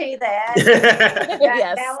will say that.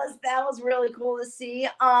 Yes. That was really cool to see.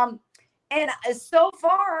 And so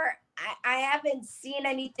far, I haven't seen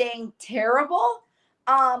anything terrible.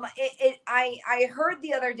 I heard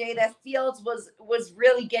the other day that Fields was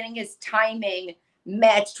really getting his timing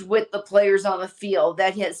matched with the players on the field,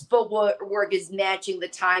 that his footwork is matching the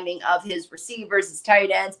timing of his receivers, his tight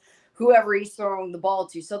ends, whoever he's throwing the ball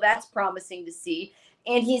to. So that's promising to see.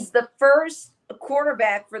 And he's the first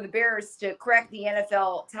quarterback for the Bears to crack the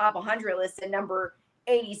NFL top 100 list at number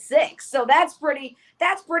 86. So that's pretty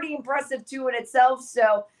impressive too in itself.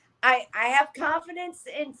 So I have confidence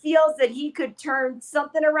in Fields that he could turn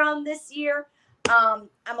something around this year. I'm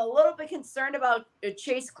a little bit concerned about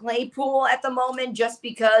Chase Claypool at the moment, just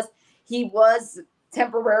because he was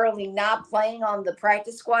temporarily not playing on the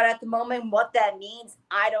practice squad at the moment. What that means,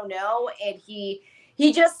 I don't know. And he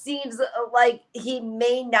just seems like he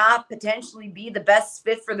may not potentially be the best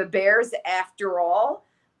fit for the Bears after all.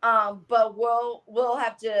 But we'll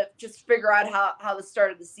have to just figure out how the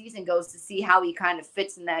start of the season goes to see how he kind of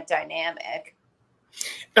fits in that dynamic.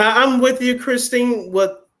 I'm with you, Christine.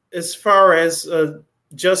 As far as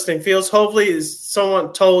Justin Fields, hopefully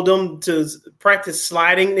someone told him to practice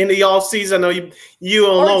sliding in the offseason. I know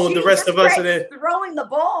you along with the rest of us. Throwing the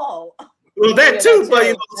ball. Well, that too,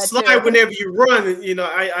 but slide whenever you run.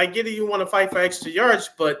 I get it. You want to fight for extra yards,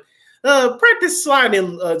 but practice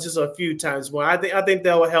sliding just a few times more. I think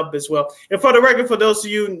that will help as well. And for the record, for those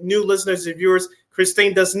of you new listeners and viewers,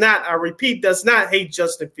 Christine does not hate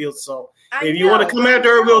Justin Fields. So if you want to come after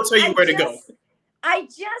her, we'll tell you where to go.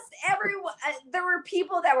 There were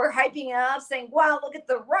people that were hyping up saying, wow, look at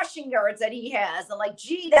the rushing yards that he has. I'm like,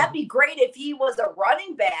 gee, that'd be great if he was a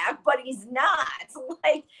running back, but he's not.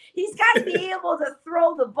 Like, he's got to be able to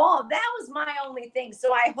throw the ball. That was my only thing.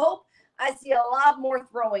 So I hope I see a lot more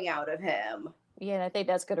throwing out of him. Yeah, and I think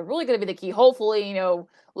that's really going to be the key. Hopefully,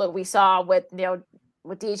 look, we saw with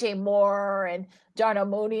DJ Moore and Darnell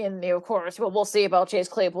Mooney, and of course, we'll see about Chase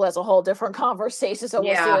Claypool. That's a whole different conversation. So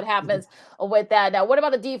we'll see what happens with that. Now, what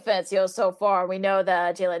about the defense? So far we know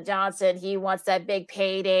that Jalen Johnson, he wants that big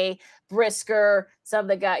payday. Brisker, some of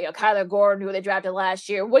the guys, Kyler Gordon, who they drafted last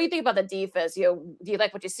year. What do you think about the defense? Do you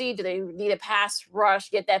like what you see? Do they need a pass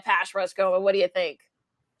rush? Get that pass rush going? What do you think?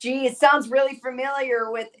 Gee, it sounds really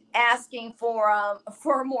familiar with asking for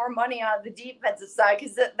more money on the defensive side,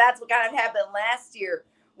 because that's what kind of happened last year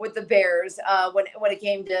with the Bears when it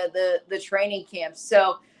came to the training camp.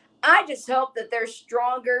 So I just hope that they're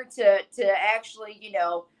stronger to actually,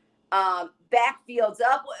 backfields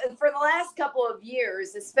up for the last couple of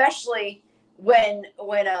years, especially when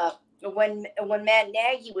Matt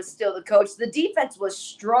Nagy was still the coach. The defense was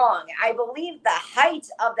strong. I believe the height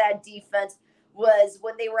of that defense was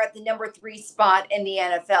when they were at the number 3 spot in the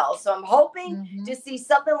NFL. So I'm hoping to see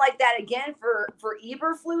something like that again for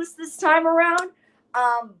Eberflus this time around.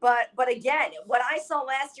 But again, what I saw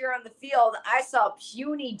last year on the field, I saw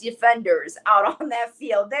puny defenders out on that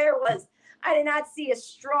field. I did not see a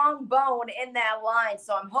strong bone in that line.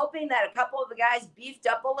 So I'm hoping that a couple of the guys beefed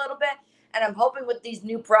up a little bit, and I'm hoping with these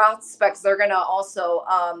new prospects, they're going to also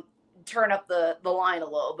turn up the line a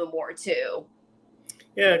little bit more too.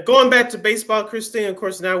 Yeah, going back to baseball, Christine, of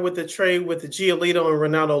course, now with the trade with the Giolito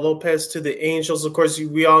and Ronaldo Lopez to the Angels, of course,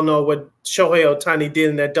 we all know what Shohei Ohtani did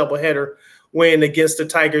in that doubleheader win against the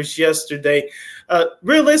Tigers yesterday.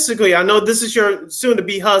 Realistically, I know this is your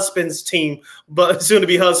soon-to-be husband's team, but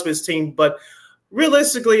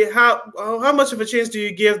realistically, how much of a chance do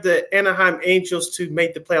you give the Anaheim Angels to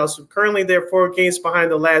make the playoffs? Currently, they're 4 games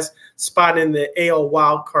behind the last spot in the AL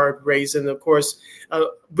wildcard race. And, of course,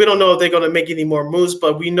 we don't know if they're going to make any more moves,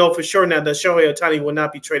 but we know for sure now that Shohei Ohtani will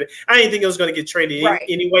not be traded. I didn't think it was going to get traded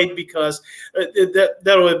anyway because that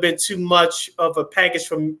would have been too much of a package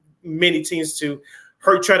from many teams to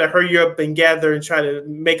try to hurry up and gather and try to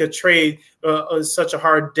make a trade on such a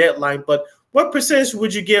hard deadline. But what percentage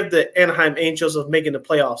would you give the Anaheim Angels of making the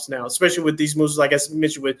playoffs now, especially with these moves, like I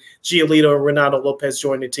mentioned, with Giolito and Ronaldo Lopez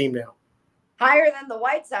joining the team now? Higher than the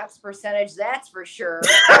White Sox percentage, that's for sure.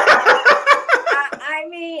 I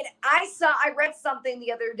mean, I read something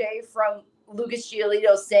the other day from Lucas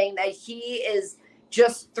Giolito saying that he is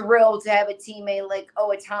just thrilled to have a teammate like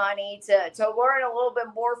Ohtani to learn a little bit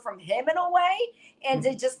more from him in a way and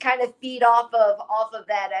to just kind of feed off of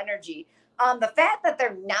that energy. The fact that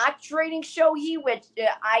they're not trading Shohei, which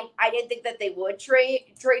I didn't think that they would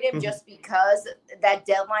trade him just because that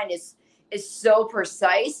deadline is so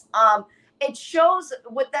precise. It shows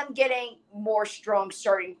with them getting more strong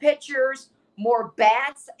starting pitchers, more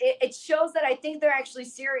bats. It shows that I think they're actually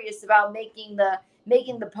serious about making the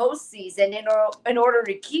postseason in order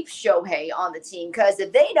to keep Shohei on the team. Because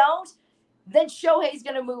if they don't, then Shohei's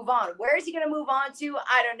going to move on. Where is he going to move on to?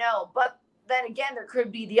 I don't know. But then again, there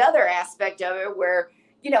could be the other aspect of it where,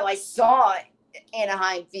 I saw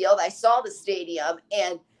Anaheim Field, I saw the stadium,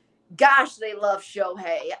 and gosh, they love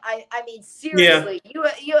Shohei. I mean, seriously, you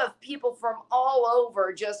have people from all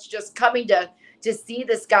over just coming to see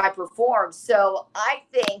this guy perform. So I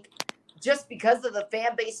think just because of the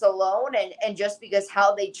fan base alone and just because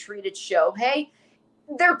how they treated Shohei,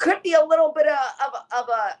 there could be a little bit of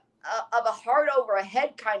a heart over a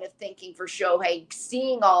head kind of thinking for Shohei,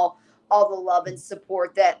 seeing all the love and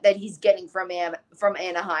support that he's getting from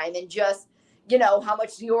Anaheim, and just how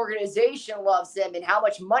much the organization loves him and how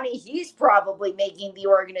much money he's probably making the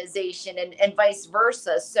organization and vice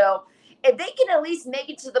versa. So if they can at least make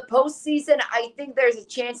it to the postseason, I think there's a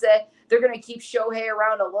chance that they're going to keep Shohei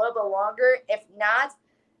around a little bit longer. If not,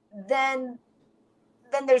 then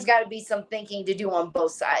there's got to be some thinking to do on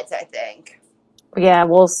both sides, I think. Yeah,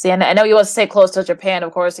 we'll see. And I know you want to stay close to Japan.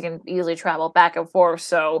 Of course, you can easily travel back and forth.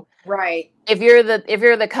 So right, if you're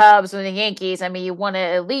the Cubs and the Yankees, I mean, you want to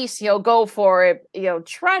at least go for it.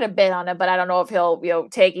 Try to bet on it, but I don't know if he'll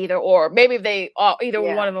take either or. Maybe if they either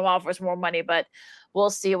one of them offers more money, but we'll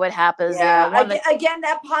see what happens. Yeah, again,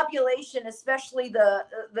 that population, especially the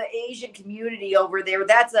Asian community over there,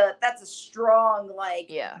 that's a strong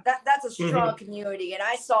that's a strong community, and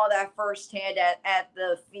I saw that firsthand at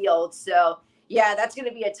the field. So. Yeah, that's going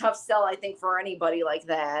to be a tough sell, I think, for anybody like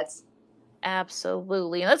that.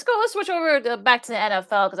 Absolutely. Let's switch over back to the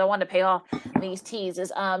NFL because I want to pay off these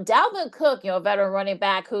teases. Dalvin Cook, veteran running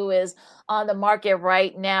back who is on the market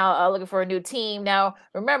right now, looking for a new team. Now,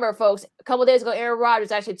 remember, folks, a couple of days ago, Aaron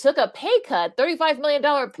Rodgers actually took a pay cut, $35 million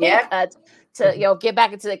pay cut to get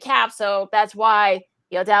back into the cap. So that's why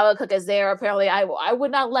Dalvin Cook is there. Apparently, I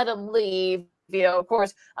would not let him leave. Of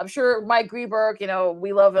course, I'm sure Mike Greenberg,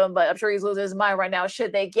 we love him, but I'm sure he's losing his mind right now.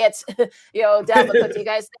 Should they get, Dalvin Cook? Do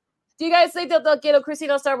you guys think that they'll get him?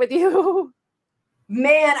 Christine, I'll start with you.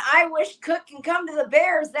 Man, I wish Cook can come to the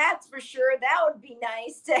Bears. That's for sure. That would be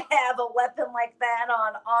nice to have a weapon like that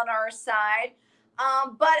on our side.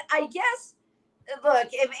 But I guess, look,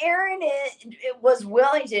 if Aaron was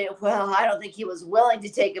willing to, I don't think he was willing to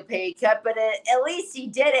take a pay cut, but at least he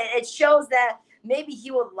did it. It shows that maybe he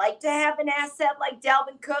would like to have an asset like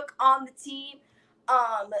Dalvin Cook on the team.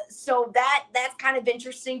 So that's kind of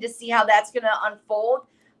interesting to see how that's going to unfold.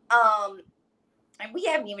 And we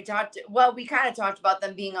haven't even we kind of talked about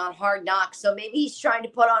them being on Hard Knocks. So maybe he's trying to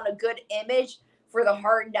put on a good image for the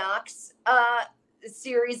Hard Knocks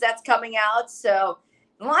series that's coming out. So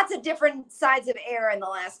lots of different sides of air in the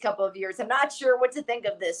last couple of years. I'm not sure what to think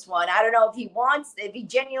of this one. I don't know if he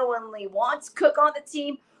genuinely wants Cook on the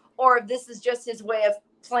team, or if this is just his way of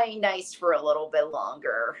playing nice for a little bit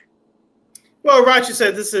longer. Well, Roger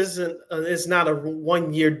said this it's not a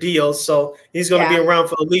 1-year deal, so he's going to be around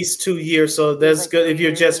for at least 2 years. So that's good. If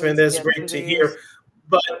you're a Jets fan, that's great to hear.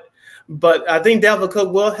 But I think Dalvin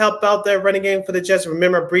Cook will help out that running game for the Jets.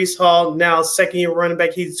 Remember, Breece Hall, now second-year running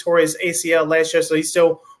back, he tore his ACL last year, so he's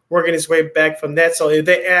still working his way back from that. So if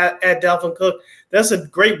they add Dalvin Cook, that's a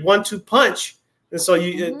great 1-2 punch. And so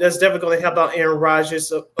that's definitely going to help out Aaron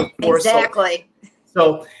Rodgers, of course. Exactly.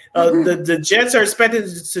 So the Jets are expected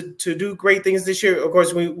to do great things this year. Of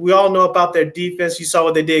course, we all know about their defense. You saw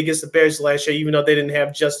what they did against the Bears last year, even though they didn't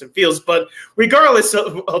have Justin Fields. But regardless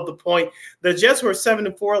of the point, the Jets were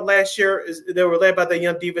 7-4 last year. They were led by the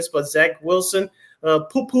young defense, but Zach Wilson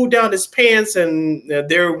poo-pooed down his pants, and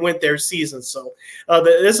there went their season. So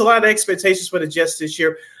there's a lot of expectations for the Jets this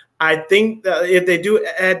year. I think if they do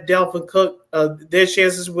add Dalvin Cook, their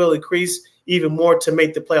chances will increase even more to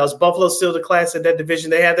make the playoffs. Buffalo's still the class in that division.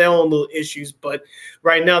 They have their own little issues, but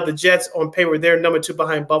right now the Jets on paper, they're number 2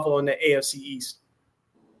 behind Buffalo in the AFC East.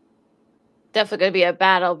 Definitely going to be a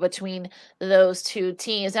battle between those two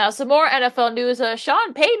teams. Now, some more NFL news.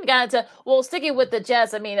 Sean Payton got into, sticking with the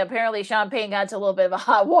Jets, I mean, apparently Sean Payton got into a little bit of a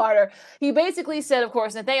hot water. He basically said, of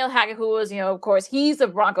course, Nathaniel Hackett, who was, of course, he's the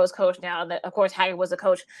Broncos coach now. And of course, Hackett was a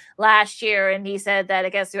coach last year. And he said that, I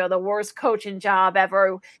guess, the worst coaching job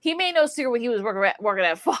ever. He made no secret when he was working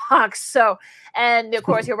at Fox. So, and of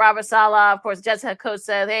course, Robert Saleh, of course, Jets head coach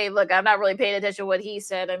said, hey, look, I'm not really paying attention to what he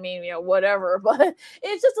said. I mean, whatever. But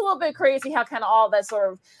it's just a little bit crazy how kind of all that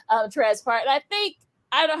sort of transpired. And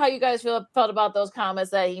I don't know how you guys felt about those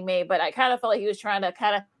comments that he made, but I kind of felt like he was trying to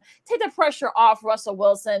kind of take the pressure off Russell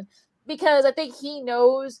Wilson, because I think he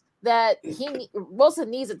knows that Wilson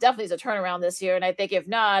definitely needs a turnaround this year. And I think if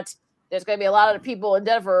not, there's going to be a lot of people in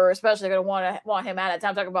Denver, especially, going to want him out of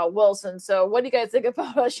time talking about Wilson. So what do you guys think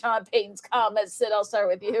about Sean Payton's comments? Sid, I'll start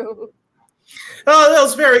with you. That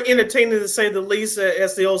was very entertaining, to say the least.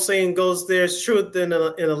 As the old saying goes, there's truth in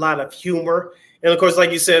a lot of humor. And, of course,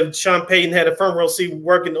 like you said, Sean Payton had a front row seat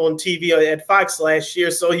working on TV at Fox last year,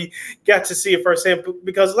 so he got to see it firsthand.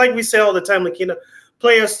 Because, like we say all the time,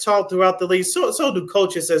 players talk throughout the league, so do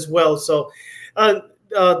coaches as well. So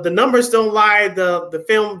the numbers don't lie, the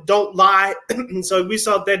film don't lie. So we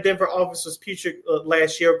saw that Denver offense was putrid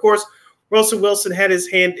last year. Of course, Russell Wilson had his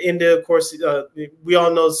hand in there. Of course, we all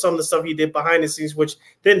know some of the stuff he did behind the scenes, which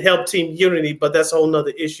didn't help team unity, but that's a whole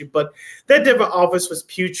nother issue. But that Denver offense was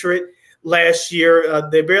putrid last year.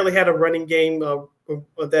 They barely had a running game.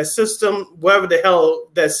 That system, whatever the hell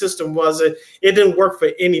that system was, it didn't work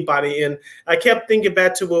for anybody. And I kept thinking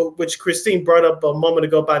back to which Christine brought up a moment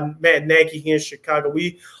ago by Matt Nagy here in Chicago.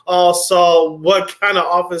 We all saw what kind of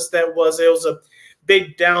offense that was. It was a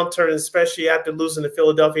big downturn, especially after losing to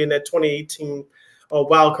Philadelphia in that 2018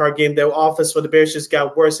 wild card game. Their offense for the Bears just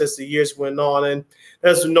got worse as the years went on. And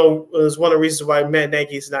that's one of the reasons why Matt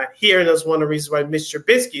Nagy is not here, and that's one of the reasons why Mitch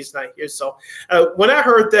Trubisky is not here. So when I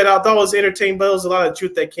heard that, I thought it was entertaining, but there was a lot of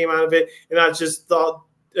truth that came out of it. And I just thought,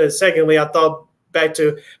 secondly, I thought back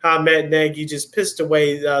to how Matt Nagy just pissed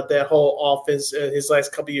away that whole offense his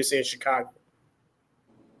last couple of years in Chicago.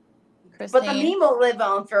 Christine. But the meme will live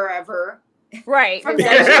on forever. Right. From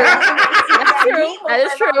That's true. That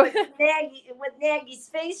is true. With Nagy's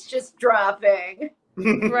face just dropping.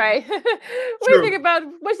 Right. What do you think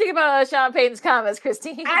about Sean Payton's comments,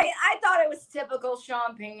 Christine? I thought it was typical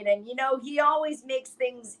Sean Payton. He always makes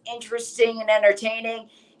things interesting and entertaining.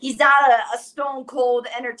 He's not a stone cold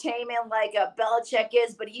entertainment like a Belichick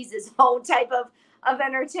is, but he's his own type of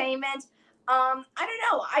entertainment. I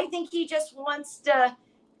don't know. I think he just wants to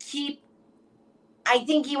keep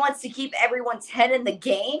everyone's head in the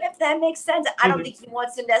game, if that makes sense. I don't think he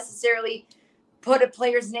wants to necessarily put a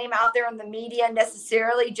player's name out there in the media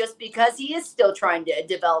necessarily, just because he is still trying to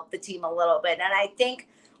develop the team a little bit. And I think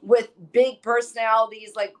with big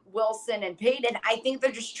personalities like Wilson and Payton, I think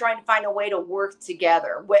they're just trying to find a way to work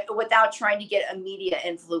together without trying to get a media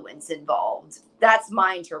influence involved. That's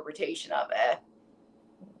my interpretation of it.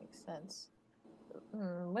 Makes sense.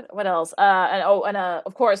 What else?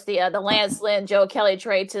 Of course, the Lance Lynn, Joe Kelly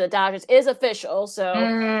trade to the Dodgers is official. So,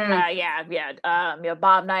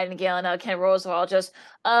 Bob Nightingale and Ken Roosevelt just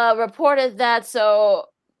reported that. So,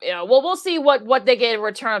 we'll see what they get in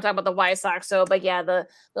return. I'm talking about the White Sox. So, but yeah, the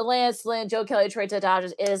Lance Lynn, Joe Kelly trade to the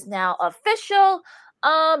Dodgers is now official.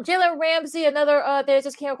 Jalen Ramsey, another they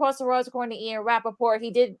just came across the roads according to Ian Rappaport. He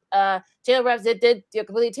did Jalen Ramsey did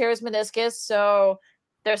completely tear his meniscus. So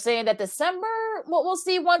they're saying that December. We'll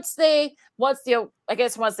see once they do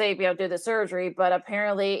the surgery. But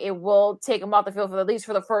apparently, it will take him off the field for at least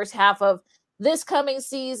for the first half of this coming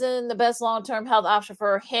season. The best long-term health option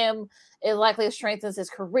for him. It likely strengthens his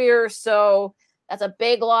career. So that's a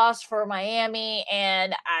big loss for Miami.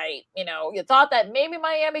 And you thought that maybe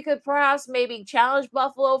Miami could perhaps challenge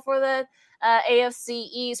Buffalo for the AFC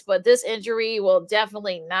East, but this injury will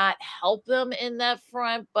definitely not help them in that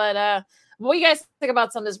front. But what do you guys think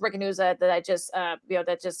about some of this breaking news that I just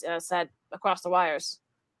said across the wires?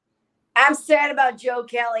 I'm sad about Joe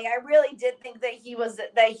Kelly. I really did think that he was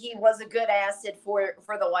a good asset for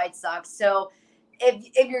the White Sox. So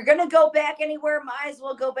if you're gonna go back anywhere, might as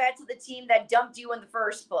well go back to the team that dumped you in the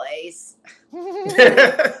first place.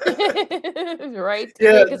 Right?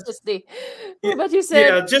 Yeah. What about you,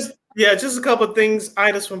 Sid? Just a couple of things.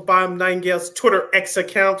 Items from Bob Nightingale's Twitter X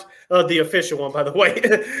account, the official one, by the way.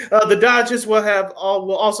 The Dodgers will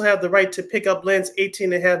also have the right to pick up Lynn's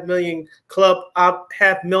 $18.5 million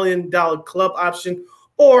 $500,000 million club option,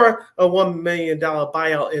 or a $1 million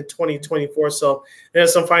buyout in 2024. So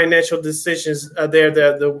there's some financial decisions there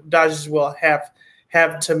that the Dodgers will have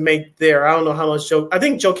to make there. I don't know how much I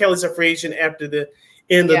think Joe Kelly's a free agent after the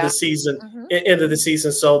end of the season. End of the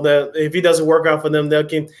season. So that if he doesn't work out for them, they'll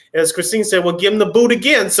give, as Christine said, we'll give him the boot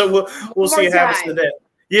again. So we'll see what happens to that.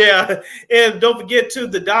 Yeah, and don't forget too,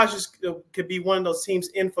 the Dodgers could be one of those teams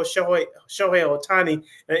in for Shohei Ohtani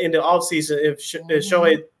in the offseason if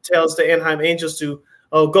Shohei tells the Anaheim Angels to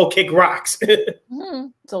go kick rocks.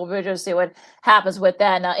 So we'll just see what happens with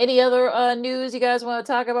that. Now, any other news you guys want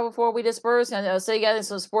to talk about before we disperse? And so you guys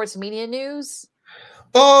some sports media news.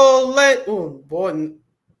 Oh boy,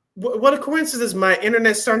 what a coincidence! My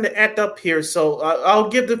internet's starting to act up here, so I'll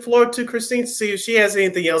give the floor to Christine to see if she has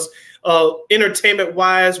anything else,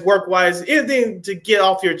 entertainment-wise, work-wise, anything to get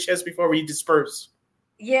off your chest before we disperse.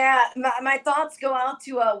 Yeah, my thoughts go out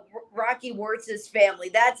to Rocky Wirtz's family.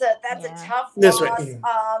 That's a tough loss. Right.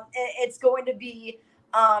 It's going to be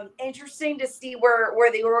interesting to see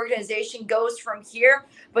where the organization goes from here.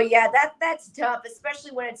 But yeah, that's tough,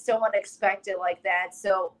 especially when it's so unexpected like that.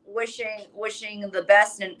 So wishing the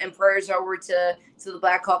best and prayers over to the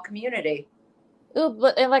Blackhawk community.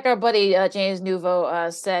 And like our buddy James Nouveau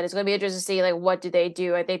said, it's going to be interesting to see what do they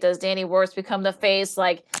do. I think, does Danny Wirtz become the face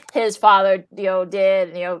like his father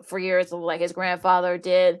did for years, like his grandfather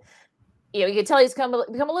did. You can tell he's become a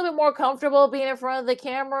little bit more comfortable being in front of the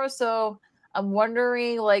camera. So I'm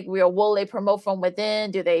wondering, will they promote from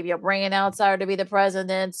within? Do they bring an outsider to be the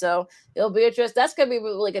president? So it'll be interesting. That's going to be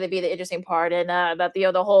really going to be the interesting part. And that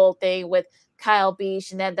the whole thing with Kyle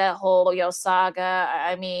Beach and then that whole saga.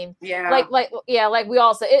 I mean, like we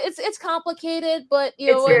all said, it's complicated, but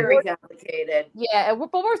it's very complicated. Yeah,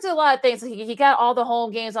 but Wirtz did a lot of things. He got all the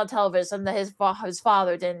home games on television, something that his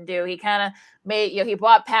father didn't do. He kind of made he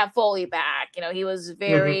brought Pat Foley back. He was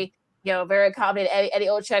very very accommodated. Eddie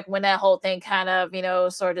Olczyk when that whole thing kind of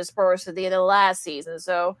sort of dispersed at the end of the last season.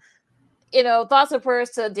 So thoughts and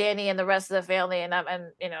prayers to Danny and the rest of the family. And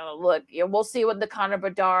look, we'll see what the Connor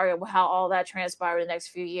Bedard and how all that transpired in the next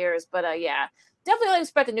few years. But definitely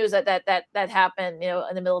expect the news that happened,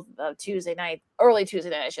 in the middle of Tuesday night, early Tuesday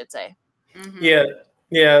night, I should say.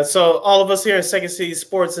 Yeah. So all of us here in Second City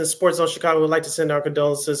Sports and SportZone Chicago would like to send our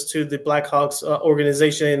condolences to the Blackhawks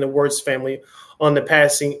organization and the Wirtz family on the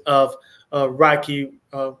passing of Rocky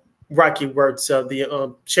Wirtz,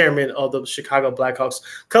 the chairman of the Chicago Blackhawks.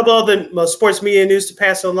 A couple other sports media news to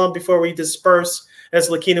pass along before we disperse. As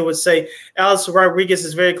Lakina would say, Alex Rodriguez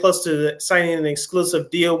is very close to signing an exclusive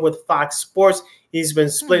deal with Fox Sports. He's been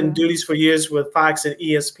splitting duties for years with Fox and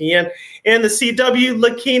ESPN. And the CW,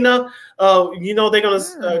 Lakina, they're going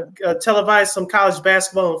to televise some college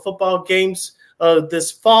basketball and football games this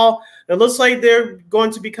fall. It looks like they're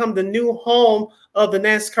going to become the new home of the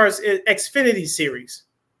NASCAR's Xfinity Series.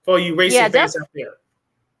 For you racing fans out there.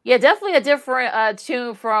 Yeah, definitely a different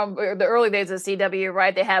tune from the early days of CW,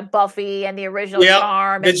 right? They had Buffy and the original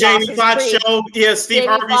Charm. The Jamie Foxx show. Yeah, Steve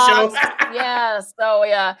Harvey show. Yeah,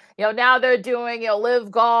 so now they're doing, Live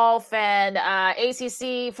Golf and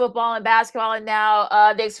ACC football and basketball, and now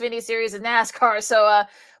the Xfinity Series of NASCAR. So,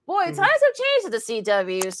 boy, times have changed at the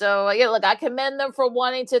CW. So, look, I commend them for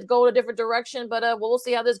wanting to go a different direction, but we'll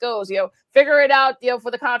see how this goes. Figure it out, for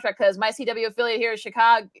the contract, because my CW affiliate here in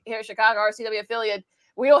Chicago, our CW affiliate,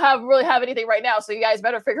 we don't really have anything right now. So you guys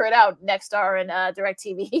better figure it out. Nexstar and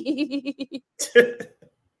DirecTV.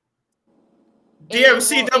 Do you have a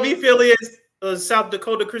CW affiliate, South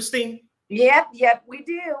Dakota, Christine? Yep, we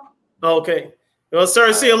do. Okay. Well, start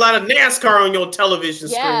to see a lot of NASCAR on your television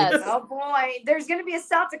screen. Oh boy, there's going to be a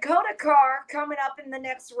South Dakota car coming up in the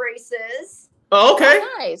next races. Oh, okay.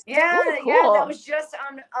 Oh, nice. Yeah, Ooh, yeah, cool. that was just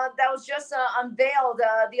unveiled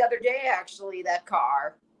the other day. Actually, that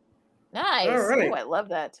car. Nice. All right. Oh, I love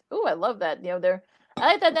that. Oh, I love that. I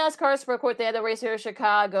like that NASCAR sport. Of course, they had the race here in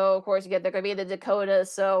Chicago. Of course, they're going to be in the Dakotas.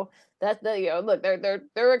 So that's look,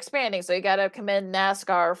 they're expanding. So you got to commend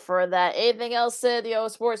NASCAR for that. Anything else said,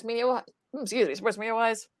 sports media? Sports media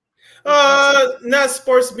wise. Not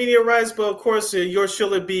sports media rights, but of course, yours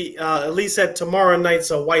should be at least at tomorrow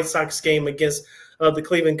night's White Sox game against the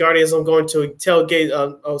Cleveland Guardians. I'm going to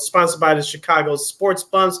tailgate, sponsored by the Chicago Sports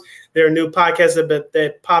Bumps. Their new podcast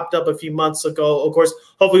that popped up a few months ago. Of course,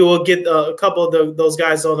 hopefully we'll get a couple of those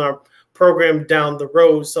guys on our program down the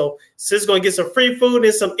road. So Sis going to get some free food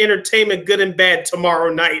and some entertainment, good and bad,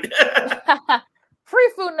 tomorrow night.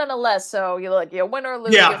 Free food nonetheless. So win or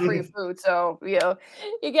lose, you get free food. So you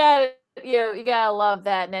gotta love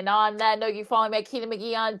that. And then on that note, you follow me at Keena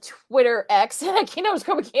McGee on Twitter X and Keena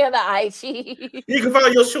McGee on the IG. You can follow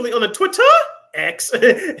yours truly on the Twitter X and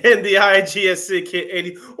the IG at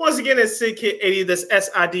SidKid80. Once again, at SidKid80. That's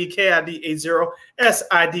SIDKID80.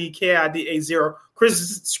 SIDKID80.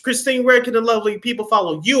 Christine, where can the lovely people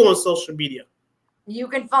follow you on social media? You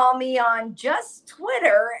can follow me on just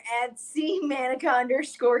Twitter at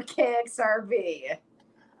CManica_KXRV.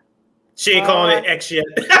 She ain't calling it X yet.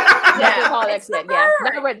 Yeah, call it X yet. Yeah.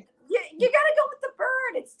 You gotta go with the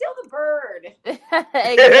bird. It's still the bird.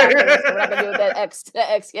 Exactly. We're not gonna do with that X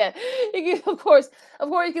yet. Of course,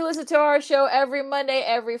 you can listen to our show every Monday,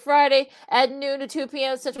 every Friday at noon to 2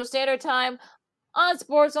 p.m. Central Standard Time on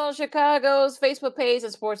SportZone Chicago's Facebook page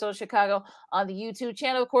and SportZone Chicago on the YouTube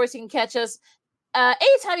channel. Of course, you can catch us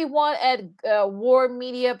anytime you want at War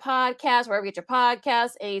Media Podcast, wherever you get your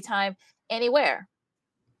podcasts, anytime, anywhere.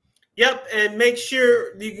 Yep, and make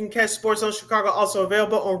sure you can catch SportZone Chicago also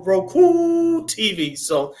available on Roku TV.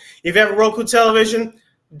 So if you have a Roku television,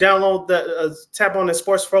 download tap on the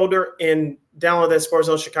sports folder and download that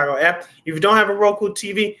SportZone Chicago app. If you don't have a Roku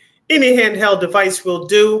TV, any handheld device will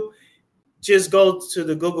do. Just go to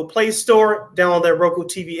the Google Play Store, download that Roku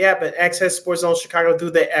TV app, and access SportZone Chicago through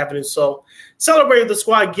that avenue. So celebrate the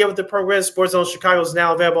squad, give it the program. SportZone Chicago is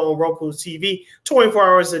now available on Roku TV 24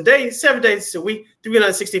 hours a day, 7 days a week,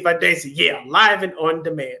 365 days a year, live and on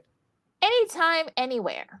demand. Anytime,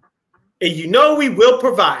 anywhere. And we will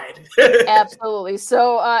provide. Absolutely.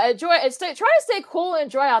 So enjoy and try to stay cool and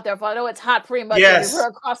dry out there. I know it's hot pretty much everywhere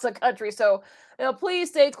across the country. So please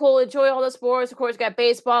stay cool. Enjoy all the sports. Of course, you got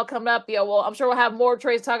baseball coming up. I'm sure we'll have more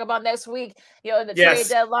trades to talk about next week. In the trade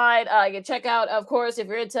deadline. You can check out, of course, if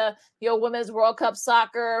you're into Women's World Cup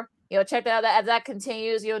soccer. Check that out as that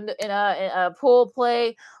continues. In pool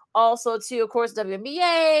play. Also, too, of course,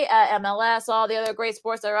 WNBA, MLS, all the other great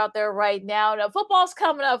sports that are out there right now. Now, football's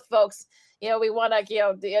coming up, folks. We want to,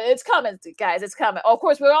 it's coming, guys. It's coming. Of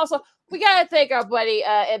course, we got to thank our buddy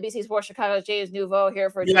NBC Sports Chicago, James Nouveau, here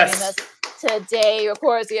for joining us today. Of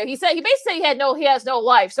course, he basically said he has no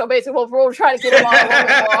life. So basically, we'll try to get him on a little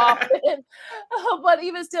bit more often. But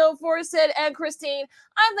even still, for Sid and Christine,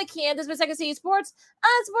 I'm the Ken. This has been Second City Sports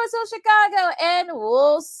on SportZone Chicago, and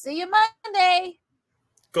we'll see you Monday.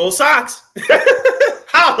 Go Sox!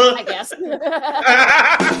 I guess.